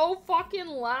 it's so fucking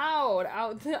loud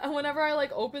out whenever I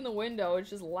like open the window,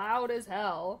 it's just loud as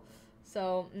hell.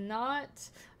 So not,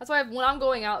 that's why when I'm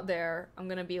going out there, I'm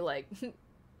gonna be like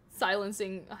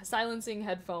silencing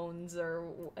headphones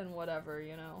and whatever,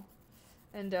 you know.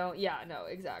 And don't, yeah, no,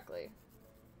 exactly.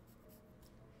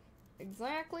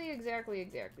 Exactly.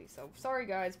 So, sorry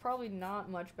guys, probably not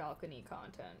much balcony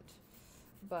content.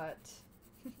 But,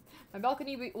 my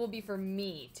balcony will be for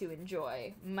me to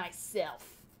enjoy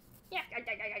myself. Yeah.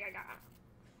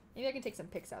 Maybe I can take some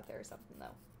pics out there or something,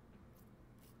 though.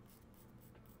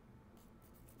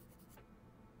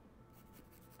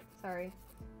 Sorry.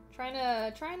 Trying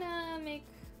to make...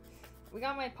 We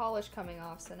got my polish coming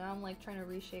off, so now I'm like trying to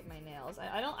reshape my nails.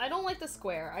 I don't like the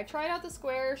square. I tried out the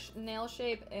square nail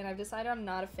shape and I've decided I'm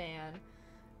not a fan.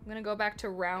 I'm gonna go back to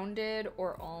rounded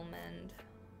or almond.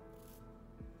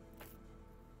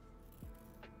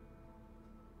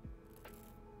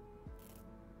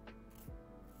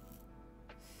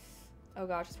 Oh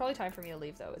gosh, it's probably time for me to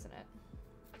leave though, isn't it?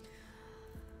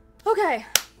 Okay.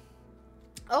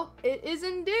 Oh, it is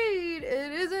indeed.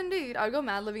 It is indeed. I would go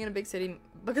mad living in a big city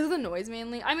because of the noise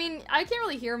mainly. I mean, I can't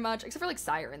really hear much except for like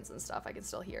sirens and stuff I can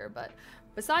still hear, but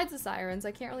besides the sirens,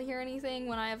 I can't really hear anything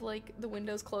when I have like the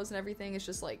windows closed and everything. It's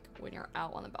just like when you're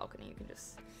out on the balcony, you can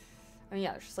just, I mean,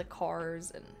 yeah, there's just like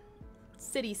cars and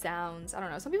city sounds. I don't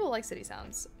know. Some people like city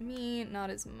sounds. Me, not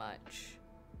as much.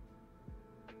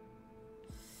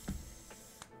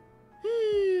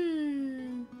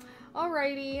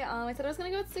 Alrighty, I said I was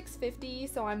gonna go at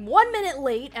 6:50, so I'm 1 minute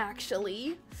late,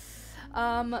 actually.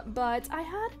 But I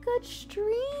had a good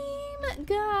stream,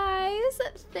 guys.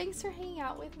 Thanks for hanging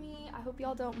out with me. I hope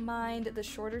y'all don't mind the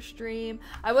shorter stream.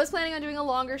 I was planning on doing a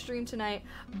longer stream tonight,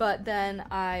 but then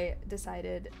I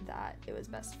decided that it was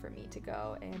best for me to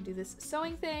go and do this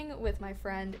sewing thing with my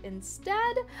friend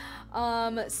instead.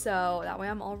 So that way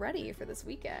I'm all ready for this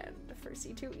weekend for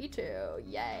C2E2.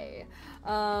 Yay.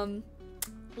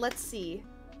 Let's see.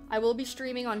 I will be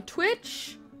streaming on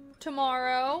Twitch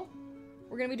tomorrow.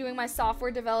 We're gonna be doing my software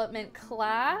development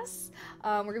class.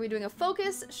 We're gonna be doing a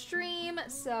focus stream.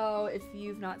 So if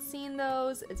you've not seen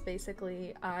those, it's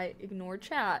basically I ignore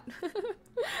chat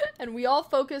and we all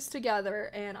focus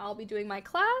together and I'll be doing my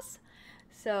class.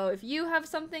 So if you have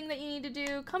something that you need to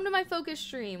do, come to my focus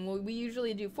stream. We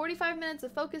usually do 45 minutes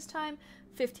of focus time,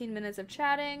 15 minutes of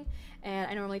chatting,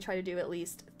 and I normally try to do at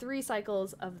least 3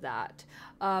 cycles of that.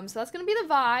 So that's gonna be the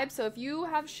vibe. So if you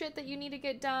have shit that you need to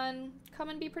get done, come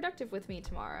and be productive with me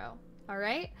tomorrow. All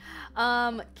right.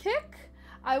 Kick,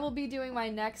 I will be doing my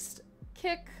next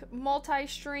Kick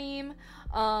multi-stream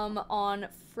on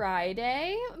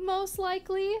Friday, most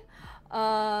likely.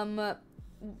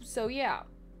 So yeah.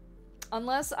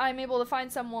 Unless I'm able to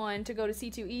find someone to go to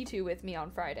C2E2 with me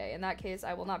on Friday. In that case,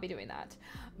 I will not be doing that.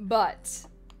 But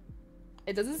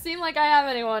it doesn't seem like I have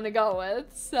anyone to go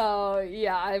with. So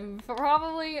yeah, I'm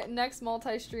probably next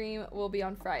multi-stream will be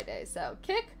on Friday. So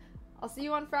Kick, I'll see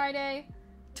you on Friday.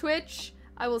 Twitch,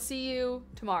 I will see you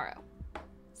tomorrow.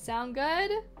 Sound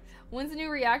good? When's the new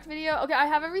React video? Okay, I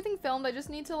have everything filmed. I just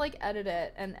need to like edit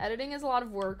it. And editing is a lot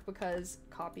of work because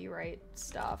copyright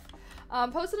stuff.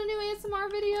 Posted a new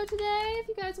ASMR video today. If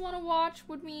you guys want to watch,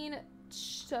 would mean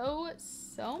so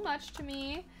much to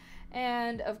me.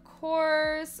 And of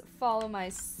course, follow my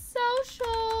socials.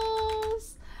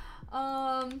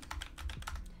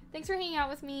 Thanks for hanging out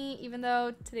with me, even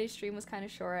though today's stream was kind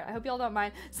of short. I hope y'all don't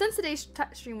mind. Since today's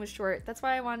stream was short, that's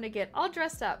why I wanted to get all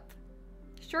dressed up.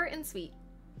 Short and sweet.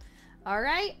 All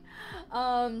right.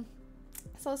 So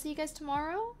I'll see you guys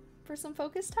tomorrow for some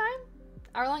focus time.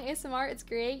 Hour-long ASMR, it's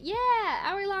great. Yeah,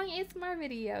 hour-long ASMR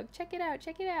video. Check it out,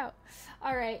 check it out.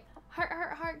 All right,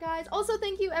 heart, guys. Also,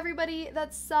 thank you everybody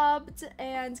that subbed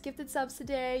and gifted subs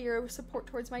today. Your support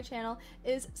towards my channel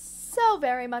is so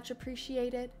very much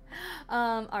appreciated.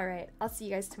 All right, I'll see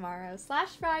you guys tomorrow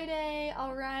 / Friday.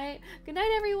 All right, good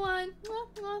night, everyone. Mwah,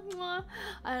 mwah, mwah.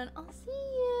 And I'll see